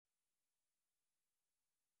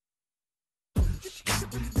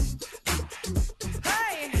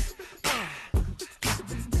Hey!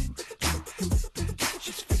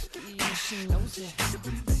 She's freaky and she knows it.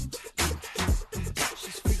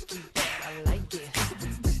 She's freaky, but I like it.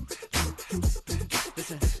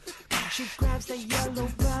 Listen. She grabs that yellow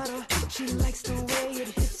bottle. She likes the way it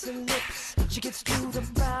hits her lips. She gets to the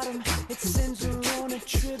bottom. It sends her on a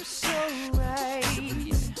trip so right.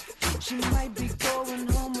 She might be going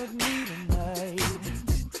home with me tonight.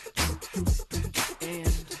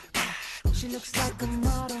 And she looks like a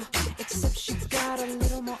model, except she got a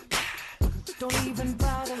little more. Don't even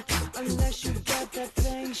bother unless you got that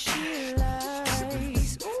thing she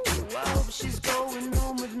likes. Ooh, I hope she's going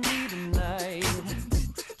home with me tonight.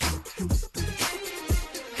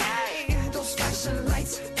 Hey, those flashing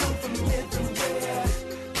lights come from everywhere.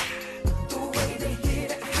 The way they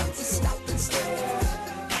hit it, I have to stop and stare.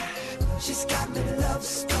 She's got me love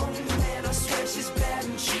stone, man, I swear she's bad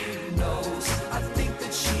and she knows. I think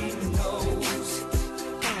that she knows.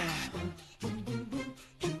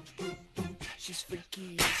 She's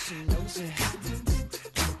freaky, she knows it.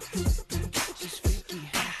 She's freaky,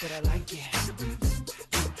 but I like it.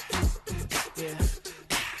 Yeah.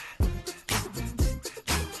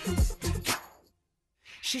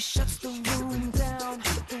 She shuts the room down.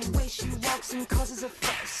 The way she walks and causes a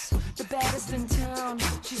fuss. The baddest in town.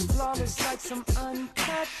 She's flawless like some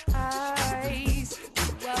uncut ice.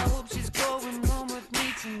 Well, I hope she's going home with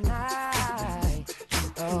me tonight.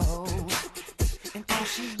 Oh, and all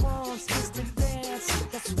she wants is to dance.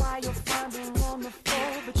 That's why you'll find her on the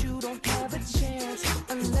floor, but you don't have a chance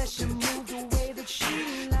unless you move the way that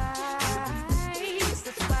she likes.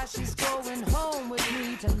 That's why she's going home with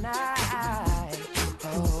me tonight.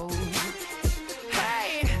 Oh,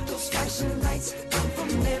 hey, those flashing lights come from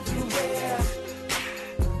everywhere.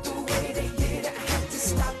 The way they hit it, I had to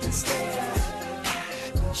stop and stare.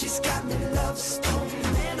 She's got me love stone,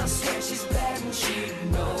 man, I swear she's bad and she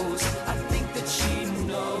knows. I think that she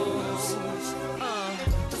knows.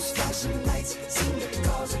 Those flashing lights seem to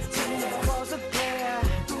cause a glare.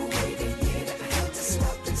 The way they hit it, I had to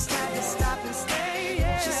stop and stay.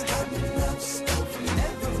 Yeah. She's got me love stone from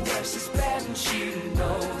everywhere. She's bad and she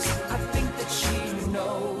knows. I think that she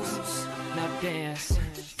knows. Now dance.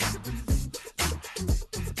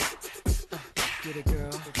 Get it,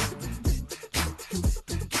 girl.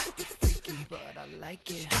 But I like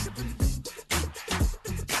it.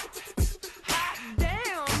 Hot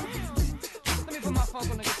damn! Let me put my funk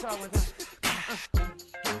on the guitar with her.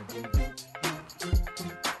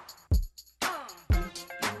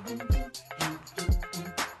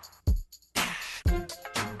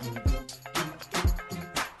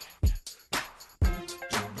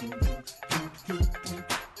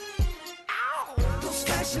 Ow! Those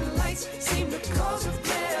flashing lights seem to cause a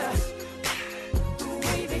glare. The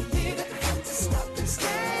way they hit it, I had to stop and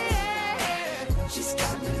stare. She's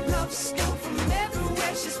got me love stone from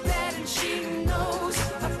everywhere. She's bad and she knows.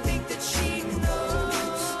 I think that she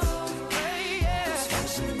knows. Those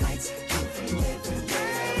flashing lights come from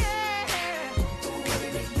everywhere. The way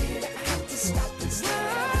they hit it, I had to stop and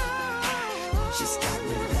stare. She's got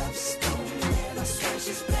me love stone, man, I swear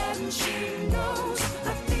she's bad and she knows.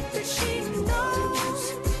 I think that she knows.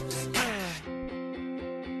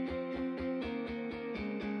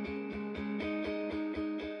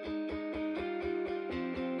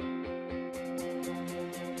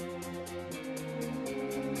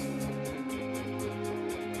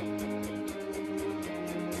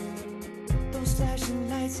 Those flashing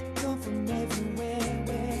lights come from everywhere.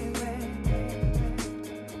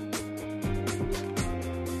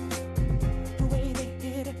 The way they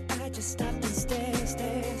hit it, I just stopped and stared.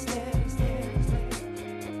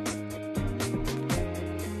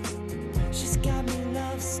 She's got me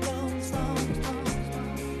love stone.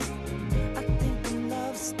 I think I'm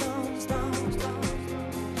love stone.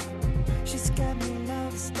 She's got me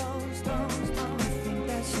love stone. I think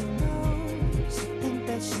that she knows.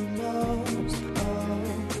 She knows. Oh.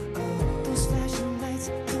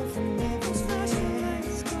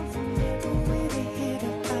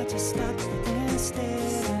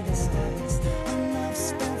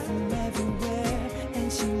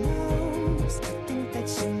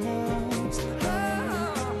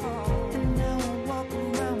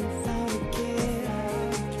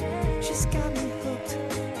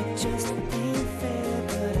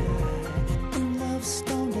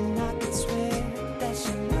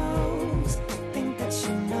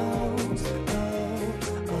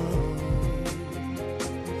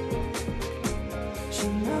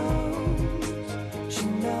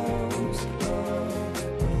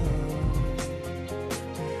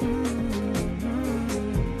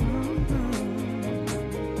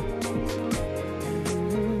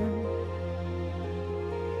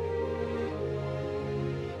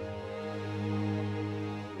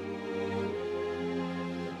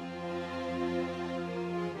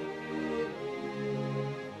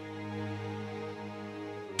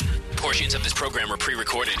 Portions of this program are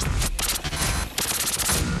pre-recorded.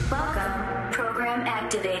 Welcome. Program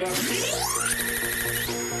activated.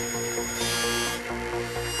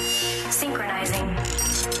 Synchronizing.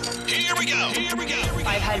 Here we go.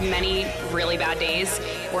 I've had many really bad days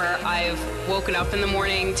where I've woken up in the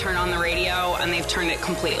morning, turned on the radio, and they've turned it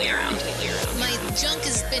completely around. My junk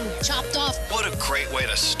has been chopped off. What a great way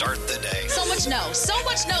to start the day. So much no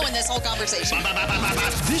in this whole conversation.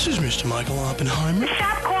 This is Mr. Michael Oppenheimer.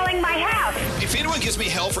 Stop calling my house. If anyone gives me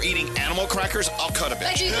hell for eating animal crackers, I'll cut a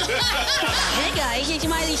bitch. Hey guys, it's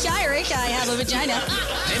Miley Cyrus. I have a vagina.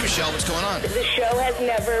 Hey, Michelle, what's going on? The show has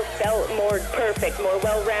never felt more perfect, more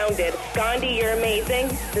well-rounded. Gandhi, you're amazing.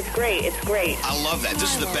 It's great. It's great. I love that.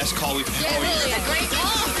 This is the best call we've Yeah, really, a great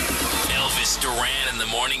call. Elvis Duran in the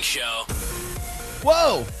morning show.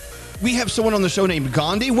 Whoa! We have someone on the show named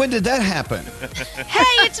Gandhi. When did that happen?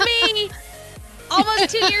 Hey, it's me! Almost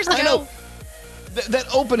 2 years ago. I know. That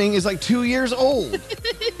opening is like 2 years old.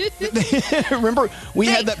 Remember, we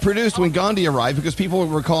had that produced when Gandhi arrived because people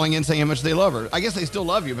were calling in saying how much they love her. I guess they still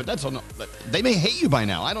love you, but that's all. No, they may hate you by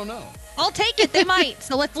now. I don't know. I'll take it. They might.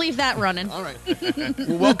 So let's leave that running. All right.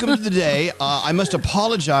 Well, welcome to the day. I must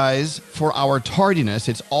apologize for our tardiness.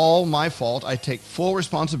 It's all my fault. I take full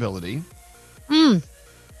responsibility.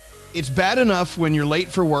 It's bad enough when you're late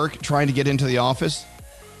for work trying to get into the office.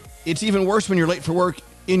 It's even worse when you're late for work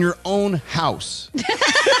in your own house.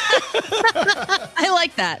 I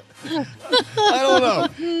like that. I don't know.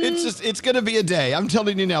 It's going to be a day. I'm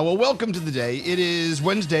telling you now. Well, welcome to the day. It is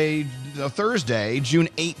Thursday, June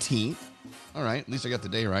 18th. All right. At least I got the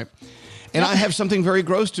day right. And I have something very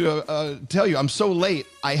gross to tell you. I'm so late,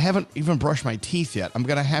 I haven't even brushed my teeth yet. I'm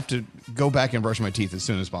going to have to go back and brush my teeth as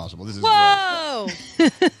soon as possible. This is Whoa!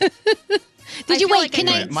 Did you wait? Can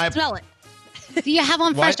I smell it? Do you have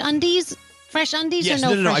on fresh What? undies? Fresh undies Yes,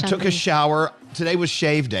 or no? no. I fresh took a undies? shower. Today was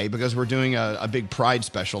shave day because we're doing a big Pride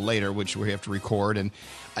special later, which we have to record. And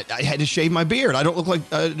I had to shave my beard. I don't look like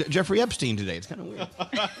Jeffrey Epstein today. It's kind of weird.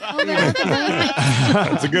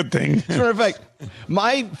 That's a good thing. As a matter of fact,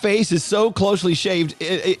 my face is so closely shaved.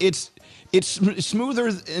 It's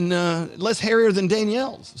smoother and less hairier than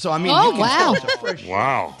Danielle's. So I mean, Oh, you can wow. tell it's a fresh-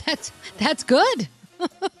 Wow. That's good.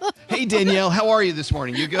 Hey Danielle, how are you this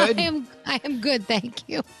morning? You good? I am good, thank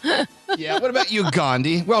you. Yeah. What about you,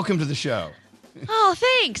 Gandhi? Welcome to the show. Oh,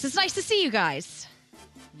 thanks. It's nice to see you guys.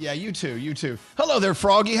 Yeah, you too. You too. Hello there,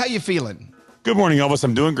 Froggy. How you feeling? Good morning, Elvis.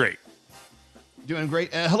 I'm doing great. Doing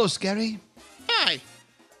great. Hello, Scary. Hi.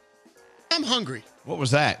 I'm hungry. What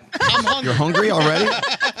was that? I'm hungry. You're hungry already?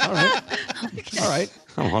 All right. All right.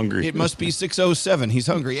 I'm hungry. It must be 6:07. He's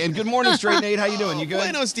hungry. And good morning, Straight Nate. How you doing? You good?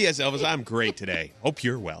 Buenos dias, Elvis. I'm great today. Hope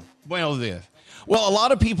you're well. Buenos dias. Well, a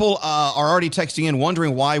lot of people are already texting in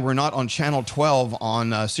wondering why we're not on Channel 12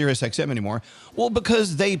 on Sirius XM anymore. Well,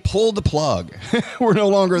 because they pulled the plug. We're no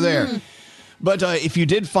longer there. But if you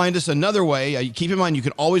did find us another way, keep in mind you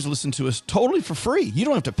can always listen to us totally for free. You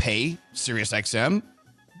don't have to pay Sirius XM.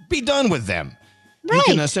 Be done with them. You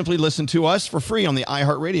can simply listen to us for free on the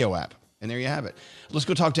iHeartRadio app. And there you have it. Let's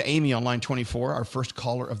go talk to Amy on line 24, our first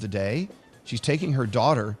caller of the day. She's taking her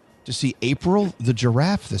daughter to see April the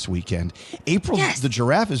giraffe this weekend. April the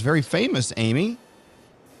giraffe is very famous, Amy.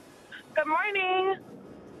 Good morning.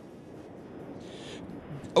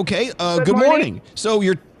 Okay, good morning. So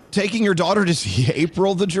you're taking your daughter to see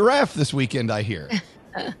April the giraffe this weekend, I hear.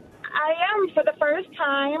 I am for the first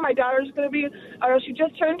time. My daughter's going to be, she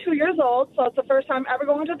just turned 2 years old, so it's the first time ever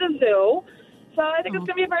going to the zoo. So I think it's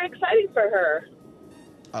going to be very exciting for her.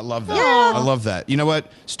 I love that. Yeah. I love that. You know what?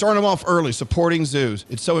 Starting them off early, supporting zoos.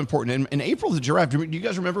 It's so important. And April the giraffe, do you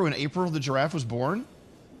guys remember when April the giraffe was born?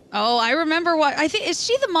 Oh, I remember I think, is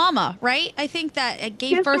she the mama, right? I think that it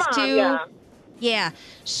gave She's birth the mom, to. yeah. Yeah,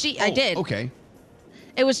 I did. Okay.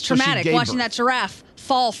 It was So she traumatic gave watching birth. that giraffe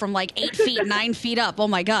fall from like 8 feet, 9 feet up. Oh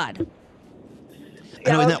my God.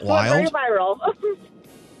 I know, isn't that It's very wild? viral.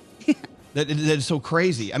 That is so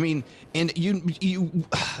crazy. I mean, and you,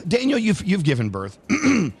 Daniel, you've given birth.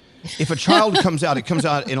 If a child comes out, it comes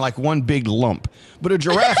out in like one big lump. But a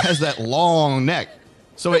giraffe has that long neck,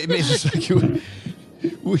 so it makes it like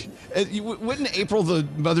wouldn't April the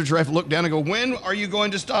mother giraffe look down and go, "When are you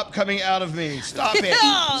going to stop coming out of me? Stop it!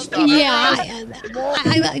 Stop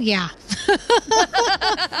it!" Yeah.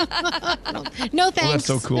 No thanks. Well, that's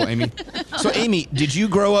so cool, Amy. So, Amy, did you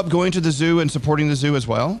grow up going to the zoo and supporting the zoo as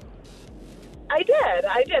well? I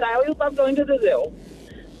did. I always loved going to the zoo.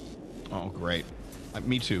 Oh, great.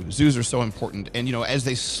 Me too. Zoos are so important. And, you know, as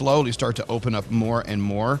they slowly start to open up more and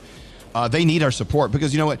more, they need our support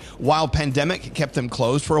because, you know what, while pandemic kept them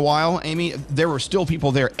closed for a while, Amy, there were still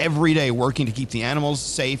people there every day working to keep the animals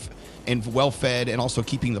safe, and well fed, and also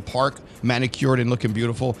keeping the park manicured and looking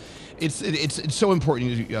beautiful. It's so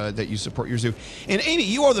important that you support your zoo. And Amy,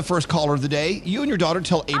 you are the first caller of the day. You and your daughter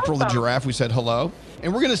tell April the giraffe we said hello,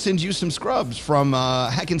 and we're going to send you some scrubs from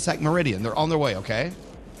Hackensack Meridian. They're on their way, okay?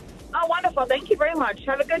 Oh, wonderful. Thank you very much.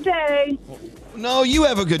 Have a good day. No, you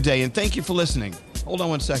have a good day, and thank you for listening. Hold on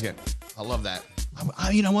one second. I love that.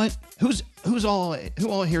 You know what? Who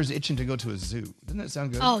all here is itching to go to a zoo? Doesn't that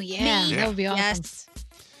sound good? Oh, yeah. Me. That would be awesome. Yes.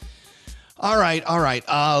 All right.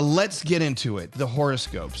 Let's get into it. The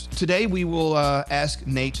horoscopes. Today we will ask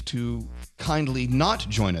Nate to kindly not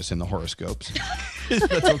join us in the horoscopes.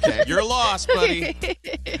 That's okay. You're lost, buddy.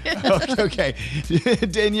 Okay.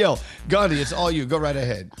 Danielle, Gandhi, it's all you. Go right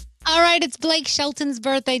ahead. All right, it's Blake Shelton's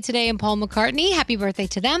birthday today and Paul McCartney. Happy birthday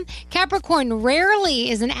to them. Capricorn,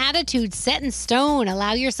 rarely is an attitude set in stone.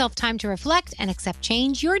 Allow yourself time to reflect and accept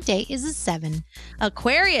change. Your day is a 7.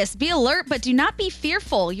 Aquarius, be alert, but do not be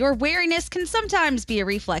fearful. Your wariness can sometimes be a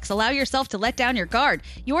reflex. Allow yourself to let down your guard.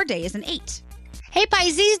 Your day is an 8. Hey,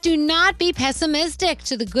 Pisces, do not be pessimistic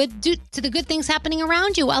to the good things happening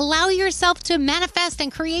around you. Allow yourself to manifest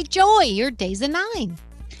and create joy. Your day's a 9.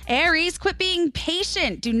 Aries, quit being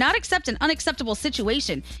patient. Do not accept an unacceptable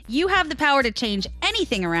situation. You have the power to change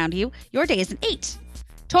anything around you. Your day is an 8.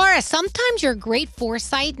 Taurus, sometimes your great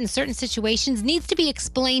foresight in certain situations needs to be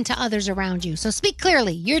explained to others around you. So speak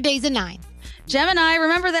clearly. Your day's a 9. Gemini,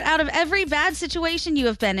 remember that out of every bad situation you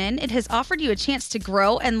have been in, it has offered you a chance to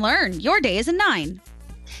grow and learn. Your day is a 9.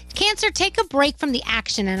 Cancer, take a break from the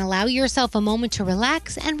action and allow yourself a moment to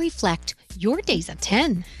relax and reflect. Your day's a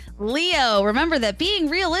 10. Leo, remember that being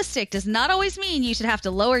realistic does not always mean you should have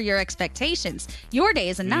to lower your expectations. Your day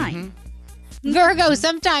is a 9. Virgo,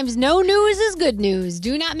 sometimes no news is good news.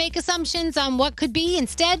 Do not make assumptions on what could be.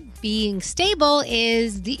 Instead, being stable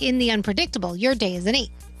is in the unpredictable. Your day is an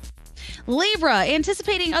 8. Libra,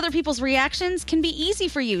 anticipating other people's reactions can be easy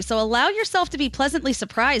for you, so allow yourself to be pleasantly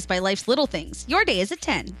surprised by life's little things. Your day is a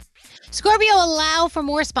 10. Scorpio, allow for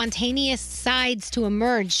more spontaneous sides to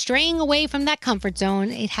emerge, straying away from that comfort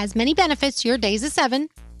zone. It has many benefits. Your day's a 7.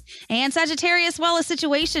 And Sagittarius, while a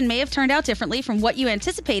situation may have turned out differently from what you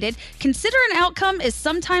anticipated, consider an outcome is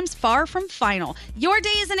sometimes far from final. Your day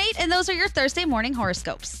is an 8, and those are your Thursday morning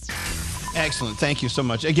horoscopes. Excellent. Thank you so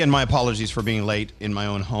much. Again, my apologies for being late in my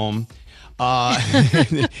own home.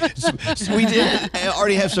 So we did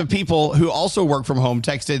already have some people who also work from home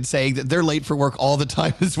texted saying that they're late for work all the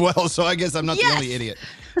time as well. So I guess I'm not the only idiot.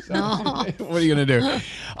 So, what are you going to do?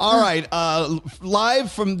 All right.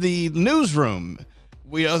 Live from the newsroom.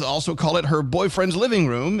 We also call it her boyfriend's living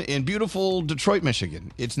room in beautiful Detroit,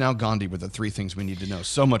 Michigan. It's now Gandhi with the 3 things we need to know.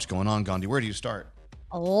 So much going on, Gandhi. Where do you start?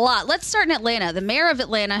 A lot. Let's start in Atlanta. The mayor of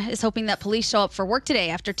Atlanta is hoping that police show up for work today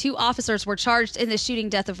after 2 officers were charged in the shooting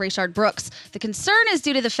death of Rayshard Brooks. The concern is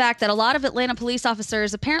due to the fact that a lot of Atlanta police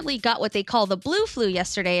officers apparently got what they call the blue flu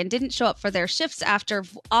yesterday and didn't show up for their shifts after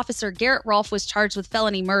Officer Garrett Rolfe was charged with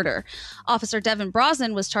felony murder. Officer Devin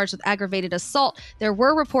Brosnan was charged with aggravated assault. There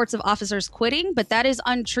were reports of officers quitting, but that is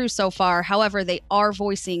untrue so far. However, they are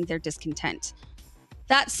voicing their discontent.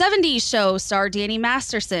 That 70s show star Danny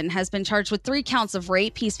Masterson has been charged with 3 counts of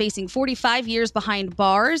rape. He's facing 45 years behind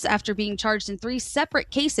bars after being charged in 3 separate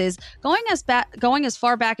cases, going as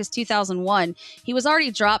far back as 2001. He was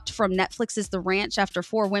already dropped from Netflix's The Ranch after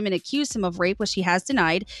 4 women accused him of rape, which he has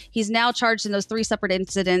denied. He's now charged in those 3 separate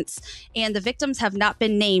incidents, and the victims have not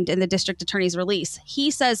been named in the district attorney's release.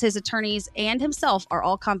 He says his attorneys and himself are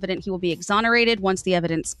all confident he will be exonerated once the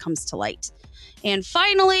evidence comes to light. And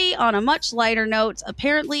finally, on a much lighter note,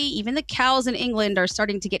 apparently even the cows in England are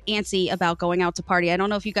starting to get antsy about going out to party. I don't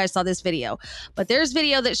know if you guys saw this video, but there's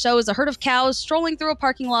video that shows a herd of cows strolling through a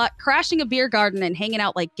parking lot, crashing a beer garden, and hanging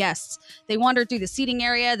out like guests. They wandered through the seating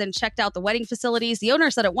area, then checked out the wedding facilities. The owner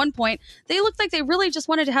said at one point, they looked like they really just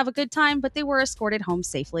wanted to have a good time, but they were escorted home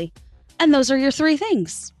safely. And those are your 3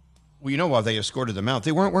 things. Well, you know why they escorted them out.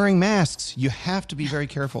 They weren't wearing masks. You have to be very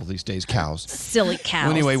careful these days, cows. Silly cows.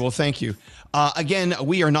 Well, anyway, well, thank you. Again,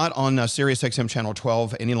 we are not on SiriusXM Channel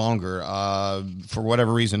 12 any longer. For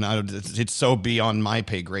whatever reason, it's so beyond my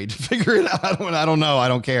pay grade to figure it out. I don't know. I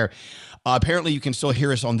don't care. Apparently, you can still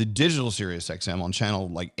hear us on the digital SiriusXM on channel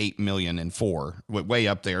like 8,000,004, way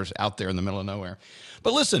up there, out there in the middle of nowhere.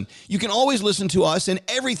 But listen, you can always listen to us and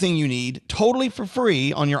everything you need totally for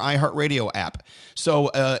free on your iHeartRadio app. So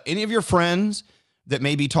any of your friends that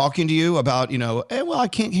may be talking to you about, I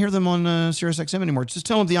can't hear them on SiriusXM anymore, just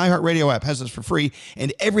tell them the iHeartRadio app has us for free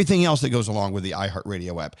and everything else that goes along with the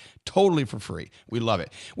iHeartRadio app. Totally for free. We love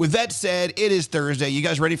it. With that said, it is Thursday. You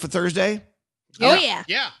guys ready for Thursday? Oh, yeah.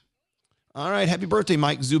 Yeah. All right. Happy birthday,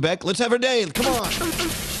 Mike Zubek. Let's have a day. Come on.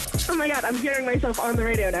 Oh my God, I'm hearing myself on the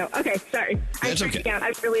radio now. Okay, sorry. That's okay.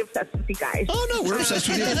 I'm really obsessed with you guys. Oh, no, we're obsessed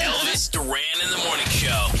with you. Elvis Duran in the Morning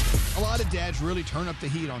Show. A lot of dads really turn up the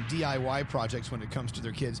heat on DIY projects when it comes to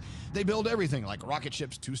their kids. They build everything like rocket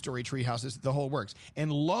ships, two-story tree houses, the whole works.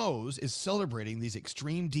 And Lowe's is celebrating these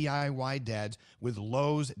extreme DIY dads with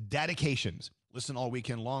Lowe's dedications. Listen all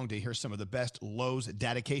weekend long to hear some of the best Lowe's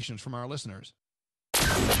dedications from our listeners.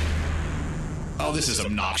 Oh, this is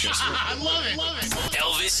obnoxious. I love it.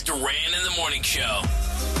 Elvis Duran in the Morning Show.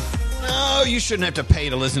 No, you shouldn't have to pay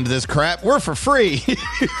to listen to this crap. We're for free.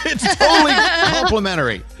 It's totally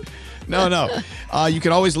complimentary. No. You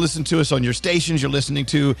can always listen to us on your stations you're listening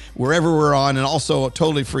to, wherever we're on, and also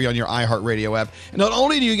totally free on your iHeartRadio app. And not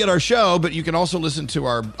only do you get our show, but you can also listen to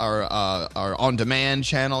our on-demand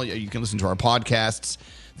channel. You can listen to our podcasts,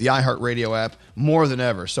 the iHeartRadio app, more than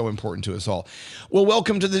ever. So important to us all. Well,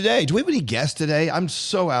 welcome to the day. Do we have any guests today? I'm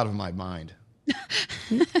so out of my mind.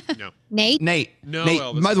 No. Nate? No, Nate.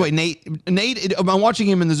 Elvis. By the way, Nate, I'm watching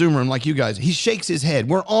him in the Zoom room like you guys. He shakes his head.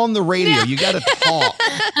 We're on the radio. You got to talk.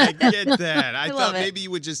 I get that. I love thought it. maybe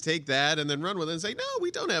you would just take that and then run with it and say, no,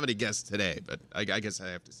 we don't have any guests today. But I guess I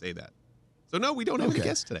have to say that. So, no, we don't have any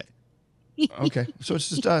guests today. Okay, so it's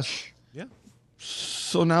just us. Yeah.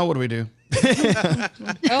 So now what do we do?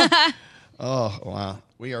 Oh, wow.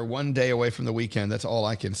 We are one day away from the weekend. That's all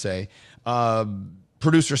I can say.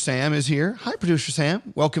 Producer Sam is here. Hi, Producer Sam.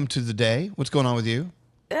 Welcome to the day. What's going on with you?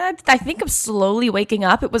 I think I'm slowly waking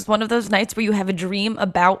up. It was one of those nights where you have a dream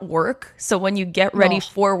about work. So when you get ready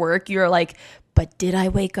for work, you're like, but did I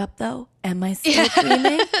wake up though? Am I still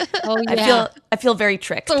dreaming? Oh, yeah. I feel very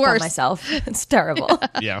tricked by myself. It's terrible.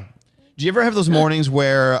 Yeah. Do you ever have those mornings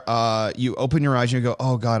where you open your eyes and you go,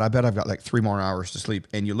 oh, God, I bet I've got like 3 more hours to sleep.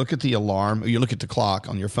 And you look at the alarm, or you look at the clock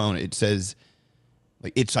on your phone. It says,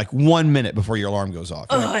 like, it's like 1 minute before your alarm goes off.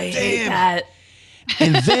 Oh, You're like, I hate that.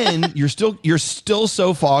 And then you're still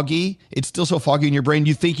so foggy. It's still so foggy in your brain.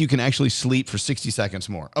 You think you can actually sleep for 60 seconds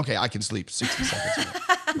more. Okay, I can sleep 60 seconds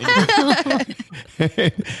more.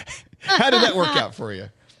 How did that work out for you?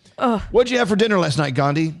 What'd you have for dinner last night,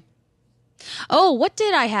 Gandhi? Oh, what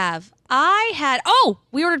did I have?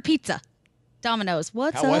 We ordered pizza. Domino's.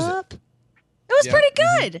 What's How was up? It was Yeah. pretty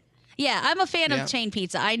good. Yeah, I'm a fan of chain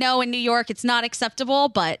pizza. I know in New York it's not acceptable,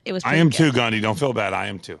 but it was pretty I am good. too, Gandhi. Don't feel bad. I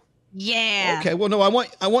am too. Yeah. Okay, well, no, I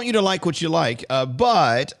want you to like what you like,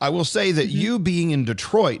 but I will say that you being in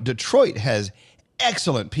Detroit has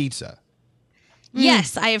excellent pizza.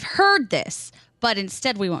 Yes, I have heard this, but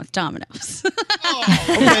instead we went with Domino's.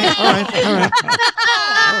 Okay,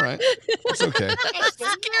 all right. It's okay.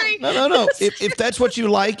 Scary. No. If that's what you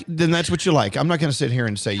like, then that's what you like. I'm not going to sit here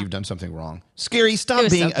and say you've done something wrong. Scary, stop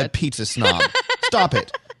was so being a good. pizza snob. Stop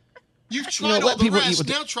it. You've tried let all the people eat rest. what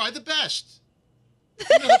they- Now try the best.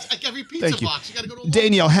 It's like every pizza Thank you. box. You got to go to a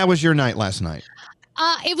Danielle, how was your night last night?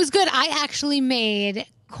 It was good. I actually made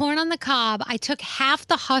corn on the cob. I took half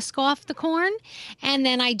the husk off the corn and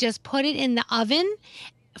then I just put it in the oven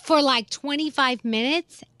for like 25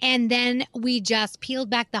 minutes. And then we just peeled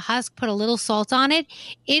back the husk, put a little salt on it.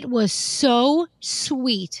 It was so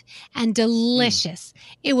sweet and delicious.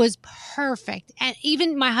 It was perfect. And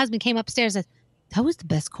even my husband came upstairs and said, that was the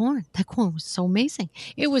best corn. That corn was so amazing.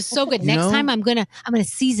 It was so good. Next time I'm gonna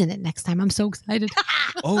season it next time. I'm so excited.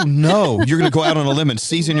 Oh no, you're going to go out on a limb and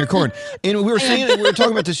season your corn. And we were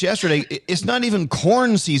talking about this yesterday. It's not even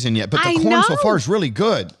corn season yet, but the I corn so know. far is really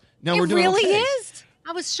good. Now we're It doing really okay. is.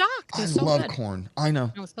 I was shocked. It I was so love good. corn. I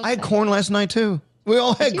know. I was so I had excited. corn last night too. We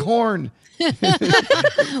all had corn.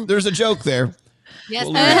 There's a joke there. Yes,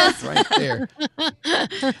 We'll leave it right there.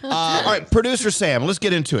 All right, Producer Sam, let's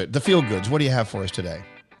get into it. The feel goods. What do you have for us today?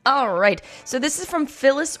 All right. So this is from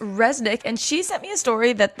Phyllis Resnick, and she sent me a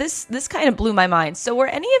story that this kind of blew my mind. So were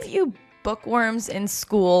any of you bookworms in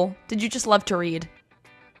school? Did you just love to read?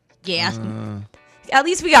 Yeah. At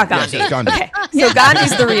least we got Gandhi. Yes, Gandhi. Okay, so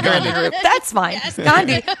Gandhi's the reader in the group. That's fine.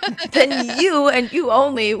 Gandhi, then you and you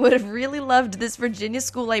only would have really loved this Virginia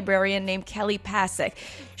school librarian named Kelly Pasek.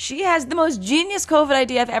 She has the most genius COVID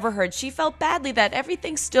idea I've ever heard. She felt badly that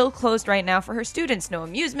everything's still closed right now for her students. No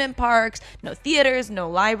amusement parks, no theaters, no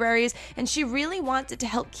libraries, and she really wanted to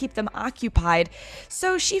help keep them occupied.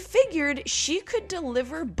 So she figured she could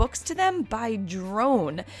deliver books to them by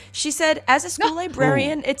drone. She said, as a school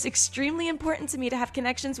librarian, it's extremely important to me to have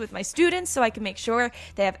connections with my students so I can make sure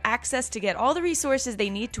they have access to get all the resources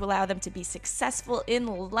they need to allow them to be successful in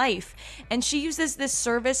life. And she uses this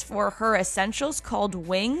service for her essentials called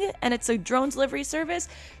Wing, and it's a drone delivery service.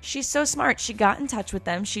 She's so smart. She got in touch with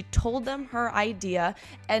them. She told them her idea,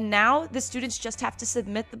 and now the students just have to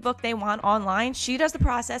submit the book they want online. She does the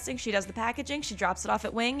processing, she does the packaging, she drops it off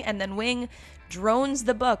at Wing, and then Wing drones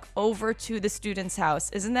the book over to the student's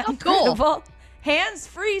house. Isn't that incredible? Cool.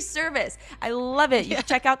 Hands-free service. I love it. You can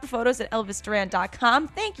check out the photos at elvisduran.com.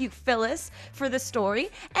 Thank you, Phyllis, for the story.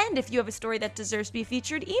 And if you have a story that deserves to be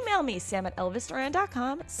featured, email me,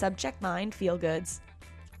 sam@elvisduran.com. Subject line, feel goods.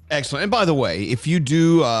 Excellent. And by the way, if you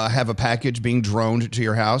do have a package being droned to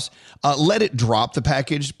your house, let it drop the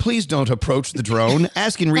package. Please don't approach the drone.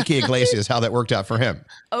 Ask Enrique Iglesias how that worked out for him.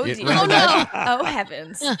 Oh, dear. Remember that? Oh,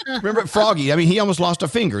 heavens. Remember Froggy? I mean, he almost lost a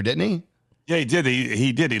finger, didn't he? Yeah, he did.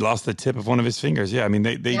 He did. He lost the tip of one of his fingers. Yeah, I mean,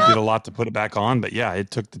 they did a lot to put it back on, but yeah,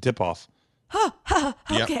 it took the tip off.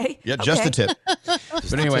 Okay. Yeah, just the tip.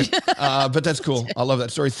 But anyway, but that's cool. I love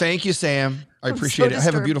that story. Thank you, Sam. I appreciate it.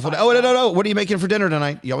 Have a beautiful day. Oh, no. What are you making for dinner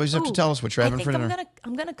tonight? You always have to tell us what you're having for dinner.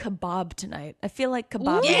 I'm gonna kebab tonight. I feel like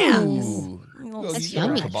kebab. That's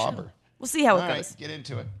yummy. Kebabber. We'll see how it All goes. right, get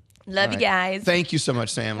into it. Love you guys. Thank you so much,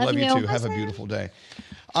 Sam. Love Love you you. too. Bye, Have a Sam. beautiful day.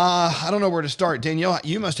 I don't know where to start. Danielle,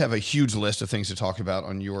 you must have a huge list of things to talk about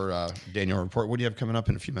on your Danielle report. What do you have coming up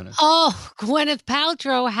in a few minutes? Oh, Gwyneth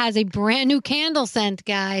Paltrow has a brand new candle scent,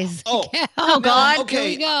 guys. Oh, God.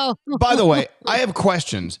 Okay. Here we go. By the way, I have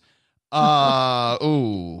questions. How?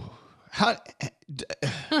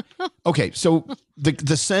 Okay, so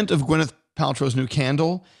the scent of Gwyneth Paltrow's new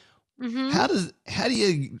candle. Mm-hmm. How do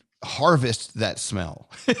you harvest that smell?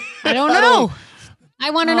 I don't know. I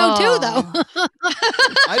want to know too, though.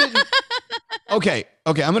 I didn't. Okay.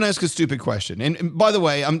 I'm going to ask a stupid question. And by the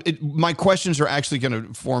way, my questions are actually going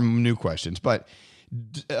to form new questions. But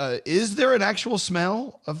is there an actual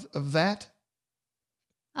smell of that?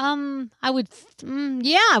 I would.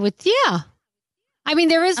 Yeah. I mean,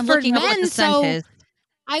 there is I'm for looking up what men. the scent So is.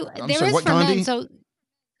 there sorry, is what, for men. Gandhi? So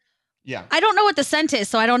yeah, I don't know what the scent is,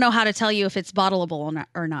 so I don't know how to tell you if it's bottleable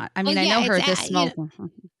or not. I mean, I know her. This smells.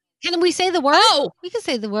 Can we say the word? Oh, we can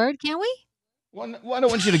say the word, can't we? Well, I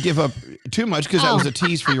don't want you to give up too much because that was a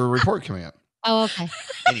tease for your report coming up. Oh, okay.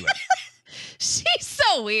 Anyway. She's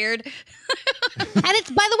so weird. And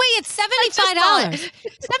it's, by the way, it's $75.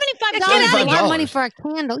 $75 is a lot of money for a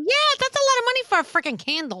candle. Yeah, that's a lot of money for a freaking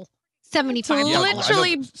candle. $75.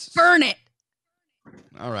 Literally burn it.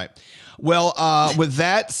 All right. Well, with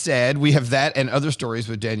that said, we have that and other stories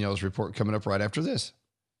with Danielle's report coming up right after this.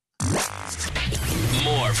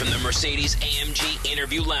 More from the Mercedes-AMG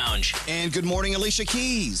Interview Lounge. And good morning, Alicia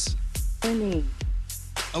Keys. Morning.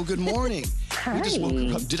 Oh, good morning. Hi. We just woke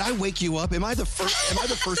up. Did I wake you up? Am I the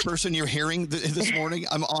first person you're hearing this morning?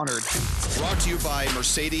 I'm honored. Brought to you by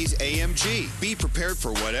Mercedes-AMG. Be prepared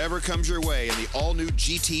for whatever comes your way in the all-new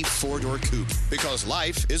GT 4-door coupe. Because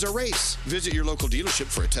life is a race. Visit your local dealership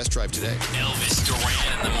for a test drive today. Elvis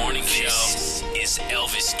Duran and the Morning Show. This is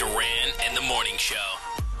Elvis Duran and the Morning Show.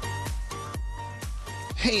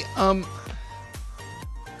 Hey,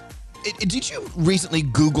 did you recently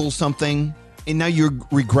Google something and now you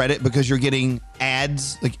regret it because you're getting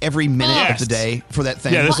ads like every minute of the day for that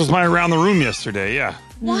thing? Yeah, this was my around the room yesterday. Yeah.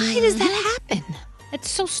 Why does that happen?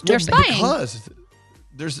 It's so stupid. Because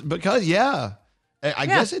I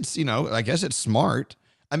guess it's I guess it's smart.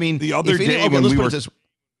 I mean, The other day when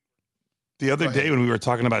we were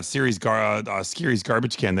talking about Siri's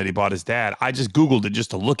garbage can that he bought his dad, I just Googled it just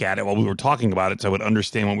to look at it while we were talking about it so I would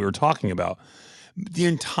understand what we were talking about. The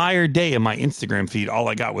entire day in my Instagram feed, all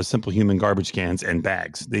I got was Simple Human garbage cans and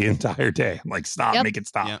bags. The entire day. I'm like, stop, make it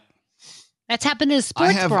stop. Yep. That's happened to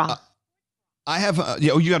sports bra. I have,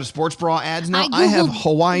 you got a sports bra ads now? I have Googled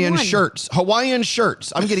Hawaiian one. shirts. Hawaiian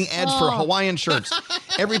shirts. I'm getting ads for Hawaiian shirts.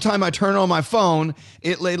 Every time I turn on my phone,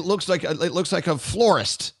 it looks like a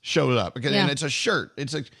florist showed up. And it's a shirt.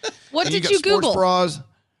 It's a. What and did got you sports Google? Bras.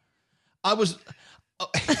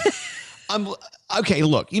 Okay,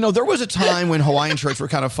 look, there was a time when Hawaiian shirts were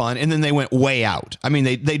kind of fun, and then they went way out. I mean,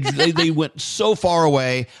 they went so far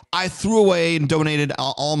away. I threw away and donated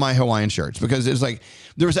all my Hawaiian shirts because it's like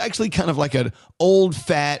there was actually kind of like an old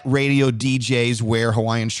fat radio DJs wear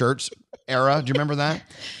Hawaiian shirts era. Do you remember that?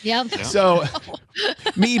 Yep. So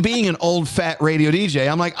me being an old fat radio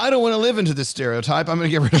DJ, I'm like, I don't want to live into this stereotype. I'm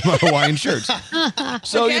going to get rid of my Hawaiian shirts.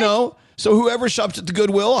 So, So whoever shopped at the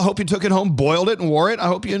Goodwill, I hope you took it home, boiled it, and wore it. I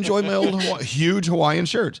hope you enjoyed my old huge Hawaiian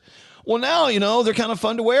shirts. Well, now, they're kind of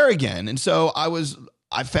fun to wear again. And so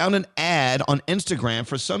I found an ad on Instagram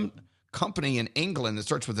for some company in England that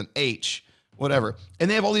starts with an H. whatever. And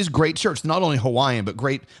they have all these great shirts, not only Hawaiian, but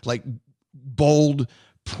great, like, bold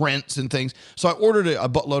prints and things. So I ordered a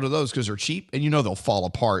buttload of those because they're cheap, and they'll fall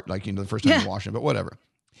apart, like, the first time you wash them, but whatever.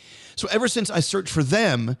 So ever since I searched for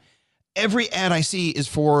them, every ad I see is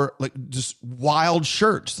for, like, just wild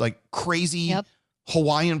shirts, like crazy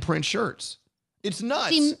Hawaiian print shirts. It's nuts.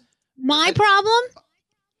 See, my problem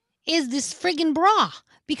is this friggin' bra,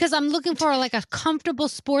 because I'm looking for like a comfortable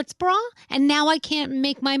sports bra, and now I can't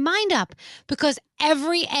make my mind up because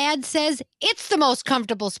every ad says it's the most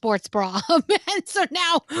comfortable sports bra. And so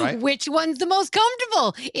now, which one's the most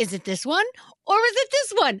comfortable? Is it this one or is it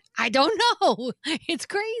this one? I don't know. It's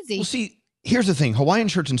crazy. Well, see, here's the thing. Hawaiian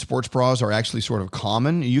shirts and sports bras are actually sort of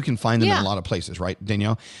common. You can find them in a lot of places, right,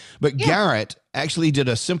 Danielle? But Garrett actually did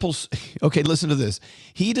a simple, okay, listen to this.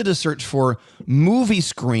 He did a search for movie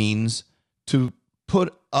screens to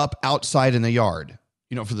put up outside in the yard,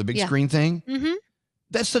 for the big screen thing. Mm-hmm.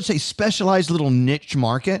 That's such a specialized little niche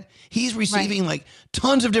market. He's receiving like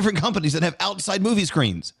tons of different companies that have outside movie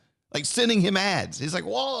screens, like sending him ads. He's like,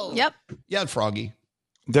 whoa. Yep. Yeah, Froggy.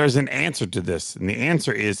 There's an answer to this. And the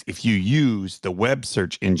answer is if you use the web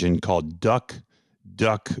search engine called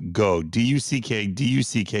DuckDuckGo,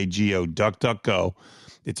 D-U-C-K-D-U-C-K-G-O, DuckDuckGo.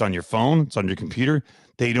 It's on your phone. It's on your computer.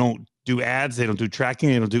 They don't do ads. They don't do tracking.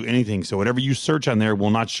 They don't do anything. So whatever you search on there will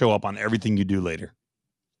not show up on everything you do later.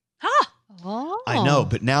 I know,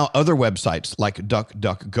 but now other websites like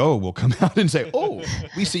DuckDuckGo will come out and say, oh,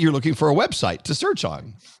 we see you're looking for a website to search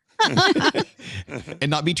on and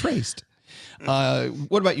not be traced.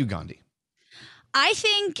 What about you, Gandhi? I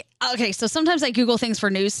think, okay, so sometimes I Google things for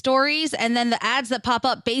news stories, and then the ads that pop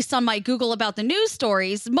up based on my Google about the news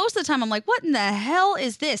stories, most of the time I'm like, what in the hell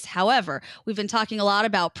is this? However, we've been talking a lot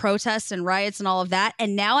about protests and riots and all of that,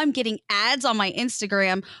 and now I'm getting ads on my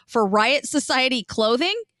Instagram for Riot Society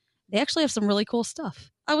clothing. They actually have some really cool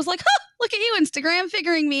stuff. I was like, look at you, Instagram,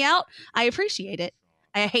 figuring me out. I appreciate it.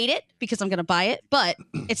 I hate it because I'm going to buy it, but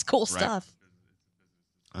it's cool stuff.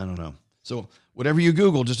 I don't know. So whatever you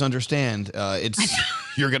Google, just understand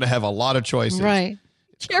you're going to have a lot of choices. Right.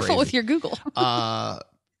 It's Careful crazy. with your Google.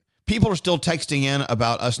 People are still texting in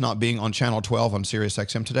about us not being on Channel 12 on Sirius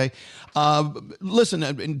XM today.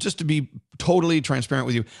 Listen, just to be totally transparent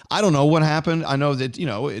with you, I don't know what happened. I know that,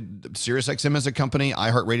 Sirius XM is a company,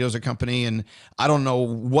 iHeartRadio is a company, and I don't know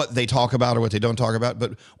what they talk about or what they don't talk about,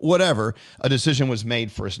 but whatever, a decision was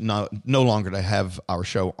made for us no longer to have our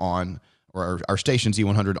show on, or our station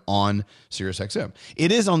Z100 on Sirius XM.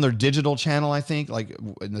 It is on their digital channel, I think, like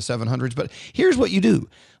in the 700s. But here's what you do.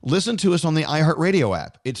 Listen to us on the iHeartRadio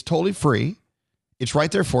app. It's totally free. It's right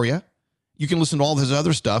there for you. You can listen to all this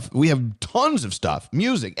other stuff. We have tons of stuff,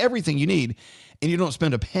 music, everything you need, and you don't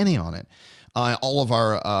spend a penny on it. All of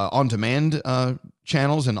our on-demand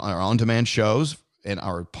channels and our on-demand shows and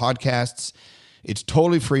our podcasts, it's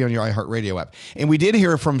totally free on your iHeartRadio app. And we did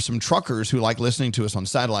hear from some truckers who like listening to us on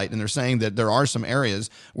satellite, and they're saying that there are some areas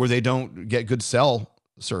where they don't get good cell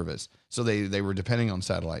service. So they were depending on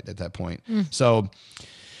satellite at that point. So,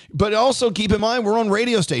 but also keep in mind, we're on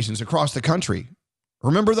radio stations across the country.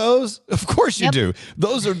 Remember those? Of course you do.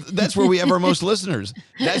 That's where we have our most listeners.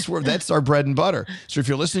 That's our bread and butter. So if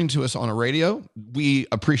you're listening to us on a radio, we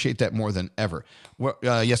appreciate that more than ever.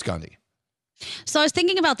 Yes, Gandhi. So I was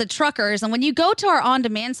thinking about the truckers, and when you go to our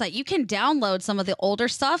on-demand site, you can download some of the older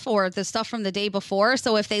stuff or the stuff from the day before.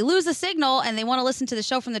 So if they lose a signal and they want to listen to the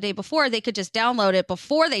show from the day before, they could just download it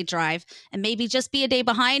before they drive and maybe just be a day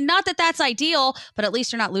behind. Not that that's ideal, but at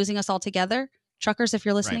least you're not losing us altogether. Truckers, if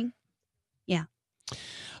you're listening. Right. Yeah.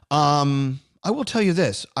 I will tell you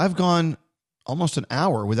this. I've gone almost an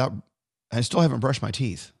hour I still haven't brushed my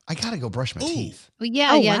teeth. I got to go brush my teeth. Well,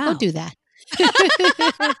 yeah, go do that.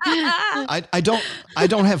 I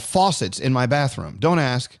don't have faucets in my bathroom. Don't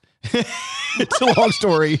ask. It's a long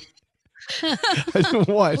story.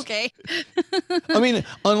 What? Okay. I mean,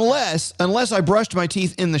 unless I brushed my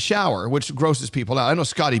teeth in the shower, which grosses people out. I know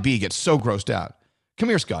Scotty B gets so grossed out. Come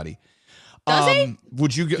here, Scotty. Does he?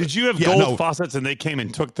 Did you have gold faucets and they came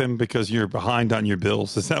and took them because you're behind on your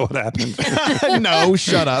bills? Is that what happened? No,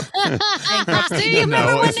 shut up. See,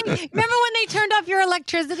 remember when they turned off your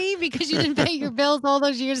electricity because you didn't pay your bills all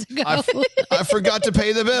those years ago? I forgot to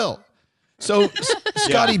pay the bill. So,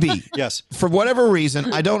 Scotty B. Yes. For whatever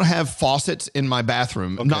reason, I don't have faucets in my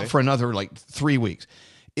bathroom, not for another 3 weeks.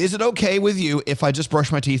 Is it okay with you if I just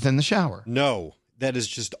brush my teeth in the shower? No, that is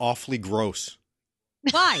just awfully gross.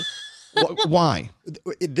 Why? Why?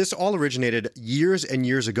 This all originated years and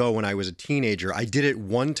years ago when I was a teenager. I did it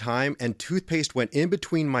one time and toothpaste went in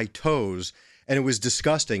between my toes and it was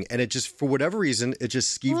disgusting. And it just, for whatever reason, it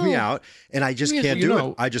just skeeved me out and I just can't do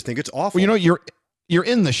it. I just think it's awful. Well, you're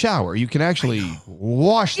in the shower. You can actually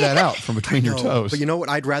wash that out from between your toes. But you know what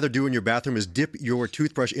I'd rather do in your bathroom is dip your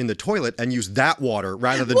toothbrush in the toilet and use that water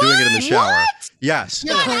rather than doing it in the shower. What? Yes.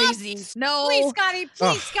 You're crazy. No. Please, Scotty.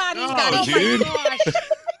 Please, Scotty. Oh, Scotty. dude. Oh, my gosh.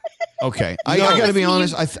 Okay, I got to be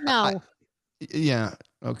honest. No. Yeah.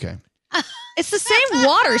 Okay. It's the same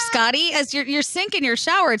water, Scotty, as your sink in your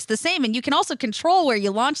shower. It's the same, and you can also control where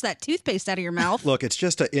you launch that toothpaste out of your mouth. Look, it's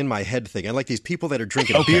just a in my head thing. I like these people that are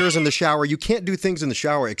drinking beers in the shower. You can't do things in the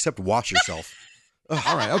shower except wash yourself.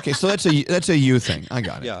 All right. Okay. So that's a you thing. I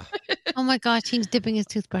got it. Yeah. Oh my gosh, he's dipping his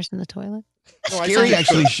toothbrush in the toilet. Scary,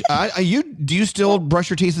 actually. Do you still brush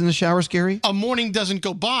your teeth in the shower, Scary? A morning doesn't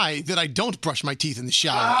go by that I don't brush my teeth in the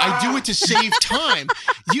shower. I do it to save time.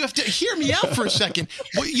 You have to hear me out for a second.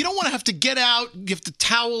 Well, you don't want to have to get out, you have to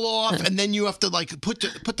towel off, and then you have to like put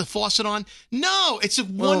the faucet on. No, it's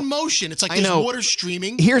one motion. It's like there's water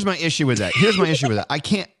streaming. Here's my issue with that.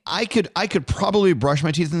 I could probably brush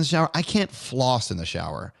my teeth in the shower. I can't floss in the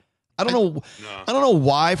shower. I don't know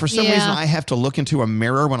why. For some reason, I have to look into a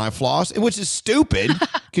mirror when I floss, which is stupid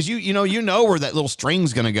because you know where that little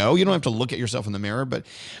string's going to go. You don't have to look at yourself in the mirror, but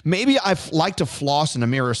maybe I like to floss in a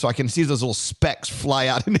mirror so I can see those little specks fly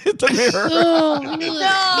out and hit the mirror.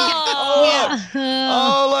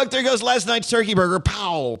 Oh, look, there goes last night's turkey burger.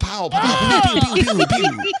 Pow, pow, pow, pew, pew, pew,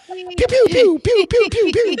 pew, pew, pew, pew, pew, pew,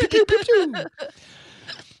 pew, pew, pew, pew, pew.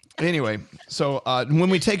 Anyway, so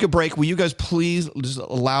when we take a break, will you guys please just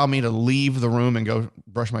allow me to leave the room and go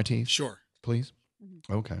brush my teeth? Sure. Please?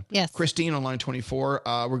 Okay. Yes. Christine on line 24,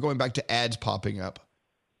 we're going back to ads popping up.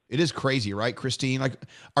 It is crazy, right, Christine? Like,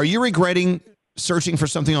 are you regretting searching for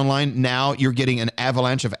something online now? You're getting an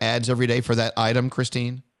avalanche of ads every day for that item,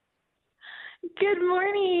 Christine? Good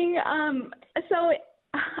morning. So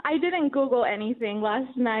I didn't Google anything.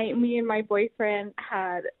 Last night, me and my boyfriend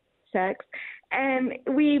had sex. And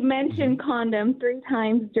we mentioned condom 3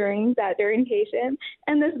 times during that orientation.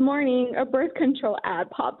 And this morning, a birth control ad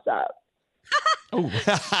pops up. Oh,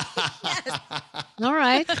 all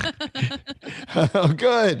right. Oh,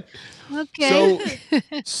 good. Okay.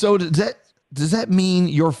 So does that mean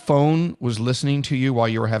your phone was listening to you while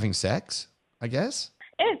you were having sex? I guess.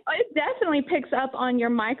 It definitely picks up on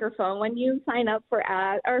your microphone when you sign up for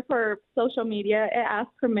ad or for social media. It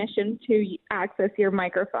asks permission to access your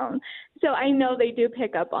microphone. So I know they do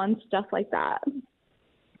pick up on stuff like that.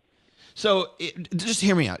 So just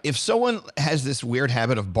hear me out. If someone has this weird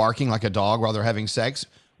habit of barking like a dog while they're having sex,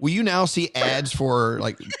 will you now see ads for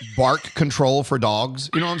like bark control for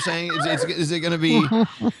dogs? You know what I'm saying? Is it going to be? I'm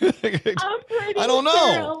pretty I don't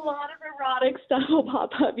know. sure a lot of erotic stuff will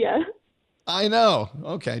pop up. Yes. I know.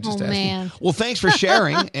 Okay, just asking. Man. Well, thanks for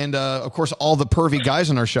sharing. And of course, all the pervy guys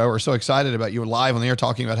on our show are so excited about you live on the air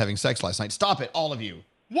talking about having sex last night. Stop it, all of you.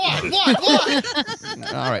 What?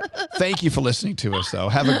 All right. Thank you for listening to us, though.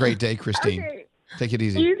 Have a great day, Christine. Okay. Take it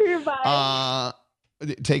easy. You too. Bye.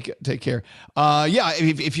 Take care. Yeah,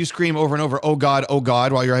 if you scream over and over, oh God,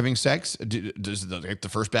 while you're having sex, does the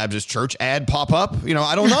First Baptist Church ad pop up? You know,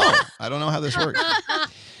 I don't know. I don't know how this works.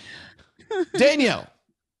 Danielle.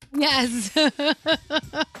 Yes.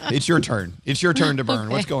 It's your turn. It's your turn to burn. Okay.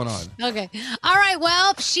 What's going on? Okay. All right.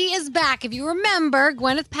 Well, she is back. If you remember,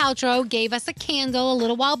 Gwyneth Paltrow gave us a candle a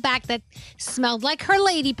little while back that smelled like her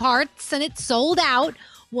lady parts, and it sold out.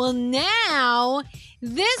 Well, now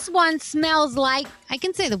this one smells like, I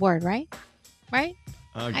can say the word, right? Right?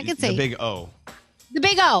 I can say the big O. The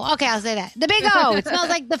Big O. Okay, I'll say that. The Big O. It smells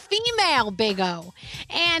like the female Big O.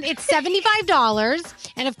 And it's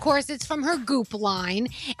 $75. And of course, it's from her Goop line.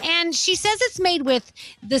 And she says it's made with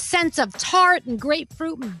the scents of tart and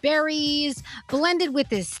grapefruit and berries, blended with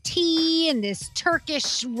this tea and this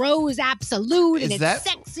Turkish rose absolute. And it's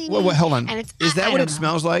sexy. Wait, hold on. And it's, Is that what it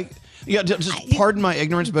smells like? Yeah, just pardon my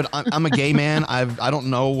ignorance, but I'm a gay man. I don't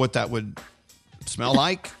know what that would smell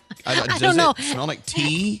like. Does know. it smell like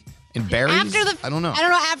tea? And berries? I don't know. I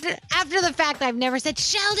don't know. After the fact, I've never said,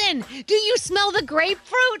 Sheldon, do you smell the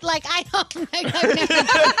grapefruit? Like, I've never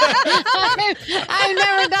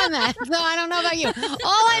done that. So I don't know about you.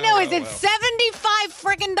 All I know is it's $75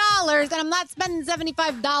 freaking dollars, and I'm not spending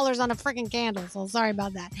 $75 on a freaking candle. So sorry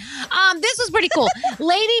about that. This was pretty cool.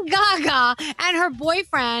 Lady Gaga and her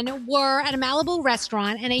boyfriend were at a Malibu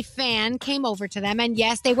restaurant, and a fan came over to them. And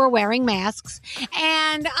yes, they were wearing masks,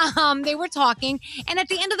 and they were talking. And at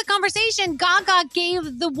the end of the conversation, Gaga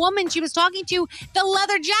gave the woman she was talking to the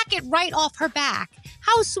leather jacket right off her back.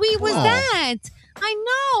 How sweet was that? I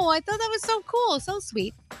know. I thought that was so cool. So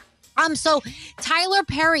sweet. So Tyler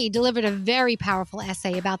Perry delivered a very powerful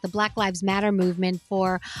essay about the Black Lives Matter movement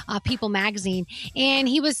for People magazine. And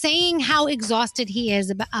he was saying how exhausted he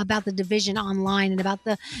is about the division online and about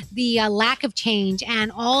the lack of change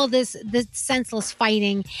and all this senseless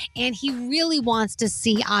fighting. And he really wants to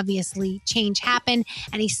see, obviously, change happen.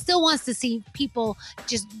 And he still wants to see people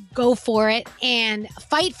just go for it and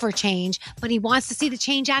fight for change. But he wants to see the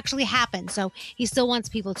change actually happen. So he still wants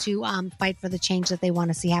people to fight for the change that they want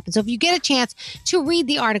to see happen. So if you get a chance to read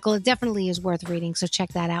the article, it definitely is worth reading. So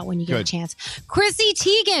check that out when you get a chance. Chrissy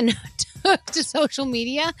Teigen took to social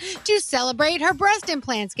media to celebrate her breast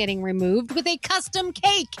implants getting removed with a custom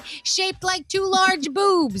cake shaped like two large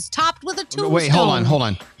boobs topped with a tombstone. Wait, hold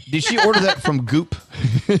on. Did she order that from Goop?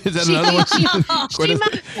 Is that another one?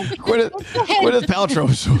 Gwyneth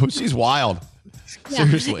Paltrow. She's wild. Yeah.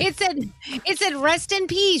 Seriously. It said rest in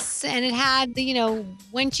peace, and it had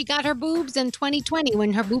when she got her boobs in 2020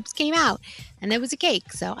 when her boobs came out, and there was a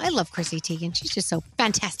cake. So I love Chrissy Teigen. She's just so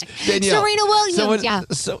fantastic. Danielle, Serena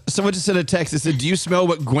Williams. Someone just sent a text that said, "Do you smell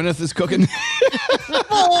what Gwyneth is cooking?"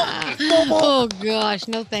 Oh gosh,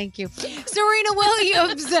 no thank you. Serena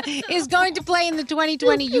Williams is going to play in the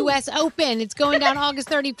 2020 U.S. Open. It's going down August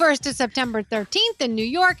 31st to September 13th in New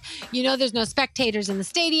York. There's no spectators in the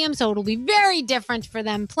stadium, so it'll be very different for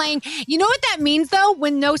them playing. You know what that means, though?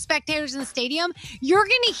 When no spectators in the stadium, you're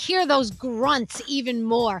going to hear those grunts even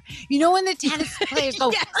more. When the tennis players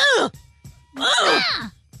go,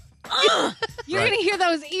 you're going to hear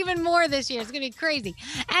those even more this year. It's going to be crazy.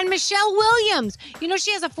 And Michelle Williams,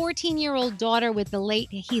 she has a 14-year-old daughter with the late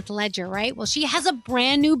Heath Ledger, right? Well, she has a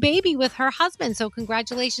brand new baby with her husband. So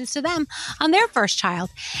congratulations to them on their first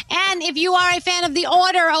child. And if you are a fan of The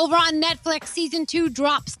Order over on Netflix, season 2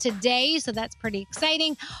 drops today. So that's pretty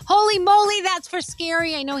exciting. Holy moly, that's for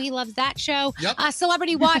Scary. I know he loves that show. Yep.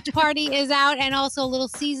 Celebrity Watch Party is out, and also a little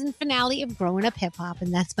season finale of Growing Up Hip Hop.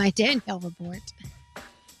 And that's my Danielle report.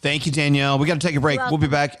 Thank you, Danielle. We got to take a break. We'll be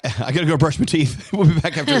back. I got to go brush my teeth. We'll be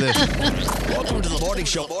back after this. Welcome to the Morning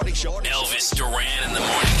Show. Elvis Duran in the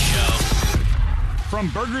Morning Show. From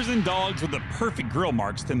burgers and dogs with the perfect grill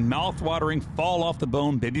marks to mouth-watering,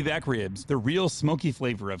 fall-off-the-bone baby back ribs, the real smoky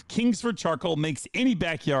flavor of Kingsford charcoal makes any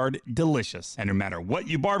backyard delicious. And no matter what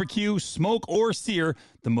you barbecue, smoke, or sear,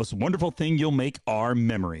 the most wonderful thing you'll make are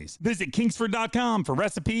memories. Visit Kingsford.com for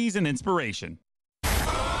recipes and inspiration.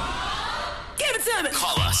 Give it to me.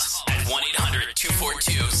 Call us at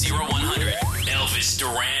 1-800-242-0100. Elvis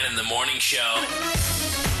Duran in the Morning Show.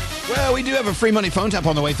 Well, we do have a free money phone tap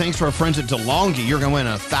on the way. Thanks to our friends at DeLonghi. You're going to win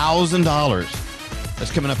 $1,000.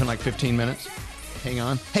 That's coming up in like 15 minutes. Hang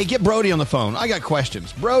on. Hey, get Brody on the phone. I got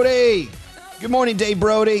questions. Brody. Good morning, Dave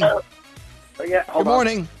Brody. Good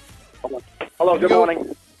morning. Hello, good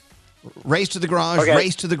morning. Race to the garage. Okay.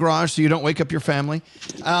 Race to the garage so you don't wake up your family.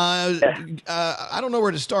 I don't know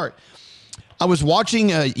where to start. I was watching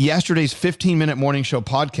yesterday's 15-minute morning show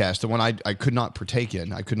podcast, the one I could not partake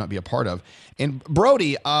in, I could not be a part of. And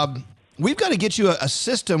Brody, we've got to get you a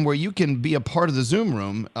system where you can be a part of the Zoom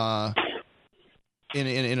room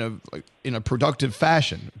in a productive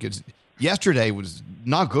fashion. Because yesterday was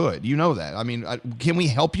not good. You know that. I mean, can we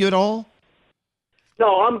help you at all?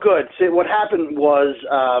 No, I'm good. See, what happened was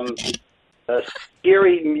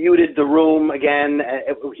Gary muted the room again.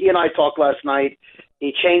 He and I talked last night.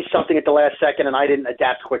 He changed something at the last second, and I didn't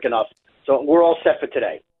adapt quick enough. So we're all set for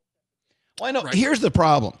today. Well, I know. Right. Here's the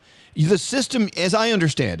problem. The system, as I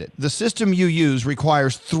understand it, the system you use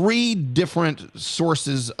requires 3 different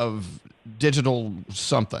sources of digital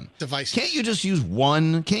something. Devices. Can't you just use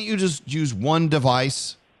one? Can't you just use one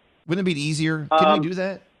device? Wouldn't it be easier? Can we do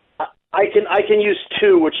that? I can use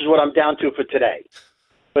 2, which is what I'm down to for today.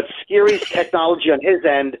 But Scary's technology on his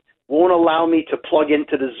end won't allow me to plug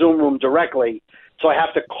into the Zoom room directly. So I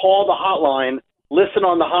have to call the hotline, listen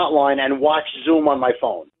on the hotline, and watch Zoom on my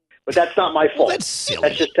phone. But that's not my fault. Well, that's silly.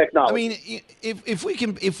 That's just technology. I mean, if we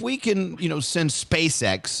can send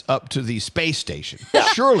SpaceX up to the space station,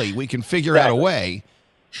 surely we can figure out a way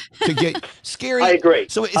to get Scary. I agree.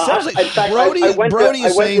 So it sounds like in fact, Brody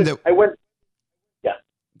is saying that. Yeah.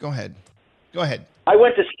 Go ahead. I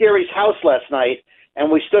went to Scary's house last night,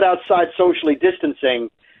 and we stood outside socially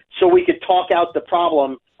distancing so we could talk out the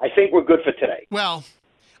problem. I think we're good for today. Well,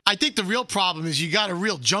 I think the real problem is you got a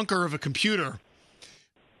real junker of a computer.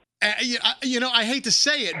 I hate to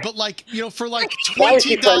say it, but for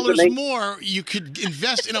 $20 more, you could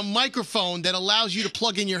invest in a microphone that allows you to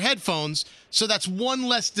plug in your headphones. So that's one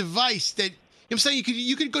less device that I'm saying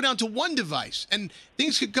you could go down to one device and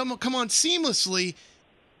things could come on seamlessly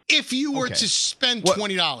if you were to spend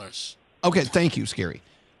 $20. Okay, thank you, Scary.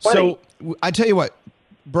 So I tell you what,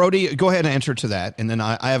 Brody, go ahead and answer to that, and then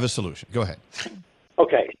I have a solution. Go ahead.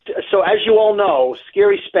 Okay, so as you all know,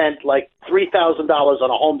 Scary spent like $3,000 on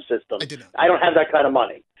a home system. I don't have that kind of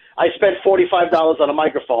money. I spent $45 on a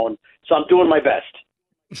microphone, so I'm doing my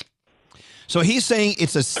best. So he's saying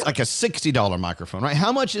it's like a $60 microphone, right?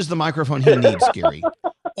 How much is the microphone he needs, Scary?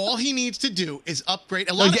 All he needs to do is upgrade.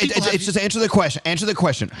 A No, lot of people it's just answer the question. Answer the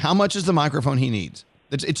question. How much is the microphone he needs?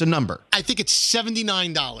 It's a number. I think it's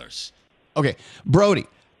 $79. Okay, Brody,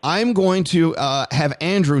 I'm going to have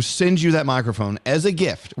Andrew send you that microphone as a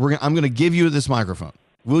gift. I'm going to give you this microphone.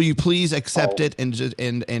 Will you please accept it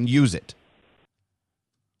and use it?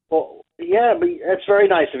 Well, yeah, but that's very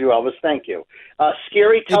nice of you, Elvis. Thank you.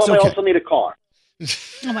 Scary, tell It's him I okay. also need a car.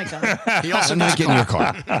 Oh my God. I'm not getting your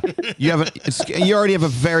car. You already have a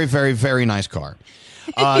very, very, very nice car.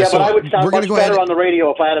 Yeah, so but I would sound we're gonna much go ahead better and- on the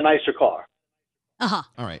radio if I had a nicer car. Uh-huh.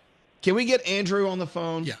 All right. Can we get Andrew on the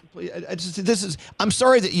phone? Yeah. I'm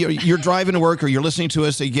sorry that you're driving to work or you're listening to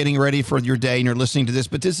us, you're getting ready for your day and you're listening to this,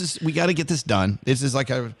 but we got to get this done. This is like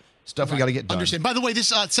stuff we got to get done. Understand. By the way,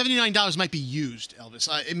 this $79 might be used, Elvis.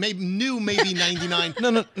 It may new, maybe 99.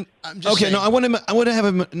 No. I'm just Okay, saying. no, I want to have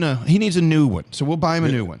him. No, he needs a new one, so we'll buy him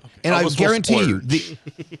a new one. And I Elvis will guarantee you,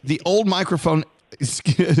 the old microphone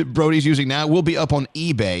Brody's using now will be up on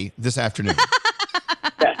eBay this afternoon.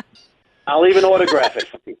 I'll even autograph it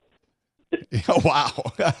for you. Oh, wow.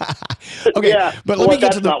 Okay, Yeah, but well, let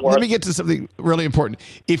that's me not worth get to something really important.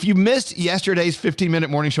 If you missed yesterday's 15-minute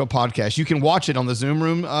morning show podcast, you can watch it on the Zoom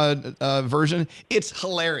Room version. It's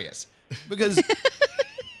hilarious because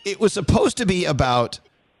it was supposed to be about,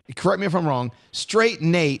 correct me if I'm wrong, straight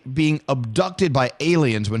Nate being abducted by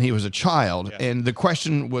aliens when he was a child, and the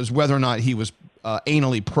question was whether or not he was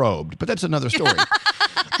anally probed. But that's another story.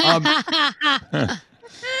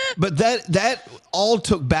 But that all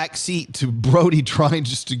took back seat to Brody trying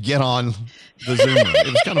just to get on the Zoom room. It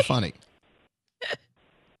was kind of funny.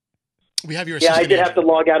 We have your Yeah, I assistant. did have to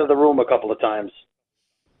log out of the room a couple of times.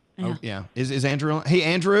 Oh, yeah. Is Andrew on? Hey,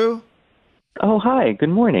 Andrew. Oh, hi. Good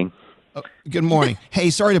morning. Oh, good morning. Hey,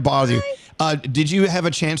 sorry to bother you. Did you have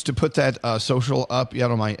a chance to put that social up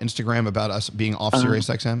yet on my Instagram about us being off Sirius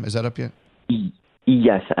XM? Is that up yet?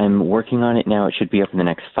 Yes, I'm working on it now. It should be up in the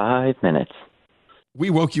next 5 minutes. We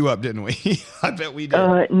woke you up, didn't we? I bet we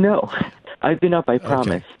did. No. I've been up, I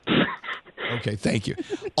promise. Okay, thank you.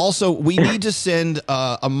 Also, we need to send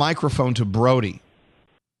a microphone to Brody.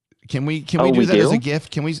 Can we do we that as do? a gift?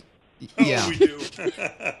 Can we? Yeah. we do.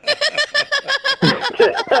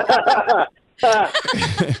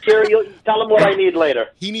 Scary, you'll tell him what I need later.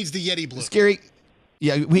 He needs the Yeti Blue. Scary.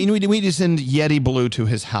 Yeah, we need to send Yeti Blue to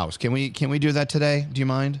his house. Can we do that today? Do you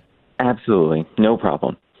mind? Absolutely. No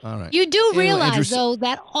problem. All right. You do Anyway, realize, Andrew- though,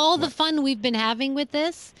 that all the fun we've been having with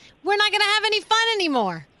this, we're not going to have any fun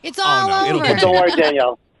anymore. It's all no, over. Don't worry,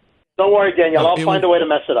 Danielle. Don't worry, Danielle. No, I'll find a way to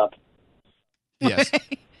mess it up. Yes.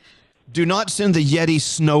 Do not send the Yeti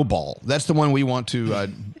Snowball. That's the one we want to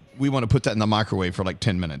put that in the microwave for like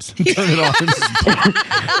 10 minutes. Turn it on.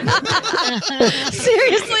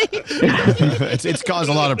 Seriously? it's caused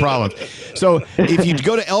a lot of problems. So if you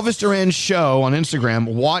go to Elvis Duran Show on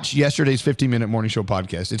Instagram, watch yesterday's 15-minute morning show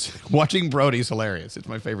podcast. It's watching Brody's hilarious. It's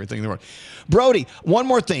my favorite thing in the world. Brody, one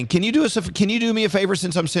more thing. Can you do me a favor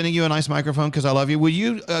since I'm sending you a nice microphone because I love you? Will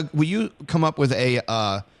you come up with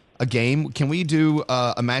a game? Can we do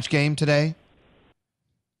a match game today?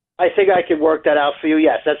 I think I could work that out for you.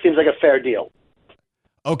 Yes, that seems like a fair deal.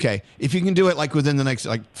 Okay. If you can do it like within the next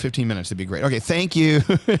 15 minutes, it'd be great. Okay. Thank you.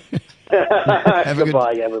 Goodbye,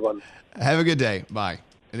 everyone. Have a good day. Bye.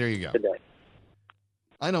 There you go. Good day.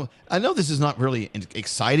 I know this is not really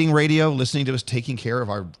exciting radio, listening to us taking care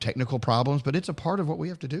of our technical problems, but it's a part of what we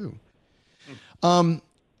have to do.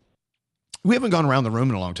 We haven't gone around the room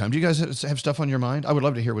in a long time. Do you guys have stuff on your mind? I would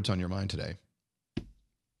love to hear what's on your mind today.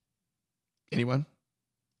 Anyone?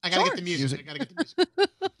 I got to get the music. I got to get the music.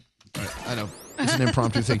 All right, I know. It's an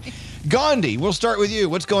impromptu thing. Gandhi, we'll start with you.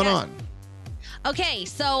 What's going on? Okay,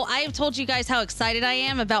 so I have told you guys how excited I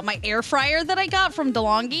am about my air fryer that I got from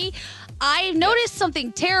DeLonghi. I've noticed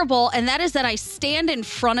something terrible, and that is that I stand in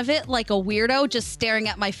front of it like a weirdo just staring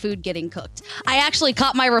at my food getting cooked. I actually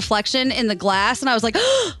caught my reflection in the glass, and I was like,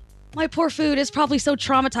 my poor food is probably so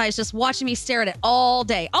traumatized just watching me stare at it all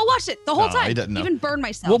day. I'll watch it the whole No, time. he doesn't know. Even burn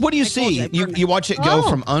myself. Well, what do you I told see? I burned You watch it go Oh.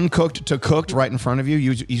 from uncooked to cooked right in front of you.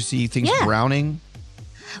 You see things Yeah. browning.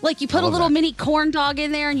 Like you put a love little that. mini corn dog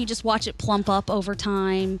in there and you just watch it plump up over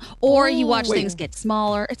time. Or you watch Wait. things get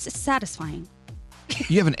smaller. It's satisfying.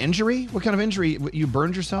 You have an injury? What kind of injury? You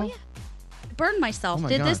burned yourself? I burned myself. Oh my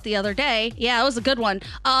Did this God. the other day. Yeah, it was a good one.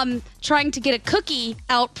 Trying to get a cookie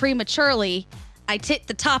out prematurely, I tipped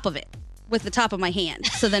the top of it. with the top of my hand.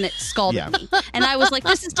 So then it scalded me. And I was like,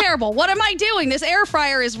 this is terrible. What am I doing? This air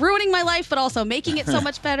fryer is ruining my life, but also making it so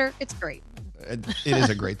much better. It's great. It is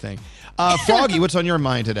a great thing. Froggy, what's on your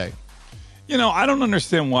mind today? You know, I don't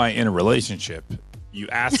understand why in a relationship you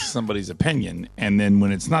ask somebody's opinion, and then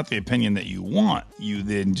when it's not the opinion that you want, you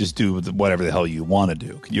then just do whatever the hell you want to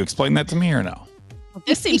do. Can you explain that to me or no?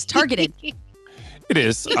 This seems targeted. It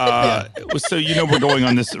is. So, we're going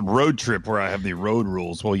on this road trip where I have the road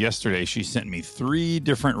rules. Well, yesterday she sent me 3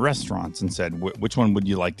 different restaurants and said, which one would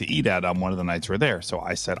you like to eat at on one of the nights we're there? So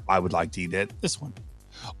I said, I would like to eat at this one.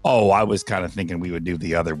 Oh, I was kind of thinking we would do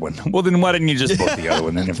the other one. Well, then why didn't you just book the other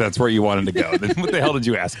one then if that's where you wanted to go? Then what the hell did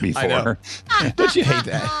you ask me for? I know. Don't you hate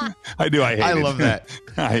that? I do. I hate it. I love that.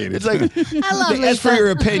 I hate it. It's like they ask for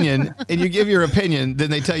your opinion, and you give your opinion,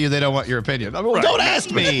 then they tell you they don't want your opinion. I mean, well, don't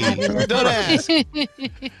ask me. Don't ask.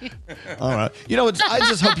 All right. You know, I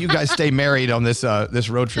just hope you guys stay married on this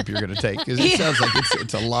road trip you're going to take, because it sounds like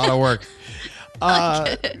it's a lot of work.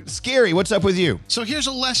 Scary, what's up with you? So here's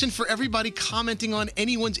a lesson for everybody commenting on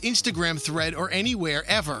anyone's Instagram thread or anywhere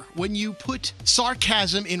ever. When you put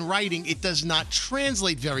sarcasm in writing, it does not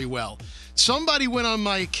translate very well. Somebody went on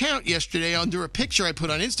my account yesterday under a picture I put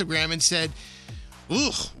on Instagram and said,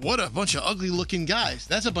 "Ugh, what a bunch of ugly looking guys.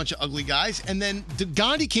 That's a bunch of ugly guys." And then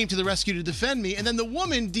Gandhi came to the rescue to defend me. And then the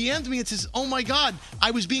woman DM'd me and says, "Oh my God, I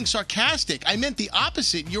was being sarcastic. I meant the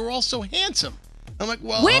opposite. You're all so handsome." I'm like,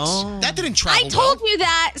 well, that didn't travel I told you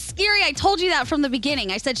that, Scary. I told you that from the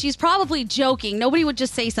beginning. I said she's probably joking. Nobody would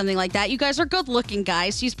just say something like that. You guys are good-looking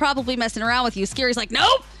guys. She's probably messing around with you. Scary's like,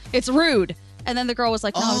 nope, it's rude. And then the girl was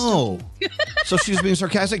like, no, I was joking. So she was being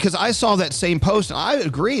sarcastic? Because I saw that same post, and I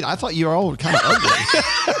agreed. I thought you were all kind of ugly.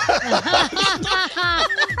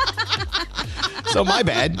 So my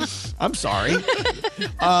bad. I'm sorry.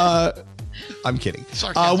 I'm kidding.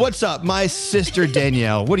 What's up, my sister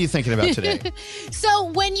Danielle? What are you thinking about today?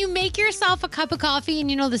 So when you make yourself a cup of coffee and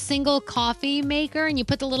the single coffee maker and you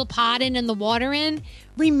put the little pot in and the water in,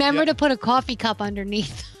 remember to put a coffee cup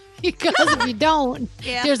underneath. Because if you don't,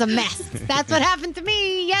 there's a mess. That's what happened to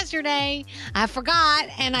me yesterday. I forgot,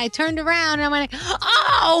 and I turned around, and I went,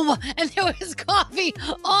 oh! And there was coffee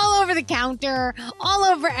all over the counter, all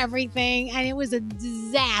over everything, and it was a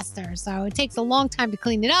disaster. So it takes a long time to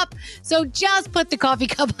clean it up. So just put the coffee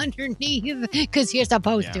cup underneath, because you're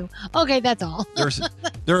supposed to. Okay, that's all.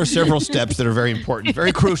 There are several steps that are very important,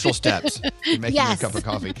 very crucial steps in making a cup of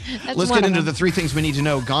coffee. Let's get into the 3 things we need to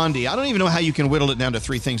know. Gandhi, I don't even know how you can whittle it down to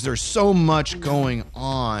 3 things. There's so much going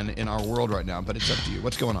on in our world right now, but it's up to you.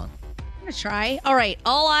 What's going on? I'm going to try. All right.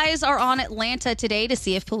 All eyes are on Atlanta today to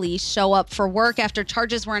see if police show up for work after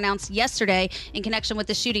charges were announced yesterday in connection with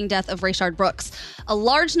the shooting death of Rayshard Brooks. A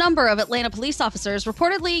large number of Atlanta police officers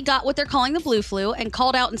reportedly got what they're calling the blue flu and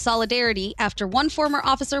called out in solidarity after one former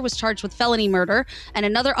officer was charged with felony murder and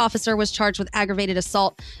another officer was charged with aggravated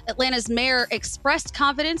assault. Atlanta's mayor expressed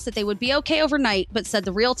confidence that they would be okay overnight, but said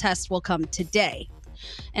the real test will come today.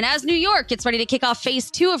 And as New York gets ready to kick off phase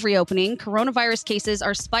 2 of reopening, coronavirus cases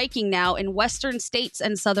are spiking now in western states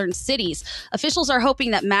and southern cities. Officials are hoping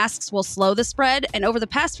that masks will slow the spread. And over the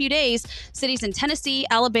past few days, cities in Tennessee,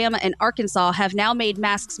 Alabama, and Arkansas have now made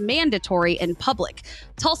masks mandatory in public.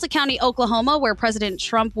 Tulsa County, Oklahoma, where President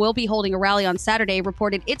Trump will be holding a rally on Saturday,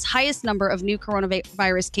 reported its highest number of new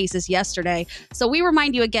coronavirus cases yesterday. So we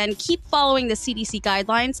remind you again, keep following the CDC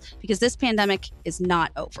guidelines because this pandemic is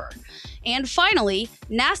not over. And finally,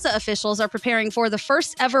 NASA officials are preparing for the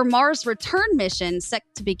first ever Mars return mission set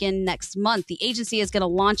to begin next month. The agency is going to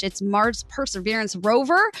launch its Mars Perseverance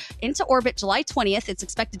rover into orbit July 20th. It's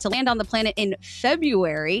expected to land on the planet in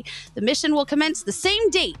February. The mission will commence the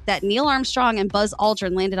same date that Neil Armstrong and Buzz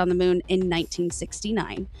Aldrin landed on the moon in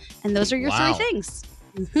 1969. And those are your 3 things.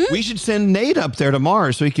 Mm-hmm. We should send Nate up there to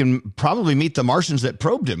Mars so he can probably meet the Martians that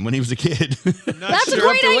probed him when he was a kid. That's a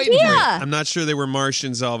great idea. I'm not sure they were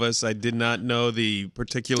Martians, Elvis. I did not know the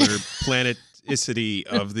particular planeticity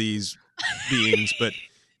of these beings, but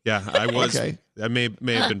yeah, I was. Okay. I may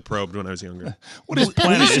have been probed when I was younger. What is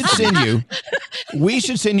planeticity? We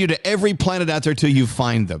should send you to every planet out there till you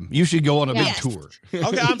find them. You should go on a big tour.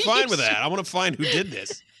 Okay, I'm fine with that. I want to find who did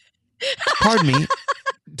this. Pardon me.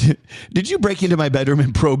 Did you break into my bedroom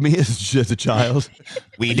and probe me as a child?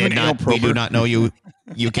 We do not know you.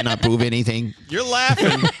 You cannot prove anything. You're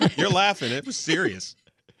laughing. You're laughing. It was serious.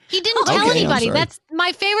 He didn't tell anybody. That's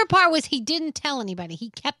my favorite part. Was he didn't tell anybody. He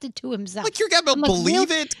kept it to himself. Like you're gonna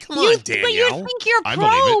believe it? Come on, Danielle. But you think you're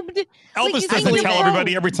probed. Elvis doesn't tell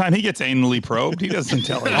everybody every time he gets anally probed. He doesn't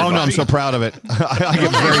tell everybody. Oh no, I'm so proud of it. I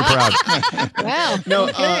get very proud. Wow. No,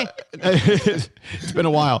 it's been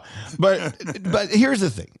a while, but here's the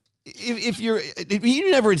thing. if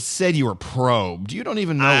you never said you were probed, you don't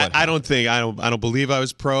even know what. I don't believe I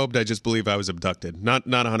was probed. I just believe I was abducted. Not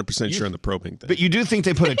 100% sure on the probing thing. But you do think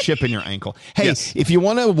they put a chip in your ankle. Hey, Yes. if you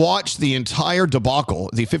want to watch the entire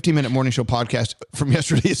debacle, the 15-minute morning show podcast from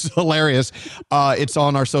yesterday is hilarious. It's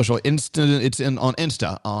on our social. On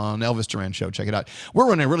Insta, on Elvis Duran Show. Check it out. We're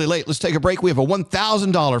running really late. Let's take a break. We have a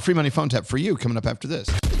 $1,000 free money phone tap for you coming up after this.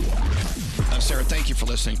 Sarah, thank you for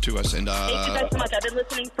listening to us. And Thank you guys so much. I've been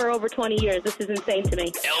listening for over 20 years. This is insane to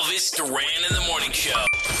me. Elvis Duran in the morning show.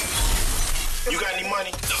 You got any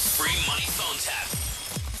money? The free money phone tap.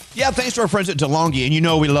 Yeah, thanks to our friends at DeLonghi, and you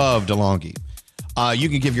know we love DeLonghi. You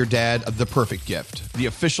can give your dad the perfect gift, the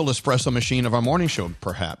official espresso machine of our morning show,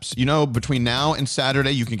 perhaps. You know, between now and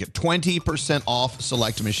Saturday, you can get 20% off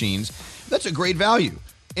select machines. That's a great value.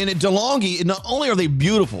 And at DeLonghi, not only are they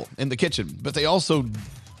beautiful in the kitchen, but they also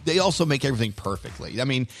make everything perfectly. I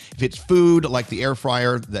mean, if it's food like the air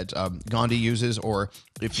fryer that Gandhi uses, or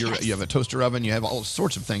if you have a toaster oven, you have all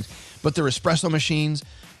sorts of things. But their espresso machines,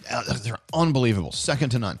 they're unbelievable, second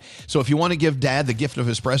to none. So if you want to give Dad the gift of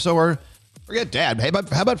espresso, or forget Dad,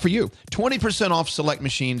 how about for you? 20% off select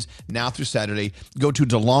machines now through Saturday. Go to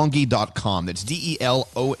DeLonghi.com. That's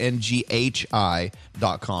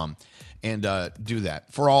DELONGHI.com. And do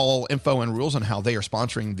that. For all info and rules on how they are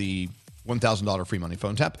sponsoring the $1,000 free money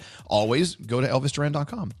phone tap, always go to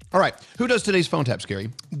ElvisDuran.com. All right. Who does today's phone tap,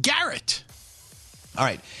 Scary? Garrett. All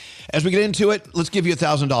right. As we get into it, let's give you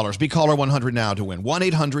 $1,000. Be caller 100 now to win.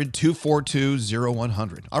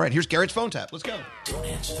 1-800-242-0100. All right. Here's Garrett's phone tap. Let's go. Don't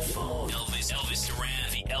answer the phone. Elvis Duran,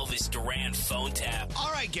 the Elvis Duran phone tap.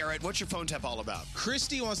 All right, Garrett, what's your phone tap all about?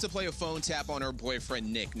 Christy wants to play a phone tap on her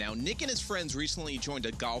boyfriend, Nick. Now, Nick and his friends recently joined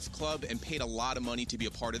a golf club and paid a lot of money to be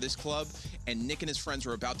a part of this club. And Nick and his friends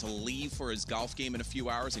were about to leave for his golf game in a few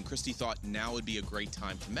hours, and Christy thought now would be a great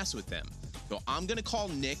time to mess with them. So I'm going to call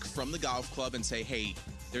Nick from the golf club and say, hey,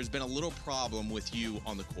 there's been a little problem with you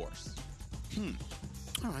on the course.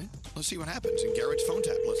 All right. Let's see what happens in Garrett's phone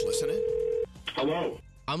tap. Let's listen in. Hello.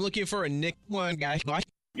 I'm looking for a Nick one guy.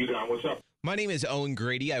 You got what's up? My name is Owen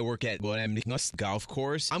Grady. I work at golf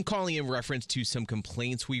course. I'm calling in reference to some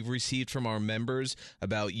complaints we've received from our members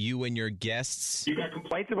about you and your guests. You got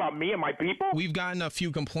complaints about me and my people? We've gotten a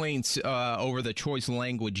few complaints over the choice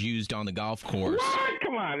language used on the golf course. What?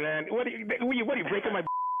 Come on, man. What are you breaking my?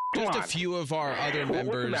 Just a few of our other members.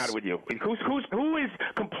 What's the matter with you? Who is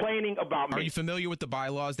complaining about me? Are you familiar with the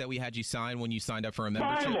bylaws that we had you sign when you signed up for a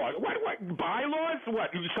membership? Bylaws? What? Bylaws? What?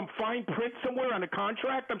 Some fine print somewhere on the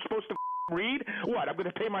contract I'm supposed to read? What? I'm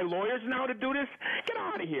going to pay my lawyers now to do this? Get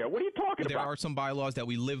out of here. What are you talking There about? are some bylaws that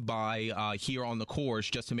we live by here on the course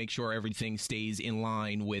just to make sure everything stays in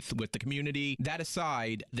line with the community. That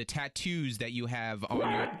aside, the tattoos that you have on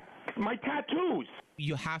your... My tattoos?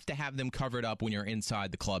 You have to have them covered up when you're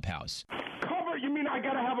inside the clubhouse. Cover? You mean I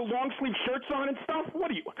got to have a long sleeve shirts on and stuff? What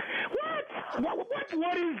are you?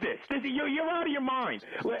 What is this? You're out of your mind.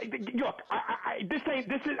 Look, I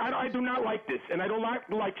do not like this, and I don't like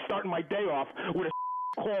starting my day off with a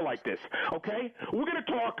call like this, okay? We're going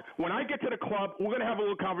to talk. When I get to the club, we're going to have a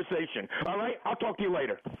little conversation, all right? I'll talk to you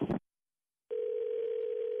later.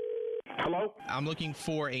 Hello? I'm looking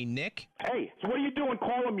for a Nick. Hey, so what are you doing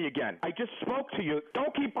calling me again? I just spoke to you.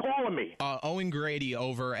 Don't keep calling me. Owen Grady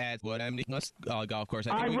over at golf course.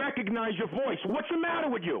 I recognize your voice. What's the matter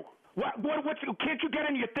with you? Can't you get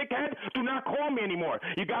in your thick head? Do not call me anymore.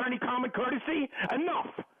 You got any common courtesy? Enough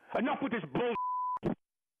with this bull.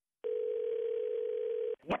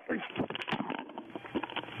 What?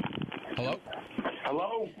 Hello?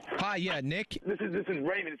 Hello? Hi, yeah, Nick. This is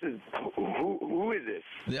Raymond. Who is this?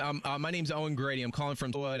 My name's Owen Grady. I'm calling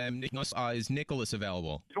from is Nicholas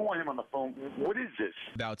available? You don't want him on the phone. What is this?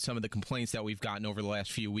 About some of the complaints that we've gotten over the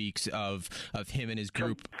last few weeks of him and his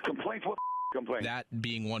group. Complaints? What complaints? That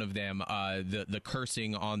being one of them. The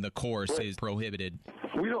cursing on the course is prohibited.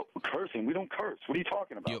 We don't cursing. We don't curse. What are you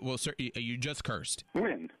talking about? Well, sir, you just cursed.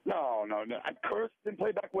 When? No. I cursed and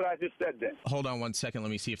play back what I just said then. Hold on 1 second.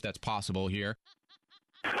 Let me see if that's possible here.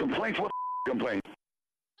 Complaints? What complaints?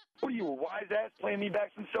 What are you, a wise ass playing me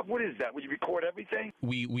back some stuff? What is that? Will you record everything?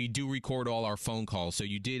 We do record all our phone calls, so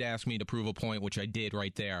you did ask me to prove a point, which I did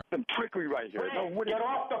right there. Some trickery right here. Get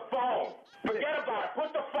off the phone. Forget about it.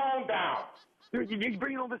 Put the phone down. You're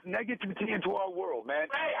bringing all this negativity into our world, man.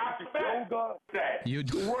 Hey, I yoga. You're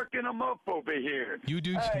working them up over here. You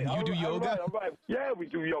do yoga? All right. Yeah, we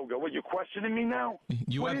do yoga. What, you're questioning me now?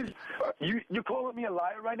 You're calling me a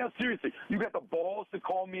liar right now? Seriously, you got the balls to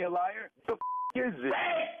call me a liar? The is this?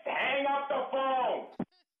 Hey, hang up the phone.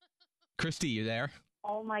 Christy, you there? Oh,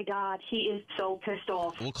 Oh my God, he is so pissed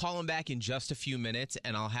off. We'll call him back in just a few minutes,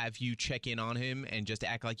 and I'll have you check in on him and just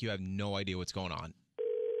act like you have no idea what's going on.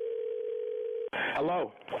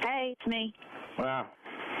 Hello. Hey, it's me. Wow.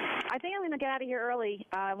 I think I'm going to get out of here early.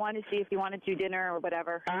 I wanted to see if you wanted to do dinner or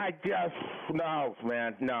whatever. No,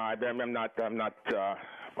 man. No, I'm not.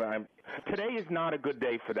 Today is not a good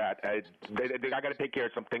day for that. I got to take care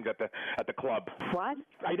of some things at the club. What?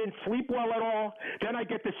 I didn't sleep well at all. Then I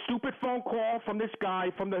get this stupid phone call from this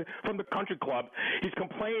guy from the country club. He's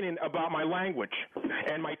complaining about my language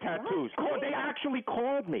and my tattoos. Oh, they actually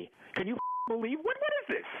called me. Can you believe? What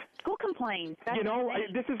is this? Who complained?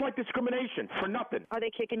 This is like discrimination for nothing. Are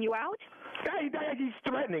they kicking you out? He's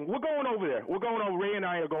threatening. We're going over there. Ray and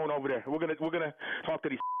I are going over there. We're gonna talk to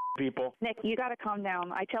these people. Nick, you got to calm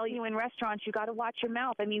down. I tell you, in restaurants, you got to watch your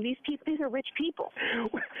mouth. I mean, these are rich people.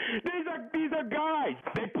 These are guys.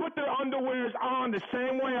 They put their underwears on the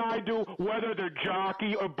same way I do, whether they're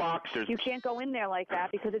jockey or boxers. You can't go in there like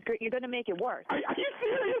that because you're going to make it worse. Are you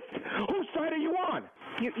serious? Whose side are you on?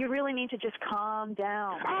 You really need to just calm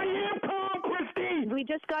down. I am calm, Christy. We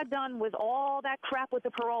just got done with all that crap with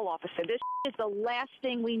the parole officer. This is the last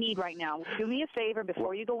thing we need right now. Do me a favor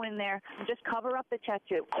before you go in there and just cover up the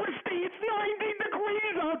tattoo. Christy, it's 90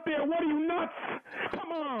 degrees out there. What are you, nuts?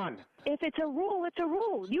 Come on. If it's a rule, it's a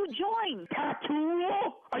rule. You join. Tattoo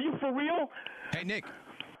rule? Are you for real? Hey, Nick.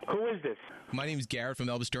 Who is this? My name's Garrett from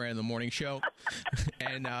Elvis Duran in the Morning Show,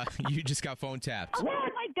 and you just got phone tapped. Oh,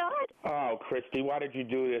 my God. Oh, Christy, why did you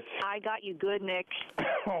do this? I got you good, Nick.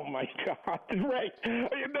 Oh, my God. Ray,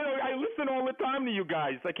 I listen all the time to you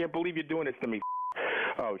guys. I can't believe you're doing this to me.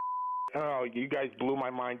 Oh, you guys blew my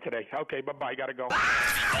mind today. Okay, bye-bye. Gotta go.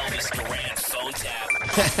 Elvis Duran phone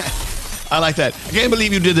tap. I like that. I can't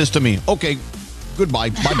believe you did this to me. Okay, goodbye.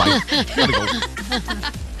 Bye-bye. Gotta go.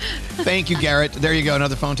 Thank you, Garrett. There you go.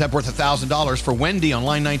 Another phone tap worth $1,000 for Wendy on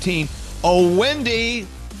line 19. Oh, Wendy,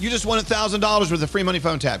 you just won $1,000 with a free money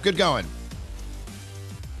phone tap. Good going.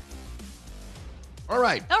 All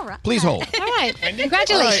right. Please hold. All right.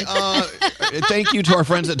 Congratulations. All right, thank you to our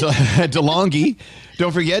friends at DeLonghi.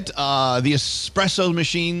 Don't forget the espresso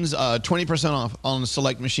machines, 20% off on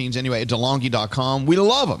select machines anyway at DeLonghi.com. We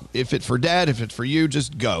love them. If it's for dad, if it's for you,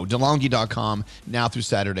 just go. DeLonghi.com now through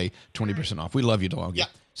Saturday, 20% off. We love you, DeLonghi. Yeah.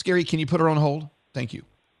 Scary, can you put her on hold? Thank you.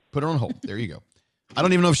 Put her on hold. There you go. I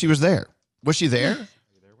don't even know if she was there. Was she there?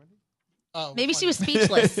 Maybe she was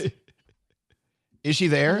speechless. Is she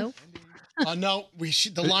there? No,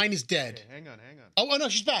 the line is dead. Okay, hang on. Oh, no,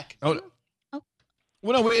 she's back. Oh.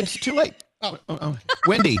 Well, no, it's too late. Oh.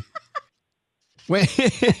 Wendy.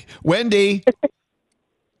 Wendy.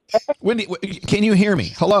 Wendy, can you hear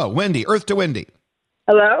me? Hello, Wendy. Earth to Wendy.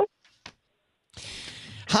 Hello?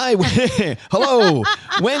 Hi. Hello,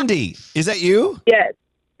 Wendy. Is that you? Yes,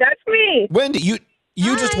 that's me. Wendy, you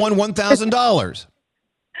just won $1,000.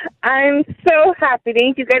 I'm so happy.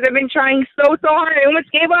 Thank you guys. I've been trying so hard. I almost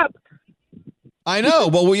gave up. I know.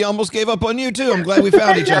 Well, we almost gave up on you, too. I'm glad we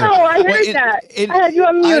found each other. No, I heard that. I had you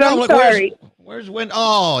on mute. I'm sorry. Where's Wendy?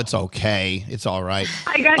 Oh, it's okay. It's all right.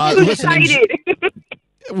 I got you excited.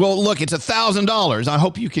 Well, look, it's $1,000. I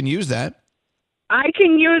hope you can use that. I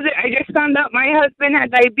can use it. I just found out my husband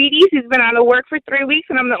had diabetes. He's been out of work for 3 weeks,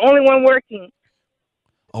 and I'm the only one working.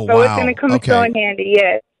 Oh, so wow. it's going to come so in handy,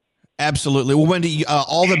 yes. Absolutely. Well, Wendy,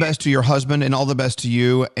 all the best to your husband and all the best to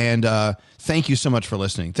you. And thank you so much for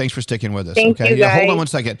listening. Thanks for sticking with us. Thank you, guys. Yeah, hold on one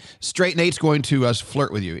second. Straight Nate's going to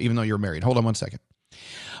flirt with you, even though you're married. Hold on one second.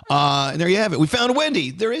 And there you have it. We found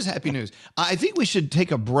Wendy. There is happy news. I think we should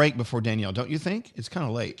take a break before Danielle, don't you think? It's kind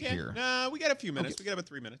of late here. No, we got a few minutes. Okay. We got about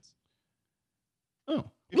 3 minutes. Oh,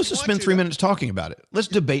 let's just spend 3 minutes talking about it. Let's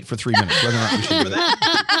debate for 3 minutes whether or not we should do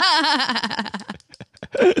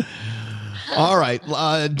that. All right.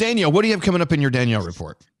 Danielle, what do you have coming up in your Danielle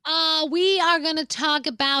report? We are going to talk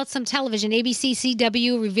about some television. ABC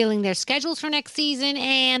CW revealing their schedules for next season,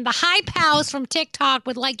 and the Hype House from TikTok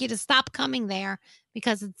would like you to stop coming there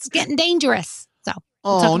because it's getting dangerous. So,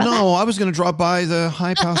 oh, no. I was going to drop by the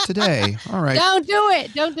Hype House today. All right. Don't do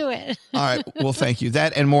it. Don't do it. All right. Well, thank you.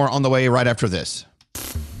 That and more on the way right after this.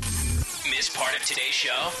 Miss part of today's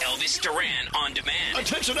show? Elvis Duran on demand.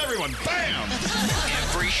 Attention, everyone. Bam!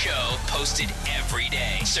 Every show posted every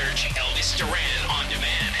day. Search Elvis Duran on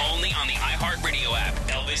demand. Only on the iHeartRadio app.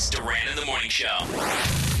 Elvis Duran in the Morning Show.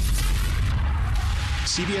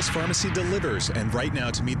 CVS Pharmacy delivers, and right now,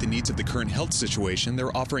 to meet the needs of the current health situation,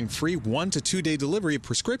 they're offering free 1 to 2 day delivery of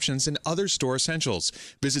prescriptions and other store essentials.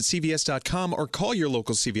 Visit CVS.com or call your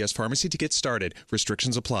local CVS pharmacy to get started.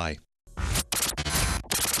 Restrictions apply.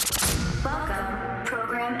 Welcome.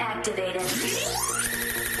 Program activated.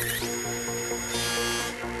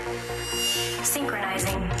 Synchronizing.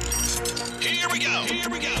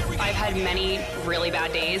 I've had many really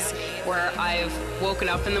bad days where I've woken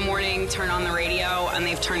up in the morning, turned on the radio, and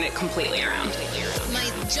they've turned it completely around. My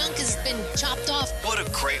junk has been chopped off. What a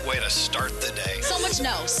great way to start the day. So much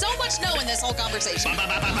no in this whole conversation.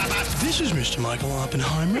 This is Mr. Michael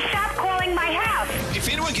Oppenheimer. Stop calling my house. If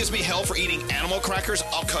anyone gives me hell for eating animal crackers,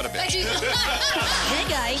 I'll cut a bitch. Hey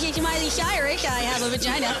guys, it's Miley Cyrus. I have a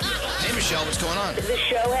vagina. Hey, Michelle, what's going on? The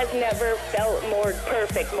show has never felt more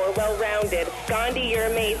perfect, more well-rounded. Gandhi, you're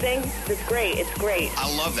amazing. It's great. It's great.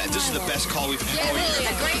 I love that. This is the best call we've had. Really,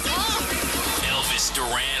 a great call. Elvis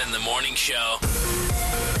Duran in the morning show.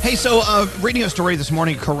 Hey, so reading a story this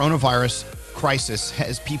morning, coronavirus crisis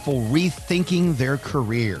has people rethinking their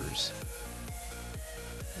careers.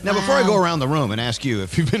 Now, before I go around the room and ask you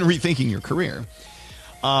if you've been rethinking your career,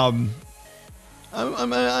 I'm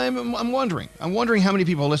wondering. I'm wondering how many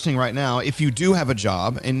people are listening right now. If you do have a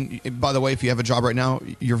job, and by the way, if you have a job right now,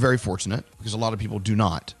 you're very fortunate because a lot of people do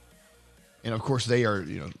not. And of course, they are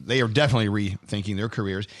definitely rethinking their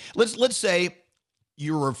careers. Let's say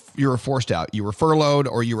you were forced out, you were furloughed,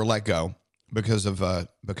 or you were let go because of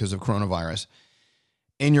coronavirus,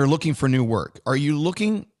 and you're looking for new work. Are you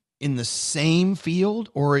looking in the same field,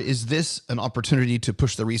 or is this an opportunity to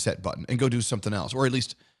push the reset button and go do something else, or at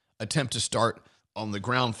least attempt to start on the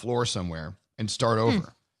ground floor somewhere and start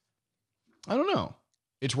over? I don't know.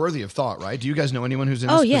 It's worthy of thought, right? Do you guys know anyone who's in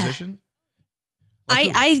this position?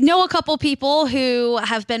 I know a couple people who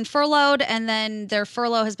have been furloughed and then their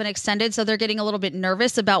furlough has been extended. So they're getting a little bit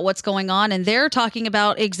nervous about what's going on. And they're talking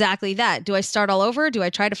about exactly that. Do I start all over? Do I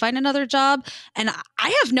try to find another job? And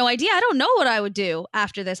I have no idea. I don't know what I would do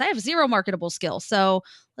after this. I have zero marketable skills. So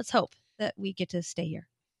let's hope that we get to stay here.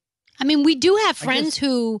 I mean, we do have friends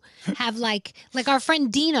who have like our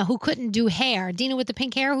friend Dina, who couldn't do hair. Dina with the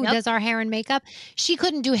pink hair, who does our hair and makeup. She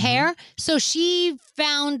couldn't do hair. So she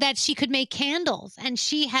found that she could make candles, and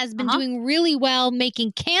she has been doing really well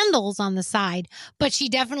making candles on the side, but she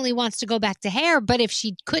definitely wants to go back to hair. But if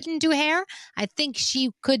she couldn't do hair, I think she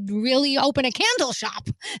could really open a candle shop.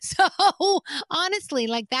 So honestly,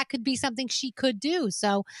 like that could be something she could do.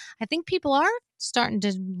 So I think people are starting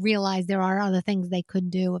to realize there are other things they could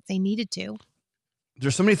do if they needed to.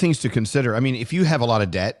 There's so many things to consider. I mean, if you have a lot of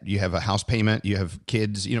debt, you have a house payment, you have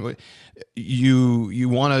kids, you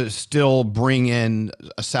want to still bring in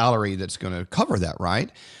a salary that's going to cover that, right?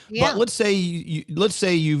 Yeah. But let's say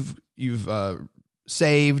you've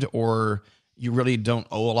saved, or you really don't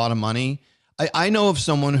owe a lot of money. I know of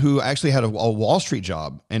someone who actually had a Wall Street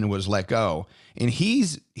job and was let go, and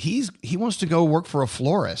he wants to go work for a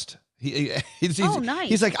florist. He's nice.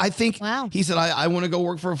 He's like, I think, he said, I want to go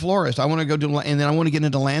work for a florist. I want to go do, and then I want to get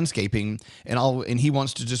into landscaping, and he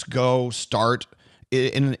wants to just go start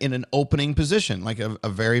in an opening position, like a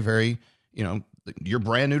very, very, you're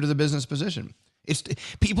brand new to the business position. It's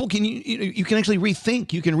people you can actually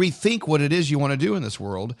rethink. You can rethink what it is you want to do in this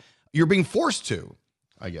world. You're being forced to,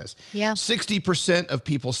 I guess. Yeah. 60% of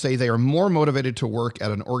people say they are more motivated to work at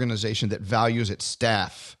an organization that values its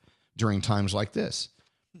staff during times like this.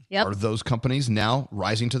 Yep. Are those companies now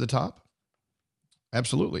rising to the top?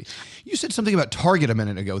 Absolutely. You said something about Target a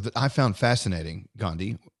minute ago that I found fascinating,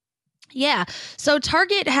 Gandhi. Yeah. So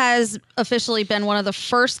Target has officially been one of the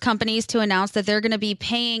first companies to announce that they're going to be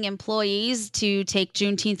paying employees to take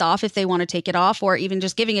Juneteenth off if they want to take it off, or even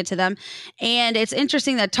just giving it to them. And it's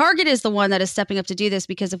interesting that Target is the one that is stepping up to do this,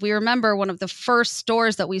 because if we remember, one of the first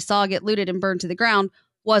stores that we saw get looted and burned to the ground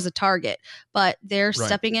was a Target. But they're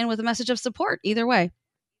stepping in with a message of support either way.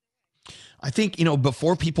 I think,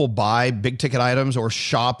 before people buy big ticket items or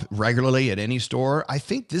shop regularly at any store, I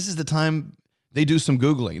think this is the time they do some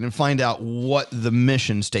Googling and find out what the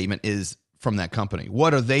mission statement is from that company.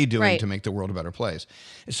 What are they doing to make the world a better place?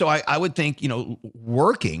 So I would think,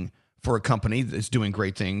 working for a company that's doing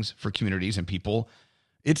great things for communities and people,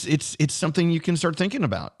 it's something you can start thinking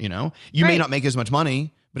about. You may not make as much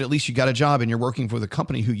money, but at least you got a job and you're working for the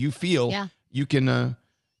company who you feel you can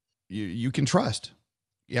you can trust.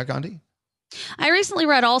 Yeah, Gandhi? I recently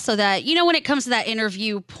read also that, when it comes to that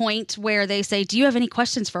interview point where they say, do you have any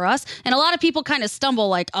questions for us? And a lot of people kind of stumble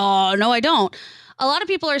like, oh, no, I don't. A lot of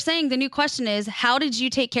people are saying the new question is, how did you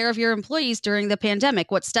take care of your employees during the pandemic?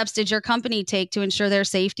 What steps did your company take to ensure their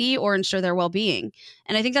safety or ensure their well-being?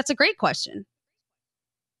 And I think that's a great question.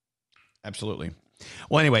 Absolutely.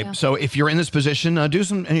 Well, anyway, so if you're in this position,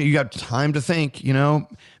 you got time to think,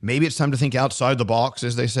 maybe it's time to think outside the box,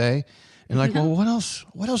 as they say. And well,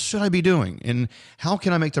 what else should I be doing? And how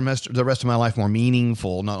can I make the rest of my life more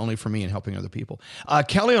meaningful, not only for me and helping other people?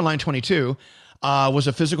 Kelly on line 22 was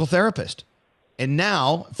a physical therapist. And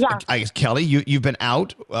now, I guess, Kelly, you've been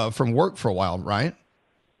out from work for a while, right?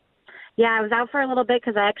 Yeah, I was out for a little bit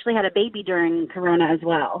because I actually had a baby during Corona as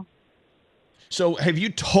well. So have you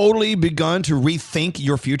totally begun to rethink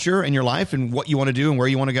your future and your life and what you want to do and where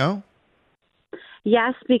you want to go?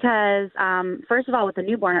 Yes, because first of all, with the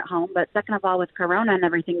newborn at home, but second of all, with Corona and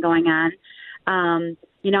everything going on,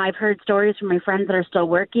 I've heard stories from my friends that are still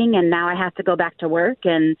working, and now I have to go back to work,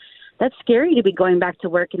 and that's scary to be going back to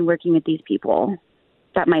work and working with these people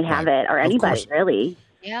that might have it, or anybody, really.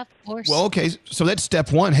 Yeah, of course. Well, okay, so that's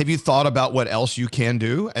step one. Have you thought about what else you can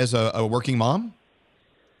do as a working mom?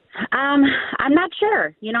 I'm not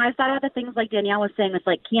sure. I thought of the things like Danielle was saying with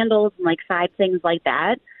like candles and like side things like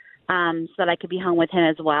that, so that I could be home with him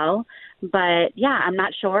as well. But yeah, I'm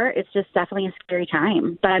not sure. It's just definitely a scary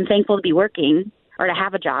time. But I'm thankful to be working or to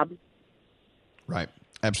have a job. Right.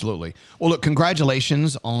 Absolutely. Well, look,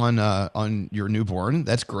 congratulations on your newborn.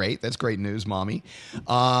 That's great. That's great news, Mommy.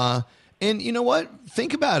 And you know what?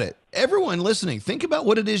 Think about it. Everyone listening, think about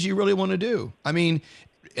what it is you really want to do. I mean,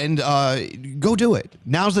 and go do it.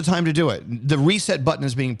 Now's the time to do it. The reset button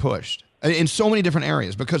is being pushed in so many different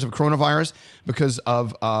areas because of coronavirus, because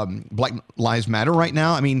of Black Lives Matter right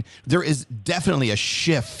now. I mean, there is definitely a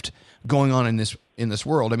shift going on in this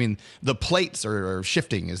world. I mean, the plates are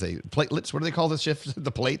shifting. Platelets? What do they call the shift?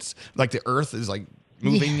 The plates? Like the earth is like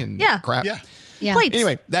moving and crap. Yeah. Plates.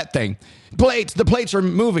 Anyway, that thing. The plates are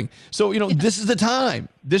moving. So, this is the time.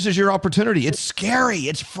 This is your opportunity. It's scary.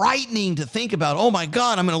 It's frightening to think about, oh my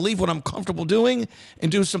God, I'm going to leave what I'm comfortable doing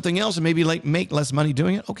and do something else and maybe make less money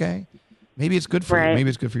doing it. Okay. Maybe it's good for you. Maybe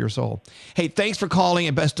it's good for your soul. Hey, thanks for calling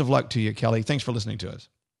and best of luck to you, Kelly. Thanks for listening to us.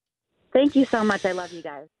 Thank you so much. I love you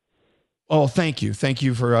guys. Oh, thank you. Thank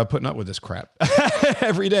you for putting up with this crap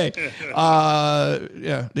every day.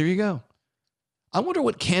 Yeah, there you go. I wonder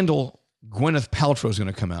what candle Gwyneth Paltrow is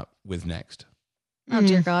going to come out with next. Oh,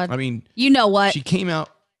 dear God. I mean, you know what? She came out,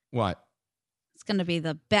 what? It's going to be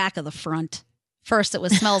the back of the front. First, it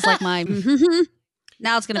was smells like my.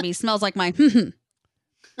 Now it's going to be smells like my.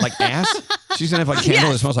 Like ass? She's going to have like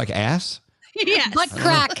candle that smells like ass? Yes. Butt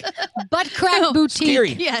crack boutique.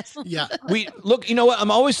 Scary. Yes. Yeah. Look, you know what?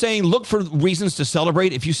 I'm always saying look for reasons to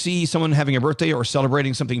celebrate. If you see someone having a birthday or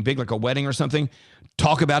celebrating something big like a wedding or something,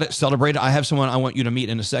 talk about it, celebrate it. I have someone I want you to meet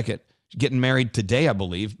in a second. Getting married today, I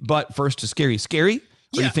believe. But first to Scary. Scary?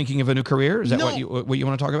 Are you thinking of a new career? Is that what you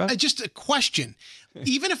want to talk about? Just a question.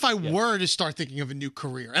 Even if I were to start thinking of a new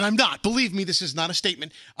career, and I'm not, believe me, this is not a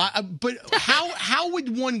statement. But how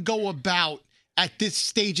would one go about at this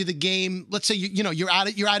stage of the game? Let's say you're out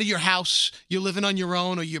of your house, you're living on your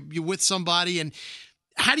own, or you're with somebody, and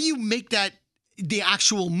how do you make that the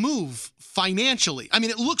actual move financially? I mean,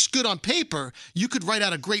 it looks good on paper. You could write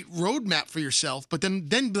out a great roadmap for yourself, but then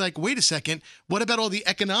be like, wait a second, what about all the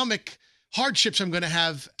economic hardships I'm going to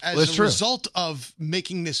have as a result of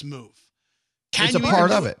making this move? It's a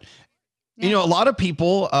part of it. Yeah. A lot of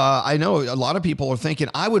people, I know a lot of people are thinking,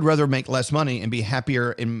 I would rather make less money and be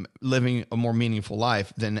happier in living a more meaningful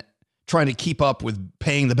life than trying to keep up with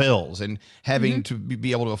paying the bills and having to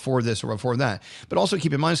be able to afford this or afford that. But also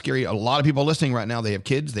keep in mind, Scary, a lot of people listening right now, they have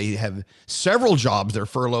kids, they have several jobs they're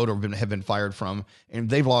furloughed or have been fired from, and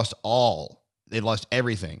they've lost they've lost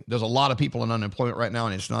everything. There's a lot of people in unemployment right now,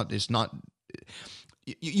 and it's not,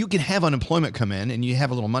 you can have unemployment come in and you have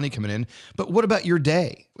a little money coming in, but what about your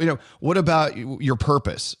day? What about your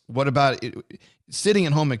purpose? What about sitting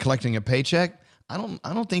at home and collecting a paycheck? I don't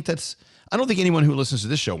think anyone who listens to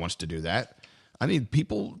this show wants to do that. I mean,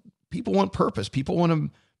 people want purpose. People want to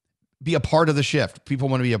be a part of the shift. People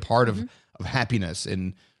want to be a part of happiness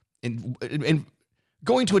and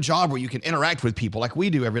going to a job where you can interact with people like we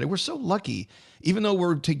do every day. We're so lucky. Even though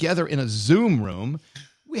we're together in a Zoom room,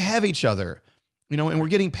 we have each other, and we're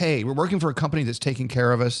getting paid. We're working for a company that's taking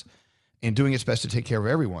care of us and doing its best to take care of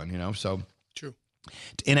everyone, So true.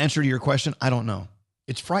 In answer to your question, I don't know.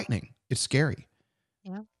 It's frightening. It's scary.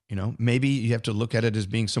 Yeah. Maybe you have to look at it as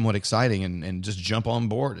being somewhat exciting and just jump on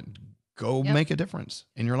board and go make a difference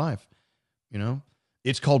in your life.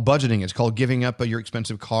 It's called budgeting. It's called giving up your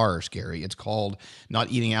expensive car, Scary. It's called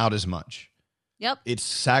not eating out as much. Yep. It's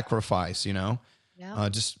sacrifice, Yeah. I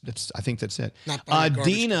think that's it.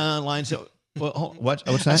 Dina lines up. Well, what's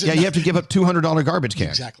that? Yeah, you have to give up $200 garbage can.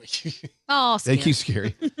 Exactly. Oh, scary. Thank you,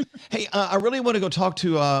 Scary. Hey, I really want to go talk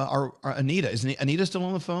to our Anita. Is Anita still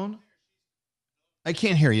on the phone? I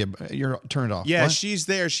can't hear you. You're turned off. Yeah, What? she's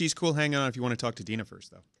there. She's cool. Hang on if you want to talk to Dina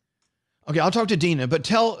first, though. Okay, I'll talk to Dina, but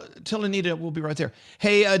tell Anita we'll be right there.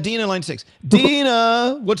 Hey, Dina, line 6.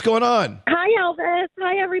 Dina, what's going on? Hi, Elvis.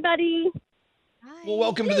 Hi, everybody. Well,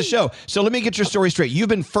 welcome to the show. So let me get your story straight. You've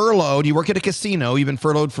been furloughed. You work at a casino. You've been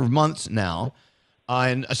furloughed for months now.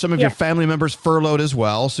 And some of your family members furloughed as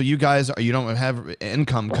well. So you guys, you don't have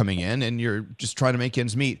income coming in and you're just trying to make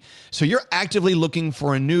ends meet. So you're actively looking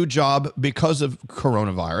for a new job because of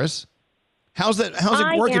coronavirus. How's it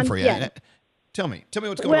working for you? Yes. Tell me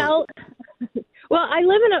what's going on. Well, I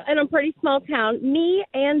live in a pretty small town. Me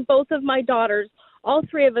and both of my daughters, all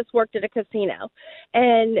three of us worked at a casino,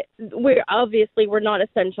 and we're not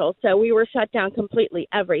essential, so we were shut down completely,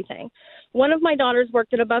 everything. One of my daughters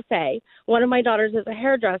worked at a buffet. One of my daughters is a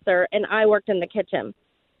hairdresser, and I worked in the kitchen.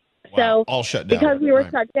 Wow. So all shut down. Because we were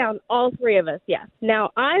shut down, all three of us, yes.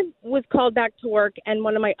 Now, I was called back to work, and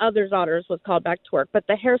one of my other daughters was called back to work, but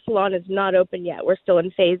the hair salon is not open yet. We're still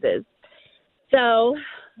in phases. So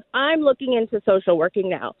I'm looking into social working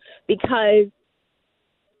now because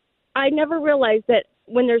I never realized that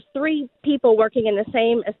when there's three people working in the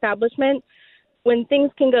same establishment, when things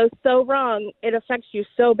can go so wrong, it affects you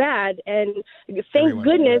so bad. And thank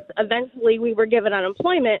goodness, eventually we were given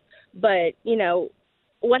unemployment. But,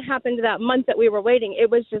 what happened to that month that we were waiting, it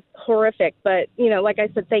was just horrific. But, like I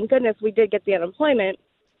said, thank goodness we did get the unemployment.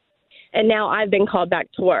 And now I've been called back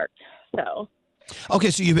to work. So. Okay,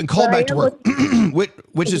 so you've been called back to work,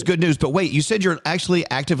 which is good news. But wait, you said you're actually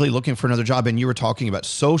actively looking for another job, and you were talking about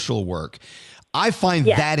social work. I find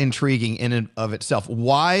that intriguing in and of itself.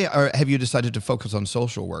 Why have you decided to focus on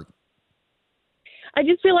social work? I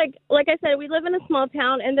just feel like I said, we live in a small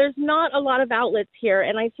town, and there's not a lot of outlets here.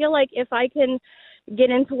 And I feel like if I can get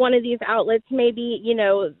into one of these outlets, maybe,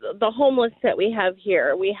 the homeless that we have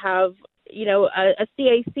here, we have, a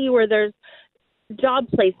CAC where there's job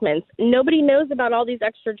placements. Nobody knows about all these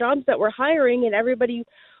extra jobs that we're hiring, and everybody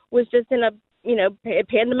was just in a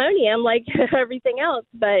pandemonium like everything else.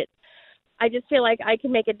 But I just feel like I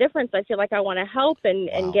can make a difference. I feel like I want to help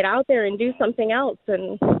and get out there and do something else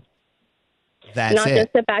and not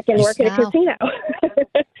just sit back and work at a casino.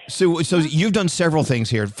 So you've done several things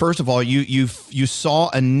here. First of all, you saw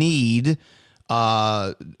a need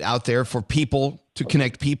out there for people to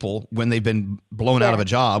connect people when they've been blown out of a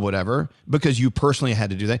job, whatever, because you personally had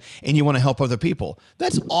to do that, and you want to help other people.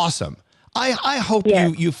 That's awesome. I hope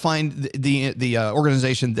you find the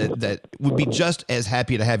organization that would be just as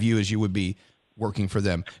happy to have you as you would be working for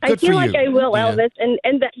them. Good I feel for like you, I will, Dina. Elvis.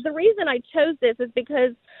 And the reason I chose this is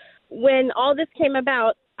because when all this came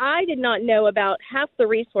about, I did not know about half the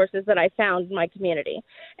resources that I found in my community.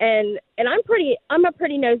 And I'm a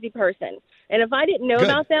pretty nosy person. And if I didn't know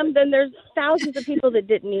about them, then there's thousands of people that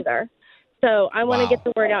didn't either. So I want to get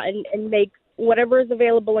the word out and make whatever is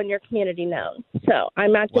available in your community known. So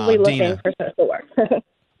I'm actively looking Dina. for social work.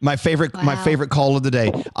 My favorite call of the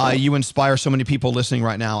day. You inspire so many people listening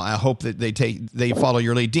right now. I hope that they follow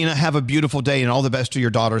your lead. Dina, have a beautiful day and all the best to your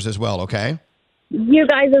daughters as well, okay? You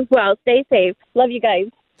guys as well. Stay safe. Love you guys.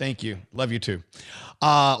 Thank you. Love you too.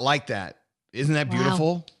 Like that. Isn't that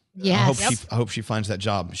beautiful? Yes. I hope she finds that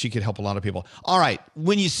job. She could help a lot of people. All right.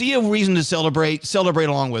 When you see a reason to celebrate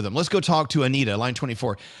along with them. Let's go talk to Anita, line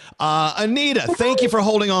 24. Anita, thank you for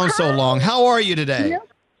holding on so long. How are you today?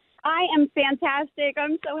 I am fantastic.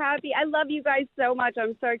 I'm so happy. I love you guys so much.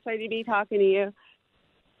 I'm so excited to be talking to you.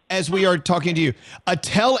 As we are talking to you,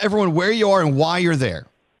 tell everyone where you are and why you're there.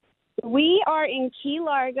 We are in Key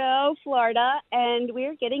Largo, Florida, and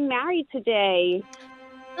we're getting married today.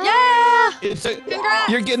 Yeah!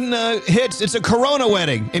 You're getting hits. It's a Corona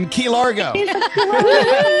wedding in Key Largo.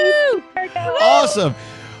 Awesome.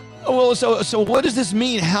 Well, so what does this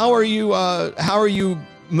mean? How are you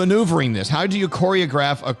maneuvering this? How do you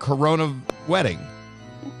choreograph a Corona wedding?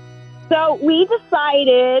 So we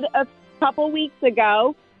decided a couple weeks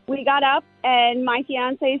ago, we got up and my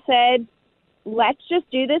fiance said, let's just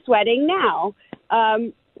do this wedding now.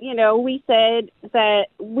 We said that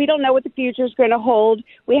we don't know what the future is going to hold.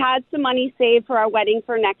 We had some money saved for our wedding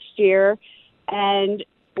for next year, and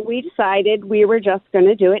we decided we were just going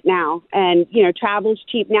to do it now. And, travel's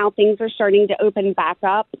cheap now. Things are starting to open back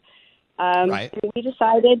up. Right. And we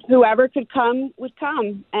decided whoever could come would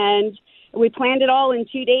come. And we planned it all in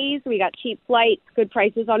 2 days. We got cheap flights, good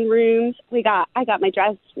prices on rooms. I got my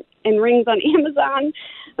dress and rings on Amazon.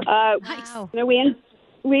 Nice.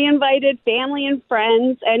 We invited family and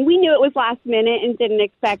friends, and we knew it was last minute and didn't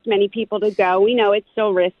expect many people to go. We know it's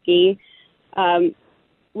still risky. Ron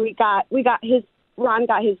got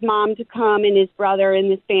his mom to come and his brother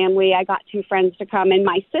and his family. I got 2 friends to come, and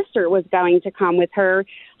my sister was going to come with her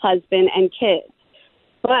husband and kids.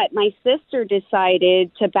 But my sister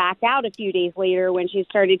decided to back out a few days later when she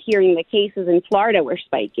started hearing the cases in Florida were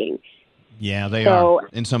spiking. Yeah, they are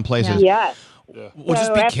in some places. Yes. Well,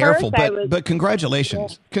 just be careful, but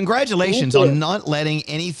congratulations. Congratulations on not letting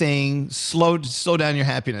anything slow down your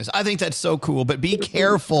happiness. I think that's so cool, but be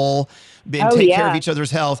careful and take care of each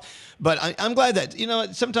other's health. But I'm glad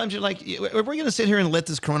that, sometimes you're like, we're going to sit here and let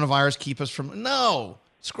this coronavirus keep us from, no,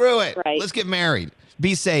 screw it. Right. Let's get married.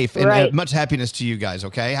 Be safe, and much happiness to you guys,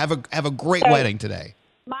 okay? Have a great wedding today.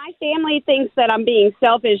 My family thinks that I'm being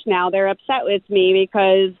selfish now. They're upset with me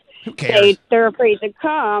because Who cares? they're afraid to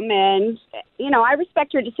come. And, I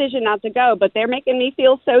respect your decision not to go, but they're making me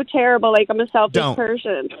feel so terrible, like I'm a selfish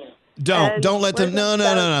person. Don't let them.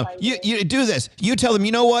 No. You do this. You tell them,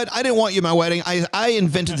 you know what? I didn't want you at my wedding. I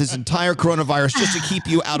invented this entire coronavirus just to keep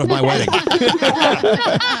you out of my wedding.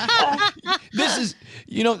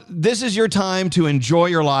 This is your time to enjoy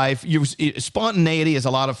your life. Spontaneity is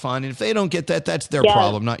a lot of fun. And if they don't get that, that's their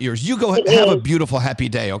problem, not yours. You go have a beautiful, happy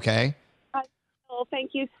day, okay?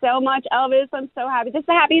 Thank you so much, Elvis. I'm so happy. This is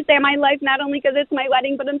the happiest day of my life, not only because it's my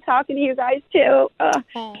wedding, but I'm talking to you guys, too. Oh,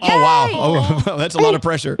 wow. Oh, that's a lot of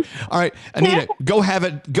pressure. All right, Anita, go have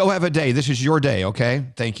a day. This is your day, okay?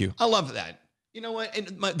 Thank you. I love that. You know what?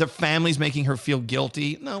 And the family's making her feel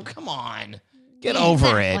guilty. No, come on. Get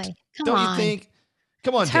over it. Don't you think?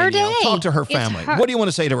 Come on, Danielle. Talk to her family. What do you want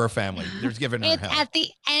to say to her family? They're giving her help. At the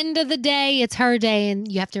end of the day, it's her day,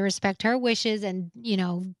 and you have to respect her wishes, and,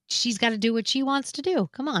 she's got to do what she wants to do.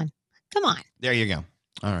 Come on. There you go.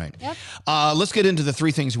 All right. Yep. Let's get into the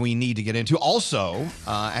three things we need to get into. Also,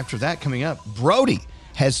 after that coming up, Brody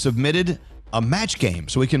has submitted a match game,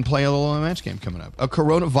 so we can play a little match game coming up. A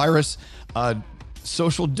coronavirus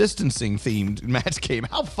social distancing themed match game.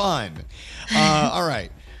 How fun. All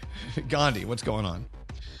right. Gandhi, what's going on?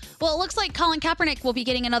 Well, it looks like Colin Kaepernick will be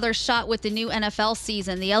getting another shot with the new NFL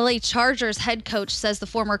season. The LA Chargers head coach says the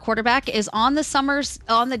former quarterback is on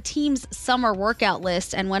the team's summer workout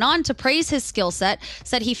list and went on to praise his skill set,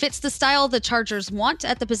 said he fits the style the Chargers want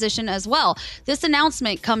at the position as well. This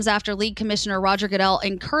announcement comes after League Commissioner Roger Goodell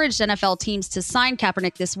encouraged NFL teams to sign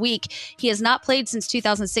Kaepernick this week. He has not played since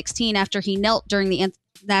 2016 after he knelt during the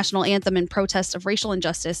national anthem in protest of racial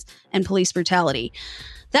injustice and police brutality.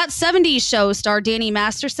 That 70s show star Danny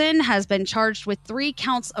Masterson has been charged with 3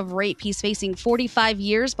 counts of rape. He's facing 45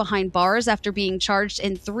 years behind bars after being charged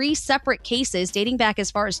in 3 separate cases dating back as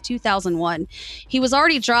far as 2001. He was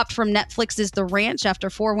already dropped from Netflix's The Ranch after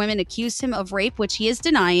 4 women accused him of rape, which he is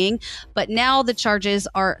denying, but now the charges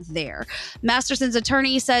are there. Masterson's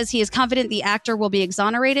attorney says he is confident the actor will be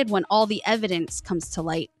exonerated when all the evidence comes to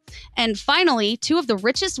light. And finally, 2 of the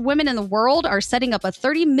richest women in the world are setting up a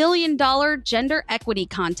 $30 million gender equity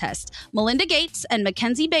contest. Melinda Gates and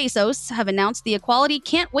Mackenzie Bezos have announced the Equality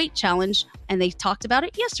Can't Wait Challenge, and they talked about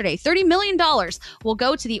it yesterday. $30 million will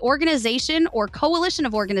go to the organization or coalition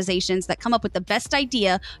of organizations that come up with the best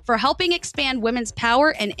idea for helping expand women's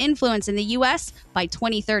power and influence in the U.S. by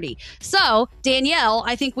 2030. So, Danielle,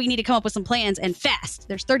 I think we need to come up with some plans and fast.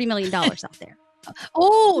 There's $30 million out there.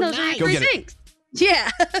 Oh, those nice. are 3 things.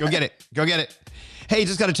 Yeah. Go get it. Hey,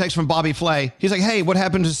 just got a text from Bobby Flay. He's like, hey, what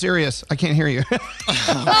happened to Sirius? I can't hear you.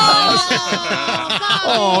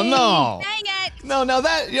 Oh, no. Dang it. No,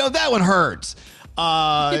 that one hurts.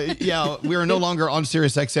 We are no longer on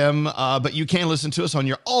Sirius XM, but you can listen to us on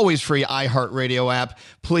your always free iHeartRadio app.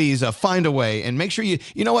 Please find a way and make sure you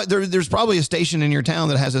know what, there's probably a station in your town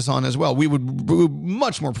that has us on as well. We would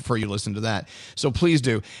much more prefer you listen to that. So please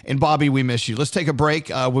do. And Bobby, we miss you. Let's take a break.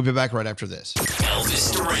 We'll be back right after this.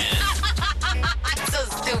 Elvis Duran So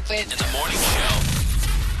stupid. in the morning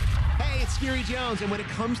show. Hey, it's Scary Jones, and when it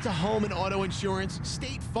comes to home and auto insurance,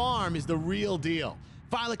 State Farm is the real deal.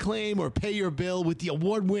 File a claim or pay your bill with the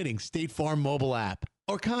award-winning State Farm mobile app.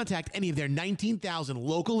 Or contact any of their 19,000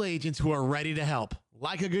 local agents who are ready to help.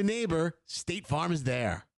 Like a good neighbor, State Farm is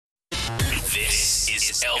there. This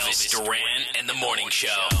is Elvis Duran and the morning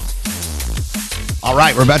show. All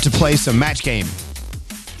right, we're about to play some match game.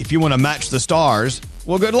 If you want to match the stars,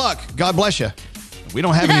 well, good luck. God bless you. We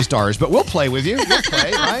don't have any stars, but we'll play with you. We'll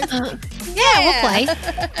play, right? Yeah, we'll play.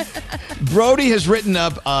 Brody has written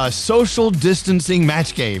up a social distancing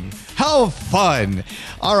match game. How fun.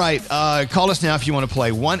 All right, call us now if you want to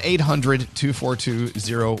play.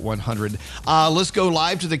 1-800-242-0100. Let's go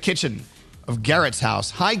live to the kitchen of Garrett's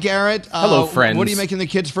house. Hi, Garrett. Hello, friends. What are you making the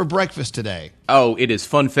kids for breakfast today? Oh, it is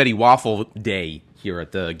Funfetti Waffle Day here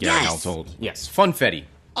at the Garrett household. Yes, Funfetti.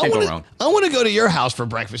 Can't go wrong. I want to go to your house for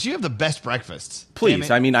breakfast. You have the best breakfasts. Please.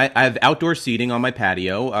 I mean, I have outdoor seating on my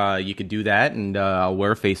patio. You could do that, and I'll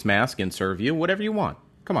wear a face mask and serve you whatever you want.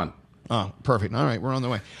 Come on. Oh, perfect. All right, we're on the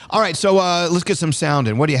way. All right, so let's get some sound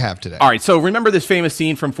in. What do you have today? All right, so remember this famous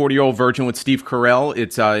scene from 40-Year-Old Virgin with Steve Carell?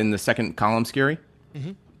 It's in the second column, Scary?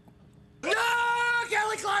 Mm-hmm.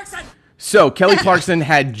 So Kelly Clarkson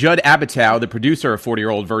had Judd Apatow, the producer of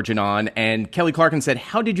 40-Year-Old Virgin, on, and Kelly Clarkson said,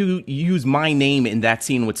 how did you use my name in that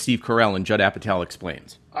scene with Steve Carell? And Judd Apatow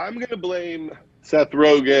explains. I'm going to blame Seth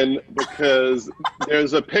Rogen because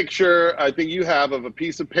there's a picture I think you have of a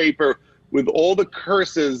piece of paper with all the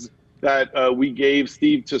curses that we gave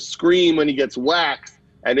Steve to scream when he gets waxed.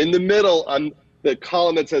 And in the middle, on the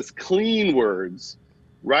column that says clean words,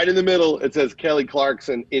 right in the middle, it says Kelly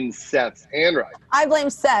Clarkson in Seth's handwriting. I blame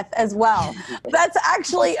Seth as well. That's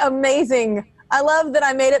actually amazing. I love that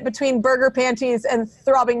I made it between burger panties and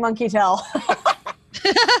throbbing monkey tail.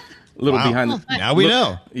 Little behind the, now we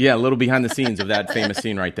know. Yeah, a little behind the scenes of that famous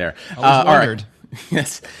scene right there. I wondered. All right.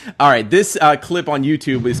 Yes. All right. This clip on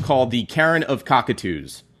YouTube is called the Karen of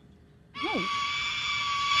Cockatoos.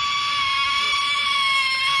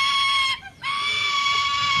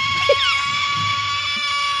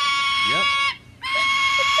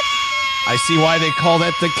 I see why they call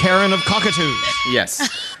that the Karen of Cockatoos. Yes.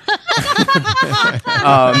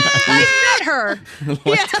 I met her.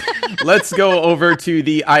 Let's go over to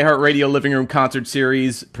the iHeartRadio Living Room Concert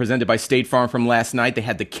Series presented by State Farm from last night. They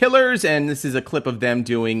had the Killers, and this is a clip of them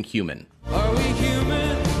doing Human. Are we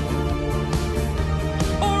human?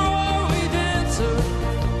 Or are we dancer?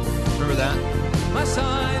 Remember that? My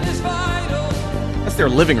sign is vital. That's their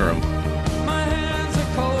living room. My hands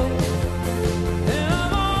are cold. And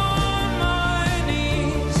I'm on my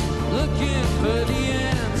knees looking for the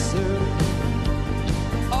answer.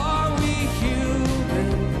 Are we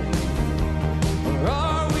human? Or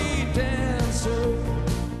are we dancer?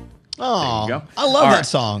 Oh, go. I love All that right.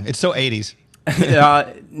 song. It's so 80s.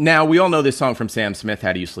 Now, we all know this song from Sam Smith,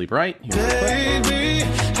 How Do You Sleep, right? Baby,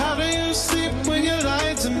 how do you sleep when you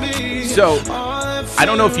lie to me? So, I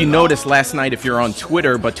don't know if you noticed last night if you're on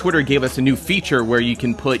Twitter, but Twitter gave us a new feature where you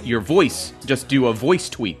can put your voice, just do a voice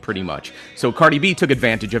tweet pretty much. So Cardi B took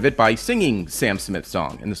advantage of it by singing Sam Smith's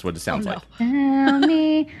song, and this is what it sounds like. Tell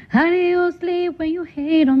me, how do you sleep when you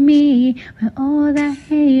hate on me? With all that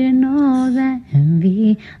hate and all that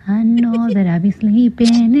envy, I know that I'll be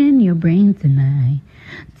sleeping in your brain tonight.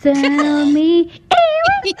 Tell me,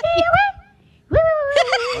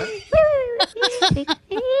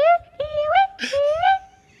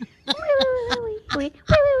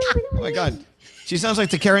 Oh my God. She sounds like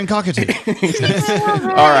the Karen Cockatoo.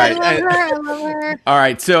 All right. All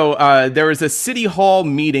right. So there was a city hall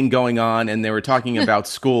meeting going on, and they were talking about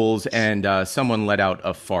schools, and someone let out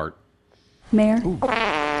a fart. Mayor,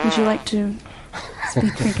 would you like to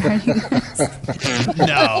speak regarding this?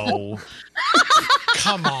 No.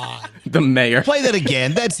 Come on. The mayor. Play that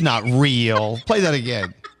again. That's not real. Play that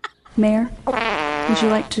again. Mayor, would you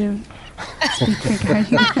like to speak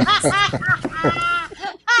regarding this?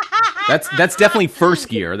 That's definitely first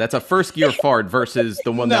gear. That's a first gear fart versus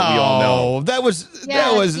the one that we all know.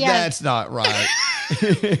 That's not right.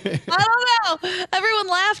 I don't know. Everyone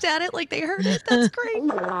laughed at it like they heard it. That's great.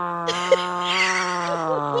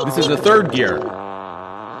 This is the third gear.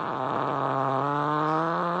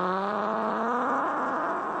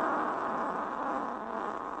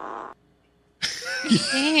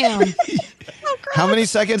 Damn. How many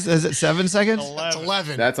seconds? Is it 7 seconds? That's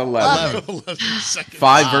 11. That's 11. 11 seconds.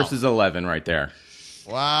 5 versus 11 right there.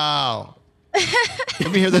 Wow.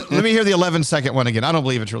 Let me hear the 11-second one again. I don't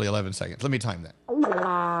believe it's really 11 seconds. Let me time that.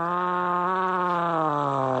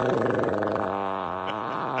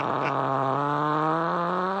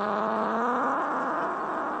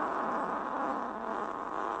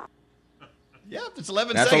 Yep, it's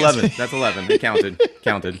 11 That's seconds. 11. That's 11. It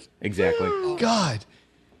counted. Exactly. God.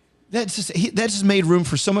 That just made room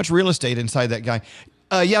for so much real estate inside that guy.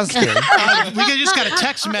 Yeah, it's scary. We just got a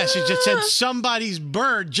text message that said somebody's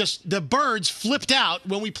bird, the birds flipped out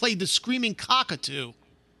when we played the screaming cockatoo.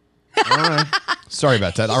 All right. Sorry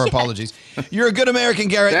about that. Our apologies. You're a good American,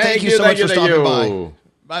 Garrett. Thank you so much for stopping by.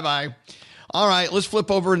 Bye-bye. All right, let's flip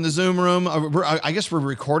over in the Zoom room. I guess we're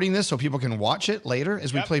recording this so people can watch it later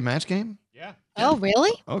as we play Match Game? Yeah. Oh,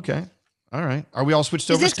 really? Okay. All right. Are we all switched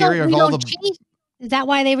Is over, this Scary? so Are we all don't cheat? Is that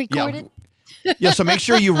why they recorded? Yeah, so make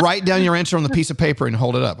sure you write down your answer on the piece of paper and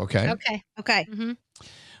hold it up, okay? Okay.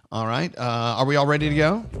 All right. Are we all ready to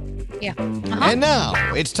go? Yeah. And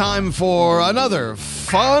now it's time for another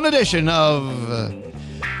fun edition of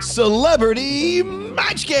Celebrity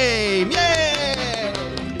Match Game. Yay!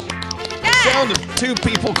 Sound of 2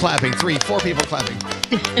 people clapping, 3, 4 people clapping.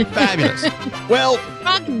 Fabulous. Well,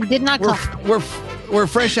 did not clap. we're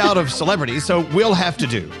fresh out of celebrities, so we'll have to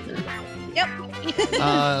do. Yep.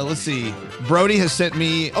 Let's see. Brody has sent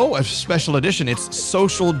me, a special edition. It's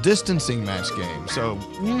social distancing match game. So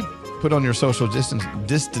put on your social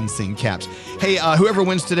distancing caps. Hey, whoever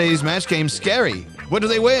wins today's match game, Scary, what do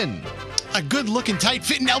they win? A good-looking,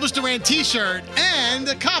 tight-fitting Elvis Duran T-shirt and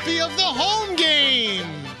a copy of the home game.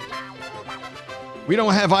 We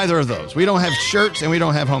don't have either of those. We don't have shirts and we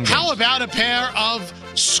don't have home games. How about a pair of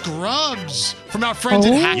scrubs from our friends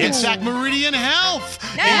at Hackensack Meridian Health?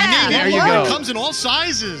 Yeah, there you go. It comes in all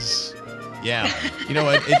sizes. Yeah. You know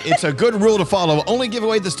what? It's a good rule to follow. Only give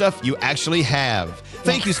away the stuff you actually have.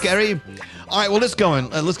 Thank you, Scary. All right, well, let's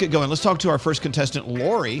get going. Let's talk to our first contestant,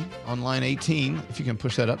 Lori, on line 18. If you can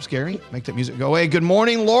push that up, Scary. Make that music go away. Good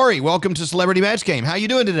morning, Lori. Welcome to Celebrity Match Game. How you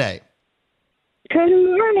doing today? Good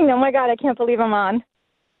morning. Oh, my God. I can't believe I'm on.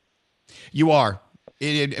 You are.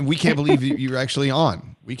 And we can't believe you're actually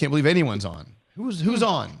on. We can't believe anyone's on. Who's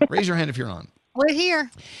on? Raise your hand if you're on. We're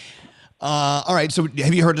here. All right, so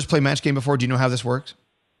have you heard us play Match Game before? Do you know how this works?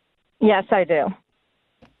 Yes, I do.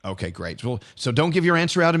 Okay, great. Well, so don't give your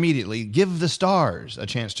answer out immediately. Give the stars a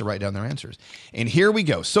chance to write down their answers. And here we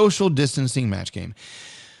go. Social distancing match game.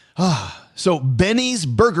 So Benny's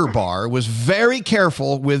Burger Bar was very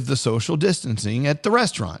careful with the social distancing at the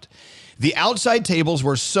restaurant. The outside tables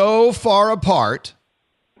were so far apart.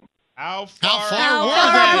 How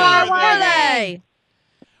far were they?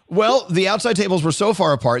 Well, the outside tables were so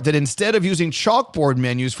far apart that instead of using chalkboard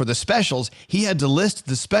menus for the specials, he had to list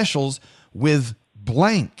the specials with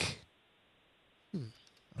blank.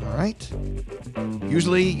 All right.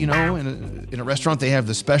 Usually, you know, in a restaurant, they have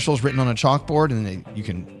the specials written on a chalkboard and you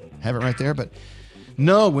can have it right there. But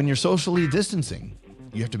no, when you're socially distancing,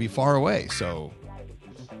 you have to be far away. So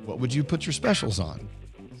what would you put your specials on?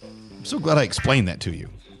 I'm so glad I explained that to you.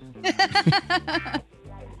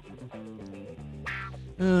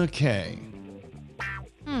 Okay.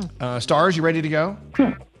 Stars, you ready to go?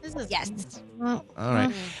 Yes. All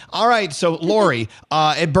right. All right. So, Lori,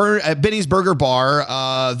 at Benny's Burger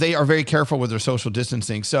Bar, they are very careful with their social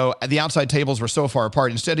distancing. So the outside tables were so far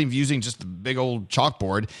apart. Instead of using just the big old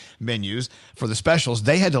chalkboard menus for the specials,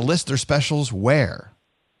 they had to list their specials where?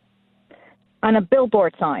 On a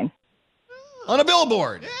billboard sign. On a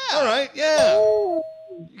billboard. Yeah. All right. Yeah.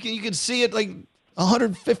 You can see it like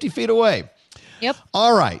 150 feet away. Yep.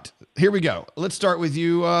 All right. Here we go. Let's start with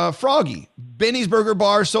you, Froggy. Benny's Burger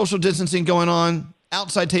Bar, social distancing going on.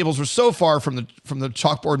 Outside tables were so far from the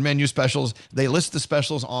chalkboard menu specials. They list the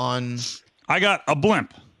specials on. I got a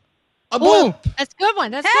blimp. A blimp. That's a good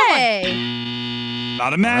one. That's a good one.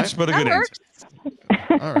 Not a match, but a good answer.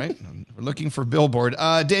 All right. We're looking for billboard.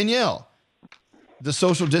 Danielle, the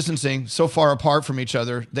social distancing so far apart from each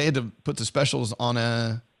other, they had to put the specials on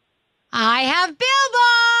a. I have billboard.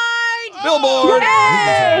 Billboard.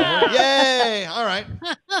 Yay! Yay. All right.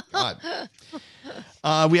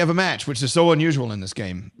 God. We have a match, which is so unusual in this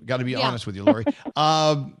game. Got to be honest with you, Lori.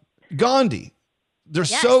 Gandhi, they're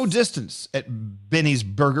so distant at Benny's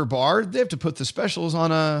Burger Bar, they have to put the specials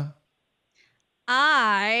on a.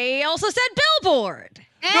 I also said billboard.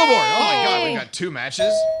 Billboard. Oh, my God. We got two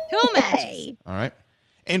matches. All right.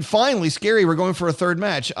 And finally, Scary, we're going for a third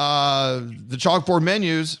match. The chalkboard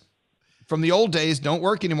menus from the old days don't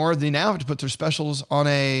work anymore. They now have to put their specials on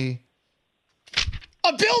a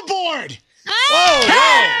billboard. Whoa!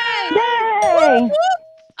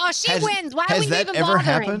 Oh, she wins. Why are we that even ever bothering?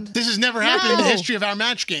 happened? This has never happened in the history of our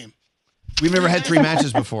match game. We've never had three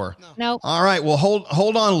matches before. Nope. All right. Well,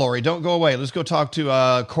 hold on, Lori. Don't go away. Let's go talk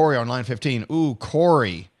to Corey on line 15. Ooh,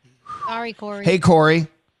 Corey. Sorry, Corey. Hey, Corey.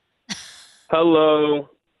 Hello.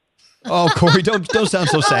 Oh, Corey, don't sound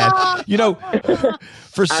so sad. You know,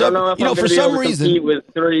 for some, for some reason, with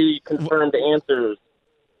three confirmed answers.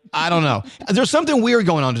 I don't know. There's something weird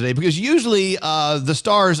going on today because usually the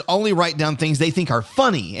stars only write down things they think are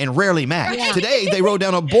funny and rarely match. Yeah. Today they wrote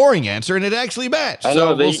down a boring answer and it actually matched. I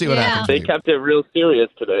know, So we'll see what happens. They kept it real serious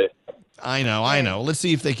today. I know. Let's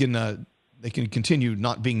see if they can continue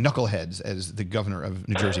not being knuckleheads, as the governor of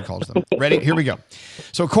New Jersey calls them. Ready? Here we go.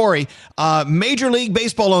 So, Corey, Major League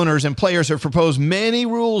Baseball owners and players have proposed many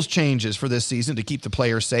rules changes for this season to keep the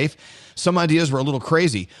players safe. Some ideas were a little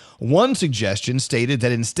crazy. One suggestion stated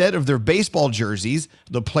that instead of their baseball jerseys,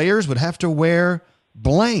 the players would have to wear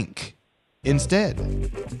blank instead.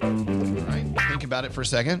 All right, think about it for a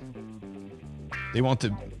second. They want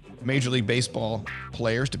the Major League Baseball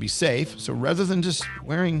players to be safe, so rather than just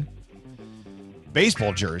wearing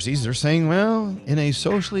baseball jerseys, they're saying, well, in a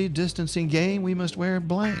socially distancing game, we must wear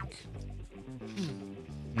blank.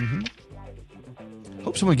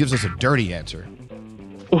 Hope someone gives us a dirty answer.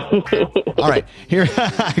 All right, here,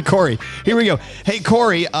 Corey, here we go. Hey,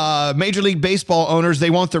 Corey, Major League Baseball owners, they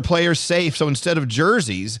want their players safe, so instead of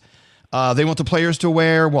jerseys, they want the players to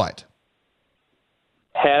wear what?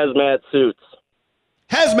 Hazmat suits.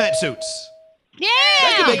 Hazmat suits. Yeah.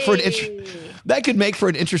 That could make for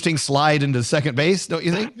an interesting slide into second base, don't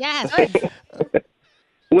you think? Yes.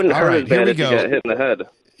 Wouldn't All hurt right, as here bad we if you go. got hit in the head.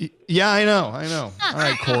 Yeah, I know. All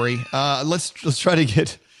right, Corey. Let's try to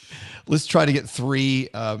get 3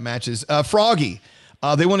 matches. Froggy,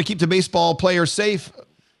 they want to keep the baseball players safe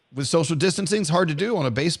with social distancing. It's hard to do on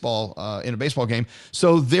a baseball in a baseball game.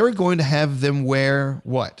 So they're going to have them wear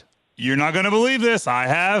what? You're not going to believe this. I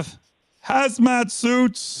have hazmat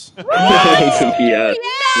suits. Yes.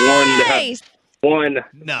 Nice. One.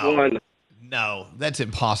 No, that's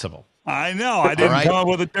impossible. I know. I didn't come up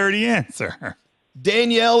with a dirty answer.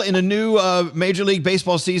 Danielle, in a new Major League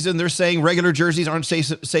Baseball season, they're saying regular jerseys aren't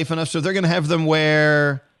safe enough, so they're going to have them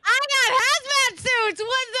wear. I got hazmat suits.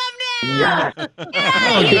 What's up now?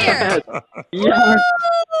 Yes.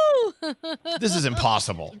 This is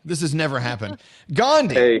impossible. This has never happened.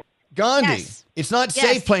 Gandhi, Yes. it's not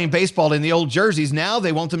safe playing baseball in the old jerseys. Now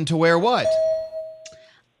they want them to wear what?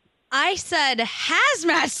 I said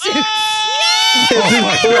hazmat suits.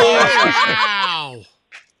 Wow.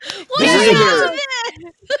 This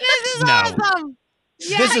is No. awesome.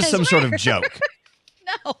 This is some sort of joke.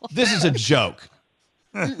 No. This is a joke.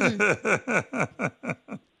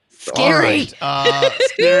 Scary. All right.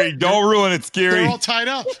 Scary. Don't ruin it, Scary. They're all tied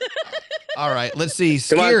up. All right. Let's see.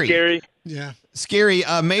 Come on, Scary. Scary. Yeah. Scary.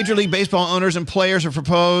 Major League Baseball owners and players have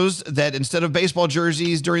proposed that instead of baseball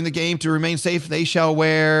jerseys during the game, to remain safe, they shall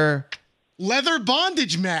wear Leather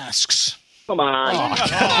bondage masks. Come on.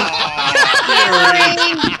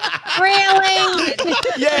 Really?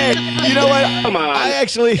 Yeah. You know what? Come on. I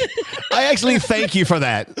actually thank you for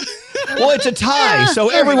that. Well, it's a tie, so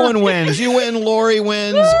everyone wins. You win, Lori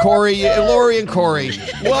wins, Lori and Corey.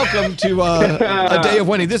 Welcome to a day of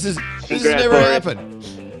winning. This has never happened.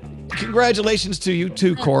 Congratulations to you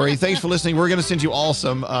too, Corey. Thanks for listening. We're going to send you all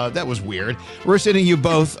some. That was weird. We're sending you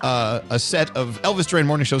both a set of Elvis Duran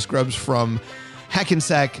Morning Show scrubs from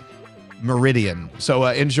Hackensack Meridian. So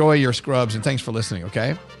enjoy your scrubs and thanks for listening.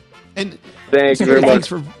 Okay. And Thanks very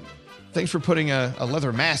much. Thanks for putting a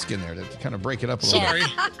leather mask in there to kind of break it up a little Sorry.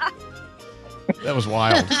 bit. That was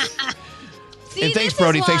wild. See, And thanks, this is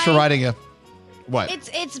Brody. Thanks for why writing a. What?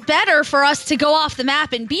 It's better for us to go off the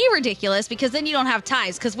map and be ridiculous because then you don't have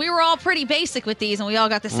ties. Because we were all pretty basic with these and we all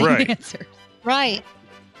got the same Right. answer. Right.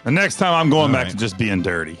 The next time I'm going back to just being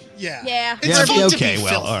dirty. Yeah. Yeah. It's fun to okay, be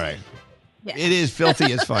well, filthy. all right. Yeah. It is filthy.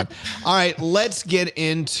 It's fun. All right, let's get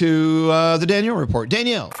into the Danielle report.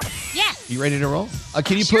 Danielle, Yes. you ready to roll?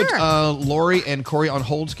 Can you Sure. put Lori and Corey on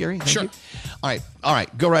hold, Scary? Thank Sure. you. All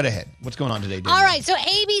right. Go right ahead. What's going on today, Danielle? All right, so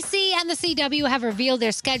ABC and the CW have revealed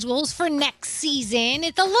their schedules for next season.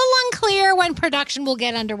 It's a little unclear when production will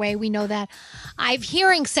get underway. We know that. I'm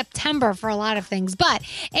hearing September for a lot of things, but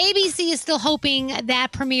ABC is still hoping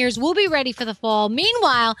that premieres will be ready for the fall.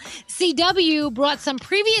 Meanwhile, CW brought some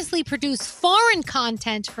previously produced foreign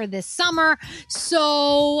content for this summer,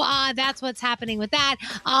 so that's what's happening with that.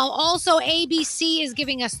 Also, ABC is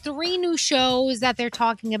giving us 3 new shows that they're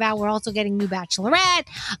talking about. We're also getting new Bachelorette,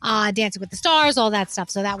 Dancing with the Stars, all that stuff.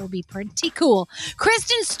 So that will be pretty cool.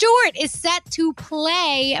 Kristen Stewart is set to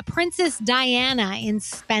play Princess Diana in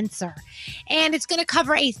Spencer. And it's going to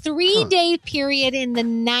cover a 3-day period in the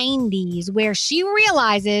 90s where she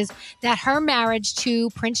realizes that her marriage to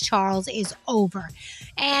Prince Charles is over.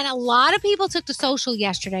 And a lot of people took to social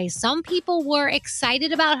yesterday. Some people were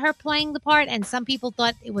excited about her playing the part, and some people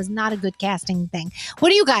thought it was not a good casting thing. What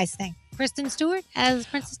do you guys think? Kristen Stewart as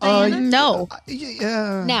Princess Diana? No.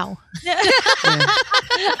 Yeah. No.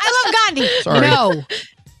 I love Gandhi. Sorry. No.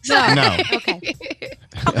 No. Okay.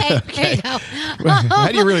 Okay. There you go. How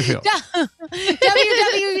do you really feel?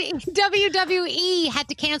 WWE had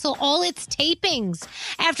to cancel all its tapings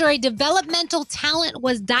after a developmental talent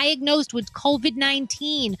was diagnosed with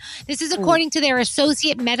COVID-19. This is according to their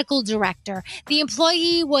associate medical director. The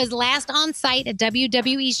employee was last on site at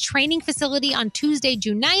WWE's training facility on Tuesday,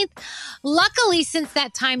 June 9th. Luckily, since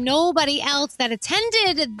that time, nobody else that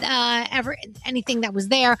attended anything that was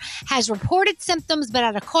there has reported symptoms, but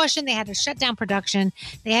out of caution, they had to shut down production.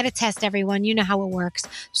 They had to test everyone. You know how it works.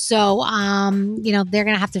 So, they're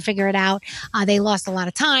going to have to figure it out. They lost a lot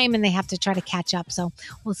of time and they have to try to catch up. So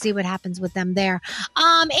we'll see what happens with them there.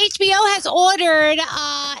 HBO has ordered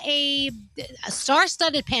a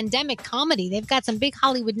star-studded pandemic comedy. They've got some big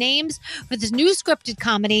Hollywood names for this new scripted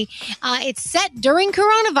comedy. It's set during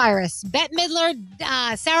coronavirus. Bette Midler,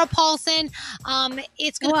 Sarah Paulson.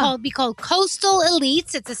 It's going to be called Coastal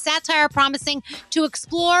Elites. It's a satire promising to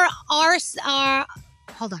explore our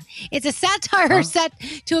hold on. It's a satire set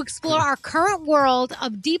to explore our current world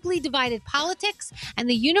of deeply divided politics and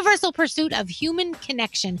the universal pursuit of human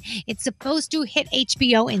connection. It's supposed to hit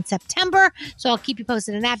HBO in September, so I'll keep you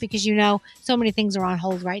posted on that because so many things are on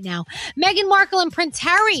hold right now. Meghan Markle and Prince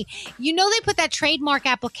Harry, they put that trademark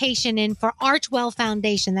application in for Archwell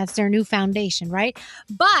Foundation. That's their new foundation, right?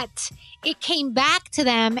 But it came back to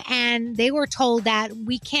them and they were told that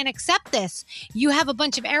we can't accept this. You have a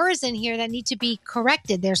bunch of errors in here that need to be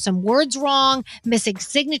corrected. There's some words wrong, missing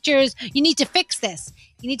signatures. You need to fix this.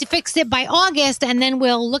 You need to fix it by August, and then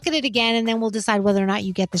we'll look at it again, and then we'll decide whether or not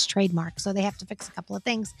you get this trademark. So they have to fix a couple of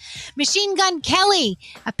things. Machine Gun Kelly,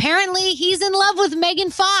 apparently he's in love with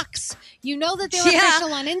Megan Fox. You know that they're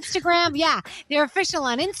official on Instagram. Yeah, they're official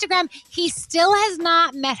on Instagram. He still has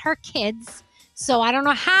not met her kids. So I don't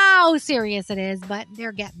know how serious it is, but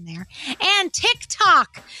they're getting there. And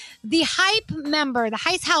TikTok, the Hype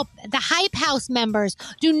House members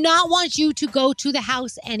do not want you to go to the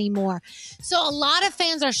house anymore. So a lot of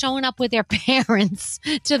fans are showing up with their parents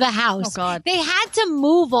to the house. Oh God. They had to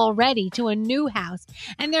move already to a new house.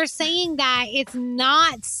 And they're saying that it's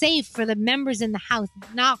not safe for the members in the house.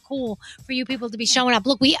 It's not cool for you people to be showing up.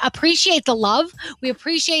 Look, we appreciate the love. We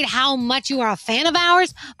appreciate how much you are a fan of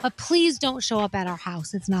ours, but please don't show up at our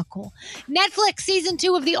house. It's not cool. Netflix season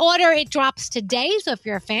 2 of The Order, it drops today. So if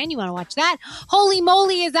you're a fan, you want to watch that. Holy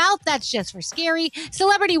Moly is out. That's just for scary.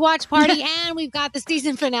 Celebrity Watch Party. And we've got the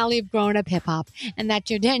season finale of Growing Up Hip Hop. And that's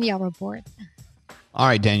your Danielle report. All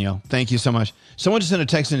right, Danielle. Thank you so much. Someone just sent a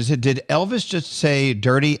text and said, did Elvis just say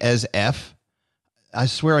dirty as F? I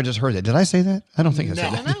swear I just heard that. Did I say that? I don't think I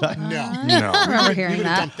said that. Did I? No. I remember hearing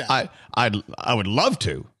that. I would love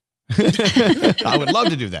to. I would love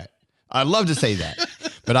to do that. I'd love to say that,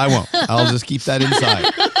 but I won't. I'll just keep that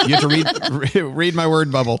inside. You have to read my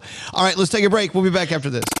word bubble. All right, let's take a break. We'll be back after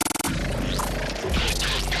this.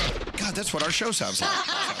 God, that's what our show sounds like.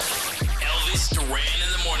 Elvis Duran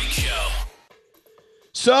in the Morning Show.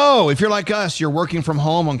 So, if you're like us, you're working from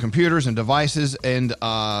home on computers and devices, and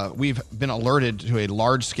we've been alerted to a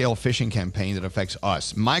large-scale phishing campaign that affects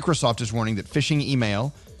us. Microsoft is warning that phishing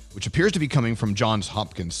email, which appears to be coming from Johns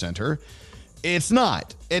Hopkins Center, it's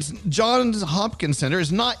not. It's Johns Hopkins Center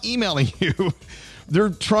is not emailing you.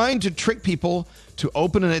 They're trying to trick people to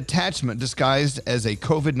open an attachment disguised as a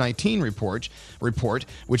COVID-19 report,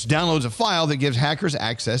 which downloads a file that gives hackers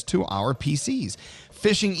access to our PCs.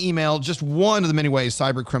 Phishing email, just one of the many ways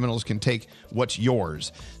cyber criminals can take what's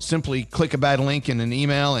yours. Simply click a bad link in an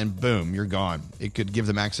email and boom, you're gone. It could give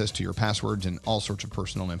them access to your passwords and all sorts of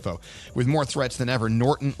personal info. With more threats than ever,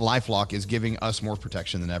 Norton LifeLock is giving us more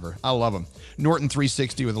protection than ever. I love them. Norton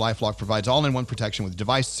 360 with LifeLock provides all-in-one protection with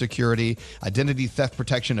device security, identity theft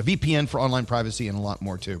protection, a VPN for online privacy, and a lot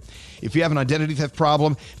more too. If you have an identity theft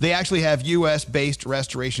problem, they actually have U.S.-based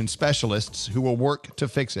restoration specialists who will work to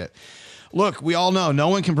fix it. Look, we all know no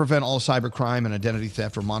one can prevent all cybercrime and identity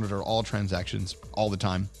theft or monitor all transactions all the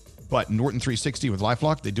time. But Norton 360 with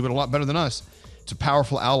LifeLock, they do it a lot better than us. It's a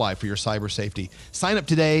powerful ally for your cyber safety. Sign up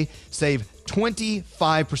today, save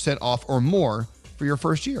 25% off or more for your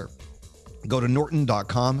first year. Go to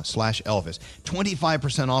norton.com/Elvis.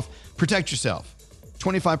 25% off. Protect yourself.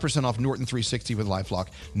 25% off Norton 360 with LifeLock.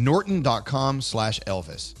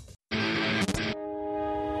 Norton.com/Elvis.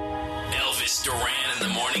 Elvis Duran in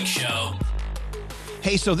the Morning Show.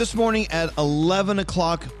 Hey, so this morning at 11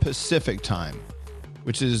 o'clock Pacific time,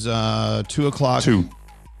 which is 2 o'clock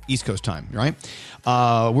East Coast time, right?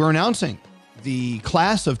 We're announcing the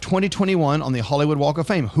class of 2021 on the Hollywood Walk of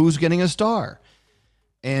Fame. Who's getting a star?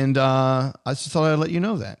 And I just thought I'd let you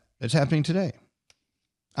know that. It's happening today.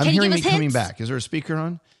 I'm hearing me coming back. Is there a speaker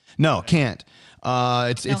on? No, can't.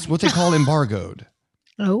 It's what they call embargoed.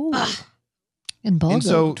 Oh. Embargoed. And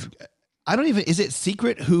so I don't even, is it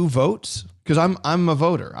secret who votes? Because I'm a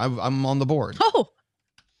voter. I'm on the board. Oh.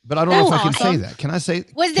 But I don't know if I can say that. Can I say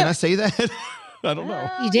that? I don't know.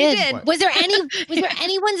 You did. Was there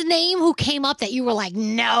anyone's name who came up that you were like,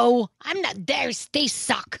 no, I'm not there. They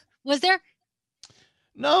suck. Was there?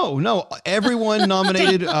 No. Everyone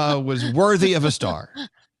nominated was worthy of a star.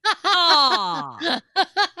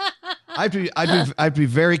 I'd be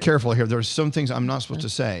very careful here. There's some things I'm not supposed to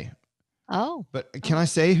say. Oh. But can I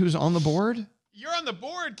say who's on the board? You're on the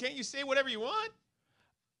board. Can't you say whatever you want?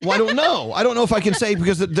 Well, I don't know. I don't know if I can say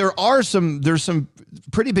because there's some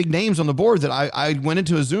pretty big names on the board that I went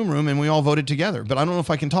into a Zoom room and we all voted together, but I don't know if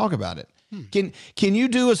I can talk about it. Can you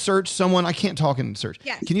do a search? Someone I can't talk in search.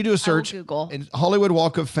 Yes, can you do a search? Google Hollywood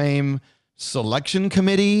Walk of Fame selection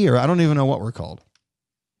committee, or I don't even know what we're called.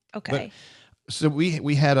 Okay. So we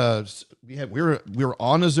were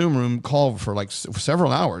on a Zoom room call for like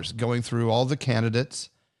several hours going through all the candidates,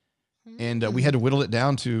 and we had to whittle it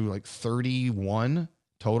down to like 31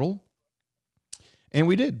 total, and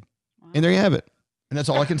we did. And there you have it. And that's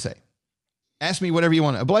all I can say. Ask me whatever you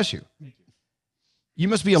want. Bless you. You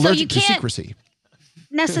must be allergic to secrecy.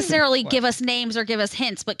 Necessarily give us names or give us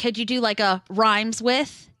hints, but could you do like a rhymes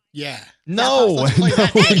with? Yeah. No.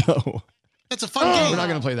 That's a fun game. We're not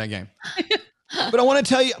going to play that game. But I want to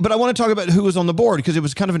tell you, I want to talk about who was on the board because it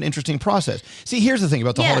was kind of an interesting process. See, here's the thing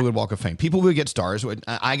about the Hollywood Walk of Fame. People will get stars.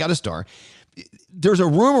 I got a star. There's a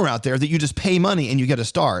rumor out there that you just pay money and you get a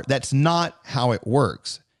star. That's not how it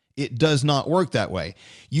works. It does not work that way.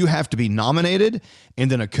 You have to be nominated,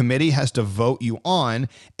 and then a committee has to vote you on,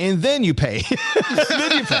 and then you pay.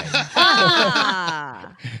 Then you pay.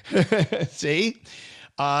 See?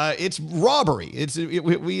 It's robbery.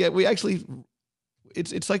 We actually...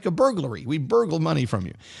 It's like a burglary. We burgle money from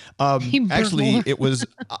you. Actually, it was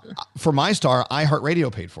for my star.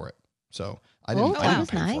 iHeartRadio paid for it, so I didn't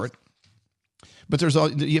pay for it. But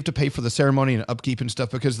you have to pay for the ceremony and upkeep and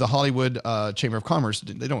stuff because the Hollywood Chamber of Commerce,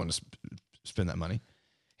 they don't want to spend that money.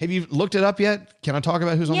 Have you looked it up yet? Can I talk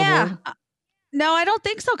about who's on the board? No, I don't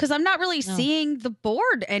think so because I'm not really seeing the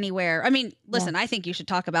board anywhere. I mean, listen, I think you should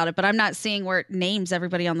talk about it, but I'm not seeing where it names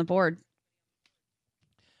everybody on the board.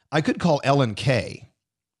 I could call Ellen Kay.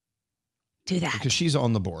 Do that. Because she's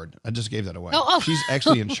on the board. I just gave that away. Oh. She's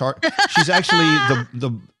actually in charge. She's actually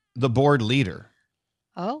the board leader.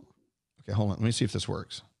 Oh. Okay, hold on. Let me see if this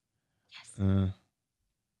works. Yes.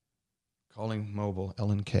 Calling mobile,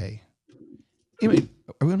 Ellen Kay. Anyway,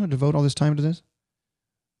 are we going to devote all this time to this?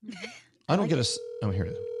 I don't get a... Oh, here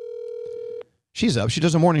it is. She's up. She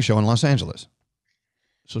does a morning show in Los Angeles.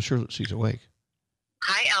 So sure she's awake.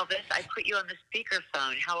 Hi, Elvis. I put you on the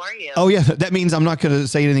speakerphone. How are you? Oh, yeah. That means I'm not going to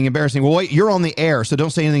say anything embarrassing. Well, wait, you're on the air, so don't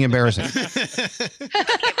say anything embarrassing. Okay,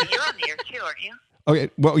 but you're on the air too, aren't you? Okay.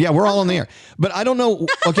 Well, yeah, we're all on the air. But I don't know.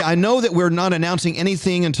 Okay, I know that we're not announcing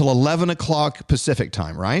anything until 11 o'clock Pacific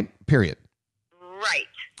time, right? Period. Right.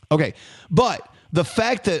 Okay. But the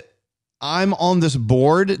fact that I'm on this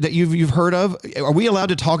board that you've heard of, are we allowed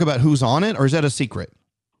to talk about who's on it, or is that a secret?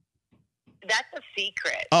 That's a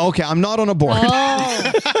secret. Oh, okay. I'm not on a board.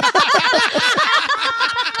 Oh.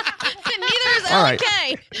 Neither is All right.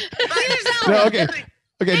 Kay. No, okay.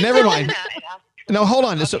 Okay, never mind. No, hold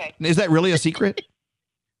on. So, is that really a secret?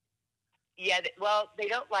 Yeah, well, they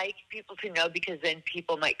don't like people to know because then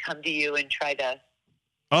people might come to you and try to...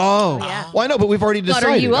 Oh, yeah. Well, I know, but we've already Butter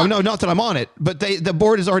decided. you up. Oh, no, not that I'm on it, but the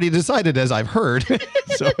board has already decided, as I've heard.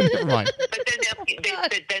 So never mind.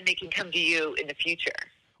 But then they can come to you in the future.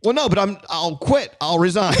 Well, no, but I'll quit. I'll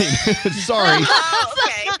resign. Sorry. Oh,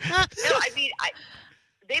 okay. No, I mean,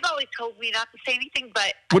 they've always told me not to say anything,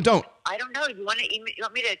 but Well, don't. I don't know. You want me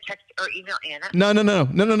to text or email Anna? No,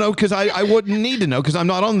 because I wouldn't need to know because I'm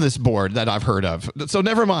not on this board that I've heard of. So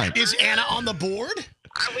never mind. Is Anna on the board?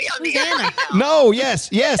 Are we on the air right now? No, yes.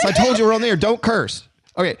 I told you we're on the air. Don't curse.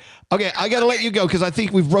 Okay, I got to let you go because I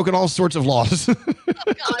think we've broken all sorts of laws. Oh,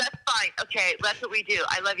 that's fine. Okay, that's what we do.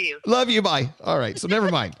 I love you. Love you, bye. All right, so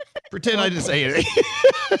never mind. Pretend I didn't say anything.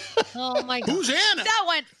 Oh, my God. Who's Anna? That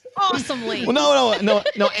went awesomely. Well, no.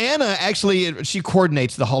 Anna actually, she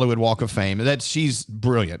coordinates the Hollywood Walk of Fame. She's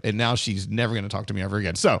brilliant, and now she's never going to talk to me ever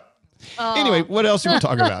again. So, anyway, what else do you want to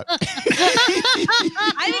talk about? I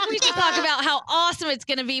think we should talk about how awesome it's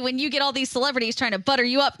going to be when you get all these celebrities trying to butter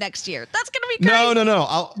you up next year. That's going to be great.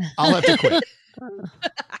 No. I'll have to quit. Oh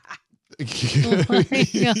my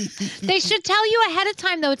God. They should tell you ahead of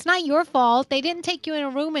time, though. It's not your fault. They didn't take you in a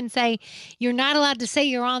room and say you're not allowed to say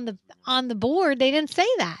you're on the board. They didn't say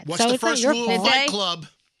that. What's so the it's not first your rule fault. of Fight Club?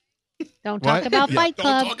 Don't talk about Yeah. Fight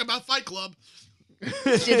Club. Don't talk about Fight Club.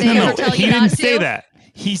 Did they ever tell he you didn't not say to? that.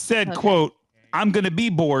 He said, quote, I'm going to be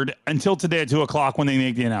bored until today at 2 o'clock when they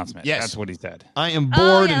make the announcement. Yes. That's what he said. I am Oh,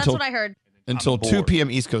 bored yeah, that's until what I heard. until I'm 2 bored.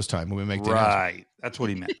 p.m. East Coast time when we make the announcement. Right. That's what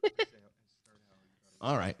he meant.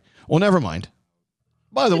 All right. Well, never mind.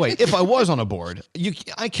 By the way, if I was on a board,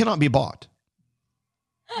 I cannot be bought.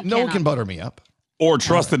 No one can butter me up. Or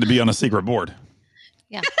trusted to be on a secret board.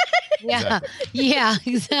 Yeah. Yeah,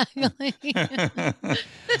 exactly.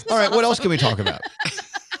 All right. What else can we talk about?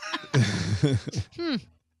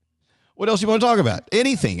 What else you want to talk about?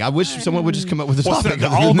 Anything. I wish someone would just come up with a Well, topic.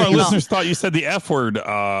 all of our listeners thought you said the F word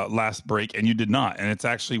last break, and you did not. And it's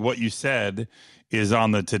actually what you said is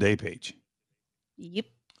on the Today page. Yep.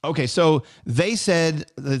 Okay, so they said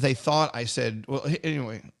that they thought I said, well,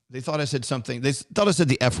 anyway, they thought I said something. They thought I said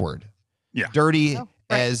the F word. Yeah. Dirty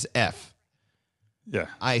as F. Yeah.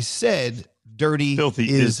 I said dirty Filthy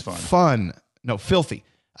is is fun. fun. No, filthy.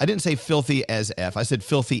 I didn't say filthy as F. I said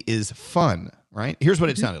filthy is fun, right? Here's what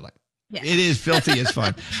it sounded like. Yeah. It is filthy is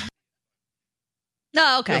fun.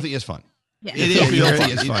 No, okay. Filthy is fun. Yeah. It is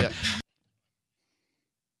filthy is fun.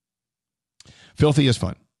 Filthy is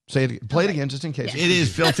fun. Say it. Play it again, just in case. Yeah. It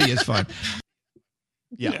is filthy is fun.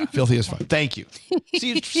 Yeah, filthy is fun. Thank you.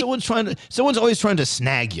 See, someone's always trying to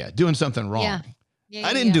snag you, doing something wrong. Yeah.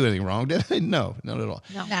 I didn't do anything wrong, did I? No, not at all.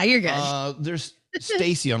 No. Nah, you're good. There's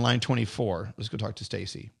Stacy on line 24. Let's go talk to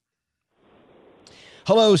Stacy.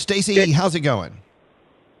 Hello, Stacy. How's it going?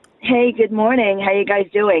 Hey, good morning. How you guys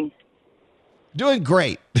doing? Doing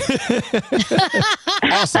great.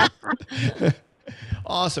 Awesome.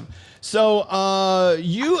 Awesome. So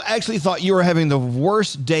you actually thought you were having the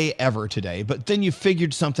worst day ever today, but then you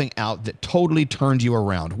figured something out that totally turned you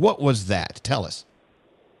around. What was that? Tell us.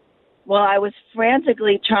 Well, I was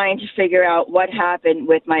frantically trying to figure out what happened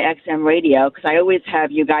with my XM radio because I always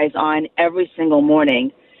have you guys on every single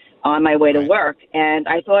morning on my way to work, and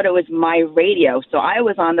I thought it was my radio. So I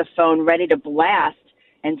was on the phone ready to blast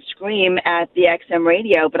and scream at the XM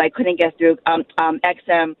radio, but I couldn't get through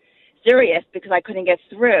XM Sirius because I couldn't get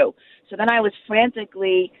through. So then I was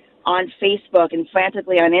frantically on Facebook and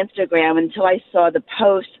frantically on Instagram until I saw the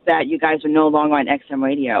post that you guys are no longer on XM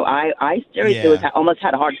radio. I seriously almost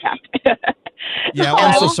had a heart attack. Yeah, well,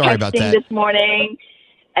 I'm so sorry about that. This morning,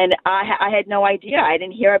 and I had no idea. I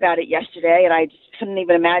didn't hear about it yesterday, and I just couldn't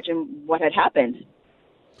even imagine what had happened.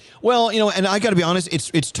 Well, and I got to be honest,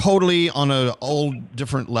 it's totally on a whole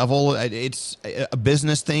different level. It's a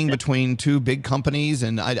business thing between two big companies,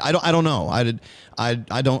 and I don't know.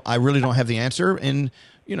 I really don't have the answer. And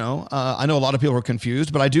I know a lot of people are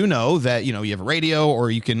confused, but I do know that you have a radio, or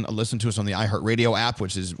you can listen to us on the iHeartRadio app,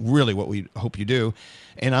 which is really what we hope you do.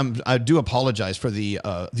 And I do apologize for the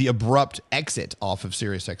abrupt exit off of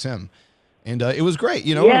SiriusXM. And it was great.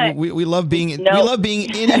 We love being we love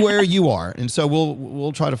being anywhere you are, and so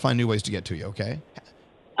we'll try to find new ways to get to you. Okay.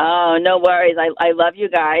 Oh, no worries. I love you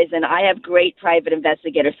guys, and I have great private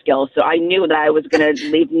investigator skills, so I knew that I was going to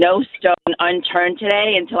leave no stone unturned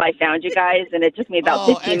today until I found you guys, and it took me about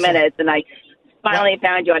 15 minutes, and I finally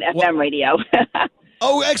found you on FM radio.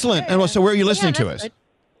 Oh, excellent. And so where are you listening to us?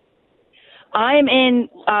 I'm in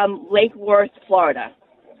Lake Worth, Florida.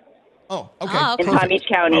 Oh, okay. In Palm Beach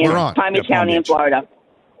County, in Florida.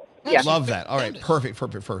 Yeah. Love that. All right, perfect.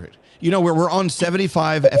 We're on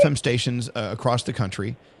 75 FM stations across the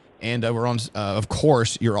country, and we're on, of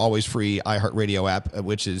course, your always free iHeartRadio app,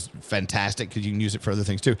 which is fantastic because you can use it for other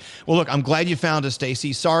things too. Well, look, I'm glad you found us,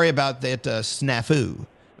 Stacy. Sorry about that snafu,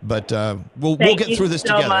 but we'll get through this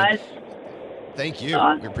together. Much. Thank you.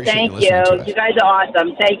 We appreciate you listening to us. You guys are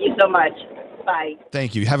awesome. Thank you so much. Bye.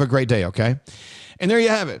 Thank you. Have a great day. Okay. And there you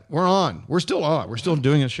have it. We're on. We're still on. We're still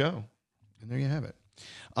doing a show. And there you have it.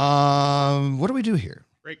 What do we do here?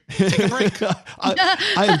 Break. Take a break.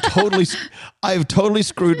 I have totally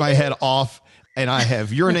screwed my head off, and I have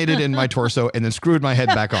urinated in my torso and then screwed my head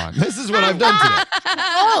back on. This is what I've done today.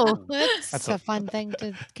 Oh, that's a fun thing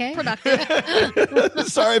to. Okay. Productive.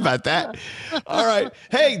 Sorry about that. All right.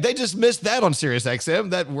 Hey, they just missed that on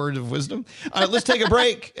SiriusXM, that word of wisdom. All right, let's take a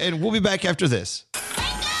break, and we'll be back after this.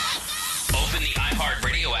 Open the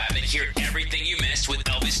iHeartRadio app and hear everything you missed with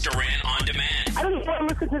Elvis Duran on demand. I don't just want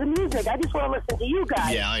to listen to the music. I just want to listen to you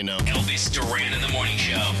guys. Yeah, I know. Elvis Duran in the Morning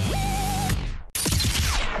Show.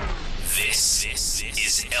 This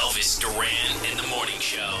is Elvis Duran in the Morning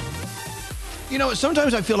Show.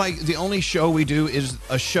 Sometimes I feel like the only show we do is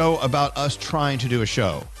a show about us trying to do a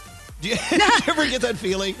show. Do you ever get that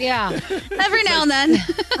feeling? Yeah. Every now and then.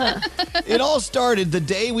 It all started the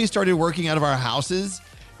day we started working out of our houses.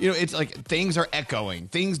 It's like things are echoing.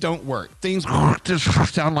 Things don't work. Things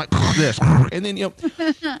just sound like this. And then,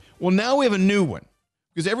 well, now we have a new one.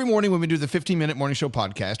 Because every morning when we do the 15-minute morning show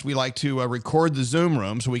podcast, we like to record the Zoom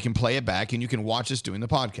room so we can play it back and you can watch us doing the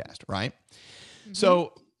podcast, right? Mm-hmm.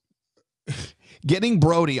 So getting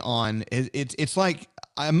Brody on, it's like,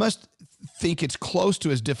 I must think it's close to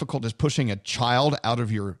as difficult as pushing a child out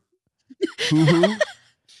of your hoo-hoo.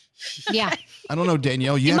 Yeah. I don't know,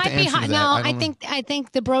 Danielle. You have to answer that. No, I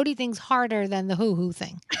think the Brody thing's harder than the hoo-hoo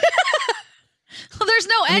thing. Well, there's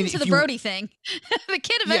no end to the Brody thing. The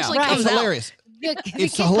kid eventually comes it's hilarious. Out.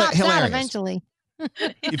 It's hilarious. Hilarious. Eventually.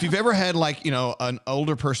 If you've ever had an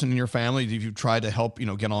older person in your family, if you've tried to help,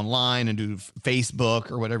 get online and do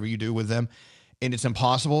Facebook or whatever you do with them, and it's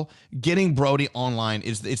impossible, getting Brody online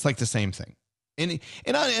it's like the same thing. And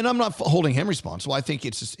I'm not holding him responsible. I think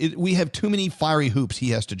we have too many fiery hoops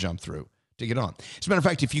he has to jump through to get on. As a matter of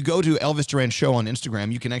fact, if you go to Elvis Duran Show on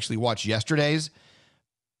Instagram, you can actually watch yesterday's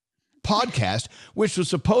podcast, which was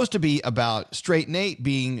supposed to be about Straight Nate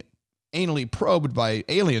being anally probed by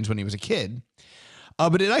aliens when he was a kid.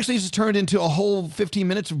 But it actually just turned into a whole 15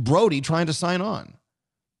 minutes of Brody trying to sign on.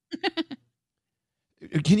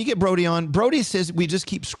 Can you get Brody on? Brody says we just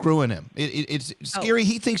keep screwing him. It's scary.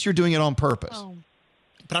 He thinks you're doing it on purpose.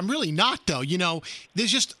 But I'm really not, though. You know,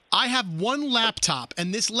 I have one laptop,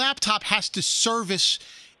 and this laptop has to service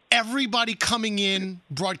everybody coming in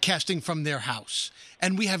broadcasting from their house.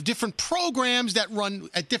 And we have different programs that run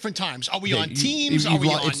at different times. Are we on Teams? Are we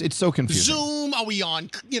on it's so confusing. Zoom? Are we on,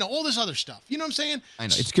 all this other stuff? You know what I'm saying? I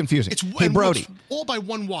know. It's confusing. Hey, and Brody. it's all by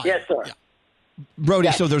one wire. Yes, sir. Yeah. Brody,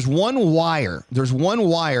 Yes. so there's one wire. There's one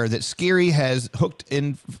wire that Scary has hooked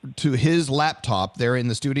in to his laptop there in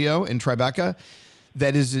the studio in Tribeca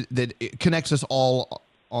that it connects us all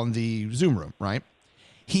on the Zoom room, right?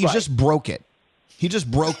 He just broke it. He just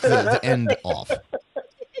broke the end off.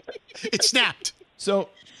 It snapped. So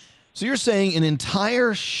you're saying an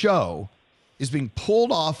entire show is being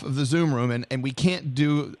pulled off of the Zoom room, and we can't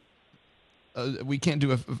do a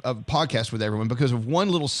podcast with everyone because of one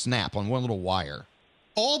little snap on one little wire.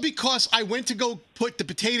 All because I went to go put the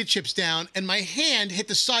potato chips down, and my hand hit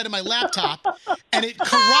the side of my laptop, and it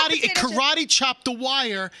karate chopped the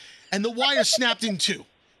wire, and the wire snapped in two.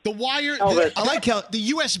 The wire, I like how the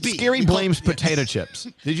USB. Scary blames potato chips.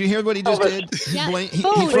 Did you hear what he just did? He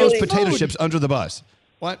throws Really? potato chips under the bus.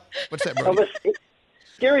 What? What's that, Brody? Elvis,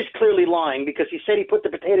 Gary's clearly lying because he said he put the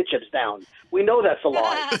potato chips down. We know that's a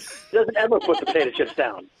lie. He doesn't ever put the potato chips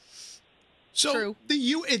down. So the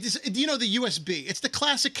USB? It's the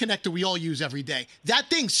classic connector we all use every day. That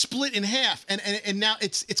thing split in half, and now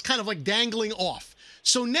it's kind of like dangling off.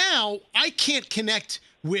 So now I can't connect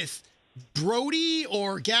with Brody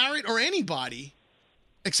or Garrett or anybody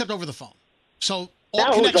except over the phone. So all Now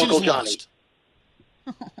who's connection Uncle is Johnny? lost.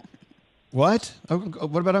 What?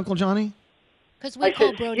 What about Uncle Johnny? Because I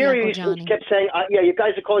said Scary kept saying, "Yeah, you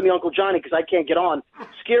guys are calling me Uncle Johnny because I can't get on."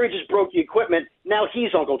 Scary just broke the equipment. Now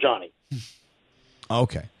he's Uncle Johnny.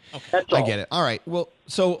 Okay. That's I all. get it. All right. Well,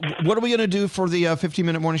 so what are we going to do for the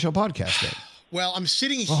 15-minute morning show podcast day? Well, I'm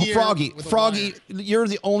sitting Well, here. Froggy, you're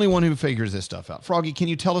the only one who figures this stuff out. Froggy, can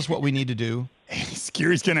you tell us what we need to do?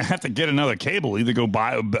 Scary's going to have to get another cable, either go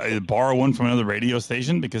borrow one from another radio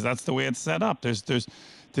station, because that's the way it's set up.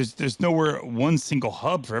 There's nowhere one single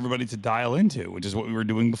hub for everybody to dial into, which is what we were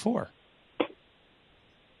doing before.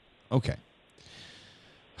 Okay.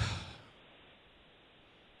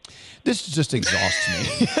 This just exhausts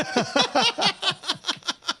me.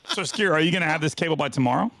 So, Scary, are you going to have this cable by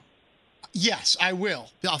tomorrow? Yes, I will.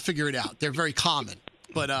 I'll figure it out. They're very common,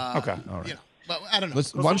 but Okay. All right. But I don't know.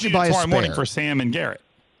 Why don't you buy a tomorrow spare? morning for Sam and Garrett?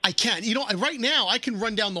 I can. Right now, I can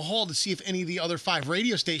run down the hall to see if any of the other 5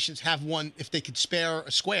 radio stations have one, if they could spare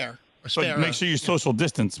a square. But make sure you social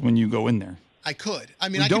distance when you go in there. I could. I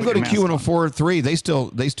mean, Don't go to Q1043.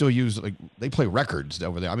 They still use, they play records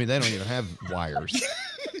over there. I mean, they don't even have wires.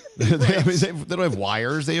 they don't have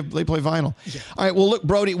wires. They play vinyl. Yeah. All right. Well, look,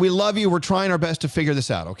 Brody, we love you. We're trying our best to figure this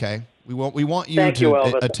out. Okay. We want you Thank to you,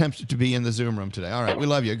 Elvis. attempt to be in the Zoom room today. All right. We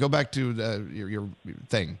love you. Go back to your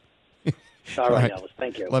thing. All right, Elvis.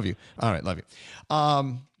 Thank you. Love you. All right. Love you.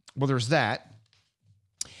 Well, there's that.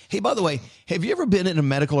 Hey, by the way, have you ever been in a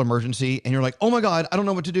medical emergency and you're like, oh my God, I don't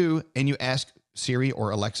know what to do, and you ask Siri or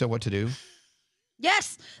Alexa what to do?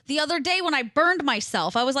 Yes. The other day when I burned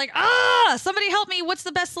myself, I was like, somebody help me. What's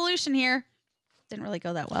the best solution here? Didn't really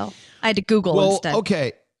go that well. I had to Google instead.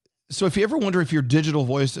 Okay. So if you ever wonder if your digital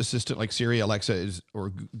voice assistant like Siri, Alexa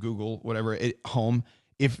or Google, whatever, at home,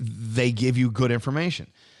 if they give you good information.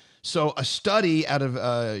 So a study out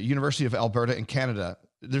of University of Alberta in Canada,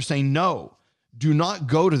 they're saying no. Do not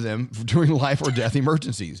go to them during life or death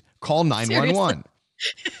emergencies. Call 911.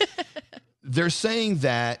 They're saying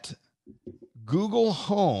that Google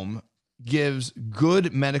Home gives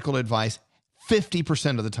good medical advice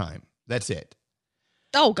 50% of the time. That's it.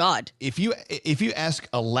 Oh, God. If you ask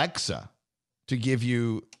Alexa to give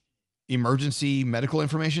you emergency medical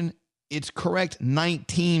information, it's correct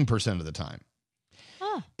 19% of the time.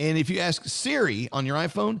 Huh. And if you ask Siri on your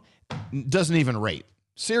iPhone, doesn't even rate.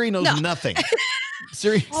 Siri knows nothing.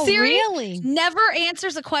 Siri never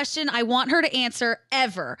answers a question I want her to answer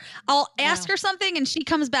ever. I'll ask her something and she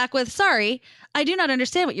comes back with, sorry, I do not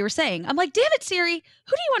understand what you were saying. I'm like, damn it, Siri.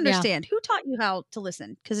 Who do you understand? Who taught you how to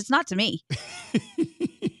listen? Because it's not to me.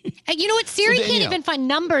 You know what? Siri So, can't Danielle. even find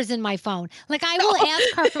numbers in my phone. Like, I will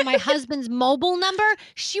ask her for my husband's mobile number.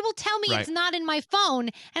 She will tell me Right. it's not in my phone.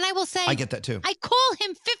 And I will say, I get that too. I call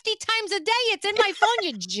him 50 times a day. It's in my phone,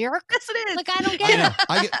 you jerk. Yes, it is. Like, I don't I get know.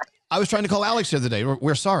 it. I was trying to call Alex the other day.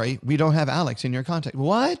 We're sorry. We don't have Alex in your contact.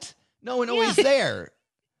 What? No, he's there.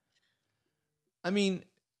 I mean,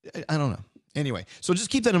 I don't know. Anyway, so just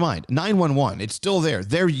keep that in mind. 911, it's still there.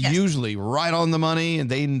 They're usually right on the money,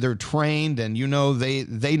 and they're trained, and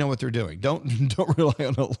they know what they're doing. Don't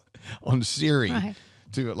rely on Siri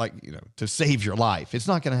to save your life. It's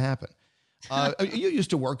not going to happen. You used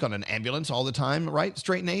to work on an ambulance all the time, right?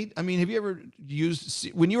 Straight Nate? I mean, have you ever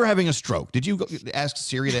when you were having a stroke, did you ask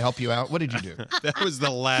Siri to help you out? What did you do? That was the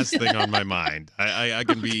last thing on my mind. I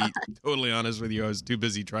can be totally honest with you. I was too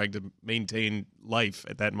busy trying to maintain life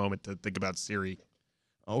at that moment to think about Siri.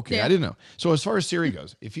 Okay, I didn't know. So as far as Siri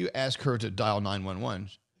goes, if you ask her to dial 911,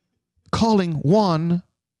 calling Juan.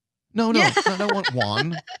 No, I don't want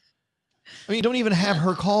Juan. I mean, you don't even have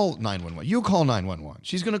her call 911. You call 911.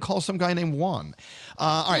 She's going to call some guy named Juan.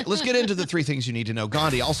 All right, let's get into the 3 things you need to know.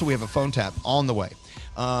 Gandhi, also we have a phone tap on the way.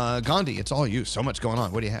 Gandhi, it's all you. So much going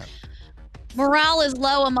on. What do you have? Morale is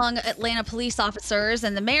low among Atlanta police officers,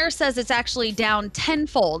 and the mayor says it's actually down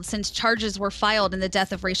tenfold since charges were filed in the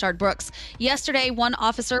death of Rayshard Brooks. Yesterday, one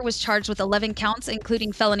officer was charged with 11 counts,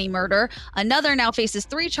 including felony murder. Another now faces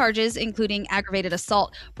 3 charges, including aggravated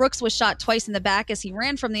assault. Brooks was shot twice in the back as he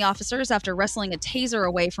ran from the officers after wrestling a taser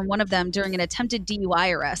away from one of them during an attempted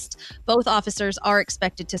DUI arrest. Both officers are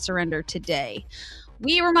expected to surrender today.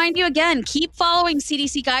 We remind you again, keep following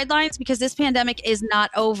CDC guidelines because this pandemic is not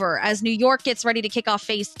over. As New York gets ready to kick off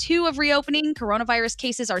phase 2 of reopening, coronavirus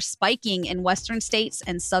cases are spiking in western states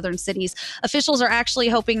and southern cities. Officials are actually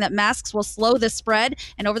hoping that masks will slow the spread.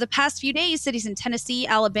 And over the past few days, cities in Tennessee,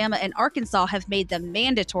 Alabama, and Arkansas have made them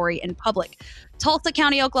mandatory in public. Tulsa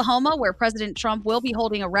County, Oklahoma, where President Trump will be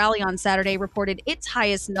holding a rally on Saturday, reported its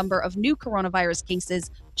highest number of new coronavirus cases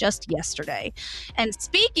just yesterday. And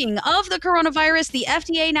speaking of the coronavirus, the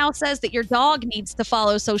FDA now says that your dog needs to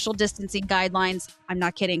follow social distancing guidelines. I'm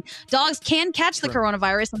not kidding. Dogs can catch the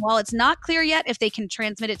coronavirus, and while it's not clear yet if they can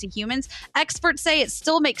transmit it to humans, experts say it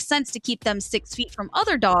still makes sense to keep them 6 feet from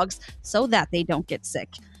other dogs so that they don't get sick.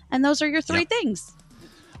 And those are your 3 things.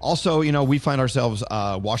 Also, we find ourselves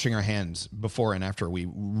washing our hands before and after we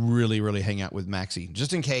really, really hang out with Maxie,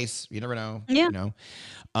 just in case. You never know. Yeah.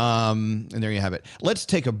 And there you have it. Let's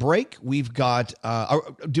take a break. We've got.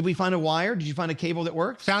 Did we find a wire? Did you find a cable that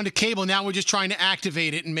works? Found a cable. Now we're just trying to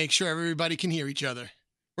activate it and make sure everybody can hear each other.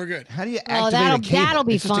 We're good. How do you activate a cable? That'll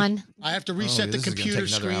be fun. I have to reset the computer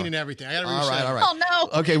screen and everything. I got to reset. All right. Oh,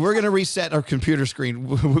 no. Okay, we're going to reset our computer screen.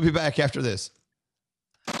 We'll be back after this.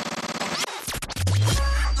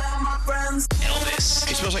 Elvis.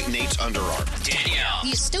 It smells like Nate's underarm. Danielle.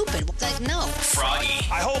 You stupid. No. Froggy.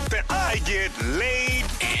 I hope that I get laid.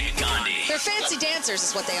 And Gandhi. They're fancy dancers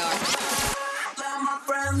is what they are.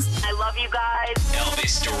 I love you guys.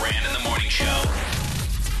 Elvis Duran in the Morning Show.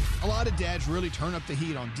 A lot of dads really turn up the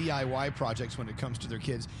heat on DIY projects when it comes to their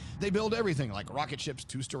kids. They build everything like rocket ships,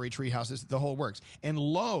 2-story tree houses, the whole works. And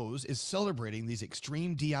Lowe's is celebrating these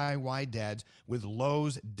extreme DIY dads with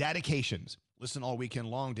Lowe's Dedications. Listen all weekend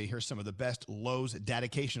long to hear some of the best Lowe's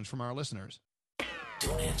dedications from our listeners.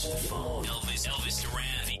 Don't answer the phone. Elvis Duran,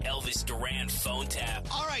 the Elvis Duran phone tap.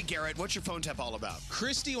 All right, Garrett, what's your phone tap all about?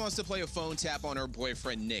 Christy wants to play a phone tap on her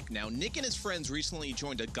boyfriend, Nick. Now, Nick and his friends recently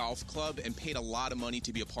joined a golf club and paid a lot of money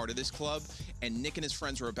to be a part of this club. And Nick and his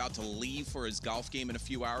friends were about to leave for his golf game in a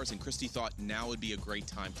few hours, and Christy thought now would be a great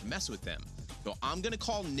time to mess with them. So I'm going to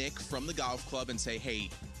call Nick from the golf club and say,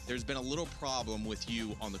 hey, there's been a little problem with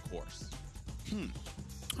you on the course.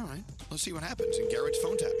 All right. Let's see what happens in Garrett's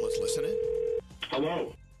phone tap. Let's listen in.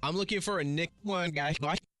 Hello. I'm looking for a Nick one guy.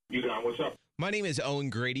 You got what's up? My name is Owen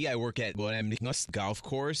Grady. I work at Golf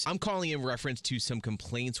Course. I'm calling in reference to some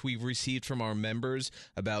complaints we've received from our members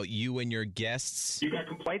about you and your guests. You got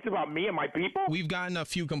complaints about me and my people? We've gotten a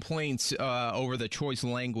few complaints over the choice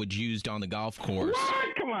language used on the golf course.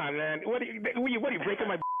 What? Come on, man. What are you breaking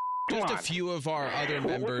my... Just a few of our other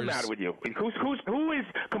members. What's the matter with you? Who is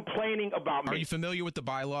complaining about me? Are you familiar with the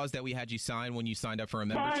bylaws that we had you sign when you signed up for a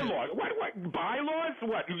membership? Bylaws? What? Bylaws?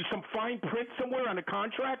 What? Some fine print somewhere on a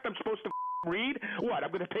contract I'm supposed to read? What?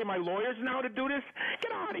 I'm going to pay my lawyers now to do this?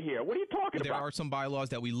 Get out of here. What are you talking about? There are some bylaws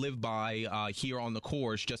that we live by here on the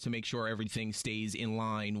course just to make sure everything stays in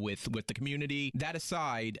line with the community. That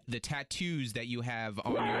aside, the tattoos that you have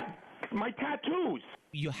on your... My tattoos?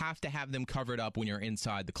 You have to have them covered up when you're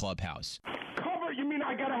inside the clubhouse. Cover? You mean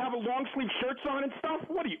I gotta have a long sleeve shirts on and stuff?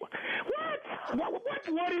 What are you?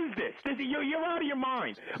 What is this? You're out of your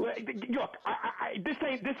mind. Look, I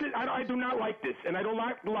do not like this, and I don't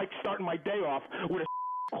like starting my day off with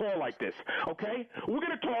a call like this. Okay? We're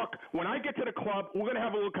gonna talk when I get to the club. We're gonna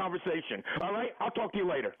have a little conversation. All right? I'll talk to you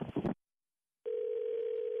later.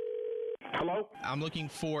 Hello? I'm looking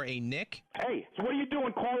for a Nick. Hey, so what are you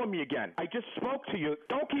doing calling me again? I just spoke to you.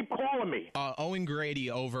 Don't keep calling me. Owen Grady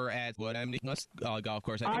over at golf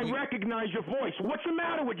course. I recognize your voice. What's the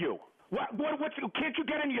matter with you? What's, can't you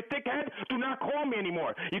get into your thick head? Do not call me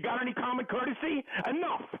anymore. You got any common courtesy?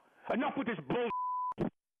 Enough with this bull.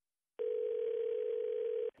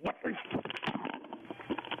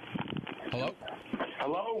 Hello?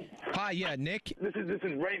 Hello? Hi, yeah, Nick. This is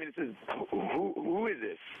Raymond. This is who is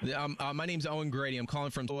this? My name's Owen Grady. I'm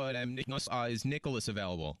calling from is Nicholas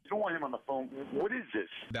available? You don't want him on the phone. What is this?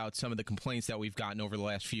 About some of the complaints that we've gotten over the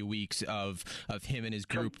last few weeks of him and his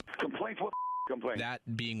group. Complaints? What complaints? That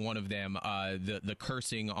being one of them. The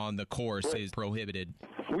cursing on the course is prohibited.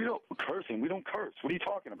 We don't cursing. We don't curse. What are you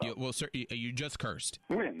talking about? Well, sir, you just cursed.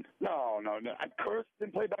 When? No. I cursed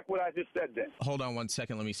and play back what I just said then. Hold on one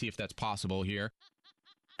second. Let me see if that's possible here.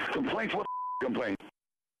 Complaints? What complaints?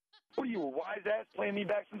 What are you, a wise ass playing me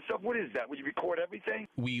back some stuff? What is that? Would you record everything?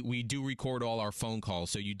 We do record all our phone calls,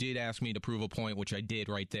 so you did ask me to prove a point, which I did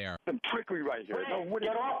right there. Some trickery right here.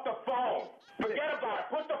 Get off the phone. Forget about it.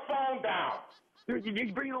 Put the phone down. You're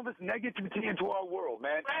bringing all this negativity into our world,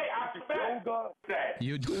 man. Hey, I yoga.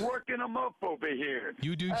 You're working them up over here.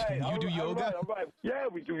 You do All yoga? right. Yeah,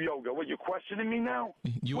 we do yoga. What, you're questioning me now?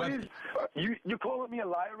 You're calling me a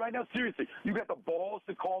liar right now? Seriously, you got the balls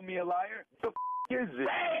to call me a liar? The is it?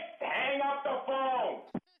 Hey, hang up the phone.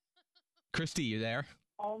 Christy, you there?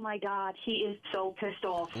 Oh, my God. He is so pissed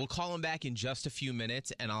off. We'll call him back in just a few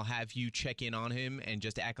minutes, and I'll have you check in on him and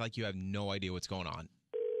just act like you have no idea what's going on.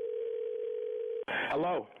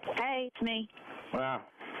 Hello. Hey, it's me. Wow.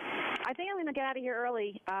 I think I'm going to get out of here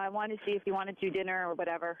early. I wanted to see if you wanted to do dinner or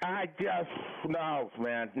whatever. No,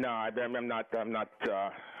 man. No, I'm not.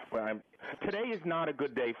 Today is not a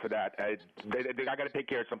good day for that. I got to take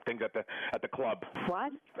care of some things at the club.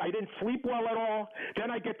 What? I didn't sleep well at all.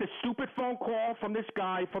 Then I get this stupid phone call from this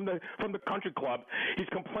guy from the country club. He's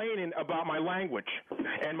complaining about my language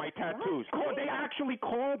and my tattoos. They actually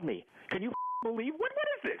called me. Can you believe? What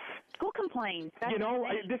is this? Who complained?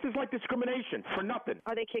 This is like discrimination for nothing.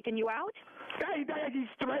 Are they kicking you out? Hey, he's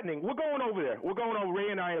threatening. We're going over there. Ray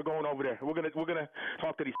and I are going over there. We're gonna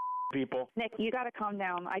talk to these people. Nick, you got to calm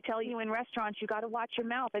down. I tell you, in restaurants, you got to watch your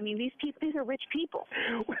mouth. I mean, these are rich people.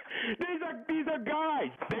 These are guys.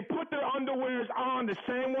 They put their underwears on the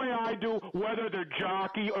same way I do, whether they're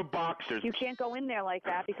jockey or boxers. You can't go in there like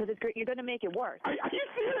that because you're going to make it worse. Are you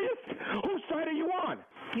serious? Whose side are you on?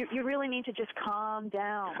 You really need to just calm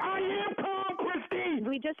down. I am calm, Christy.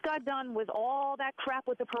 We just got done with all that crap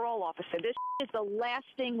with the parole officer. This is the last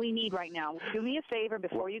thing we need right now. Do me a favor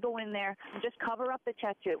before you go in there. Just cover up the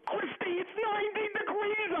tattoo. Christy, it's 90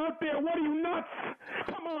 degrees out there. What are you, nuts?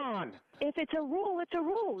 Come on. If it's a rule, it's a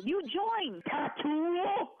rule. You join. Tattoo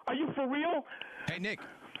rule? Are you for real? Hey, Nick.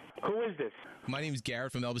 Who is this? My name's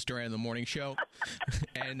Garrett from Elvis Duran in the Morning Show,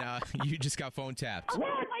 and you just got phone tapped. Oh,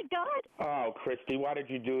 my God. Oh, Christy, why did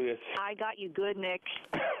you do this? I got you good, Nick.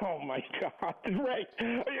 Oh, my God. Ray,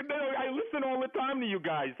 I listen all the time to you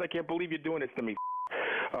guys. I can't believe you're doing this to me.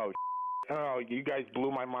 Oh, you guys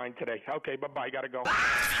blew my mind today. Okay, bye-bye. Gotta go.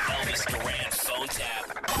 Elvis Duran phone tap.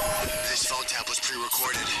 This phone tap was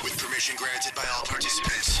pre-recorded with permission granted by all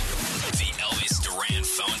participants. The Elvis Duran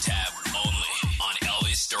phone tap only on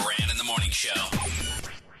Elvis Duran in the Morning Show.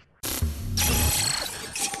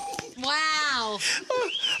 Wow.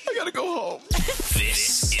 I gotta go home.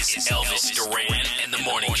 This is Elvis Duran and the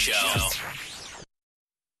Morning Show.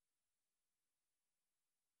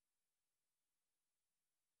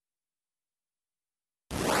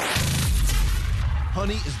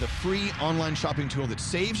 Honey is the free online shopping tool that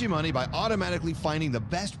saves you money by automatically finding the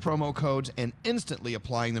best promo codes and instantly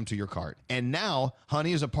applying them to your cart. And now,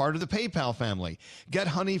 Honey is a part of the PayPal family. Get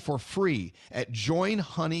Honey for free at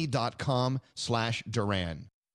joinhoney.com/Duran.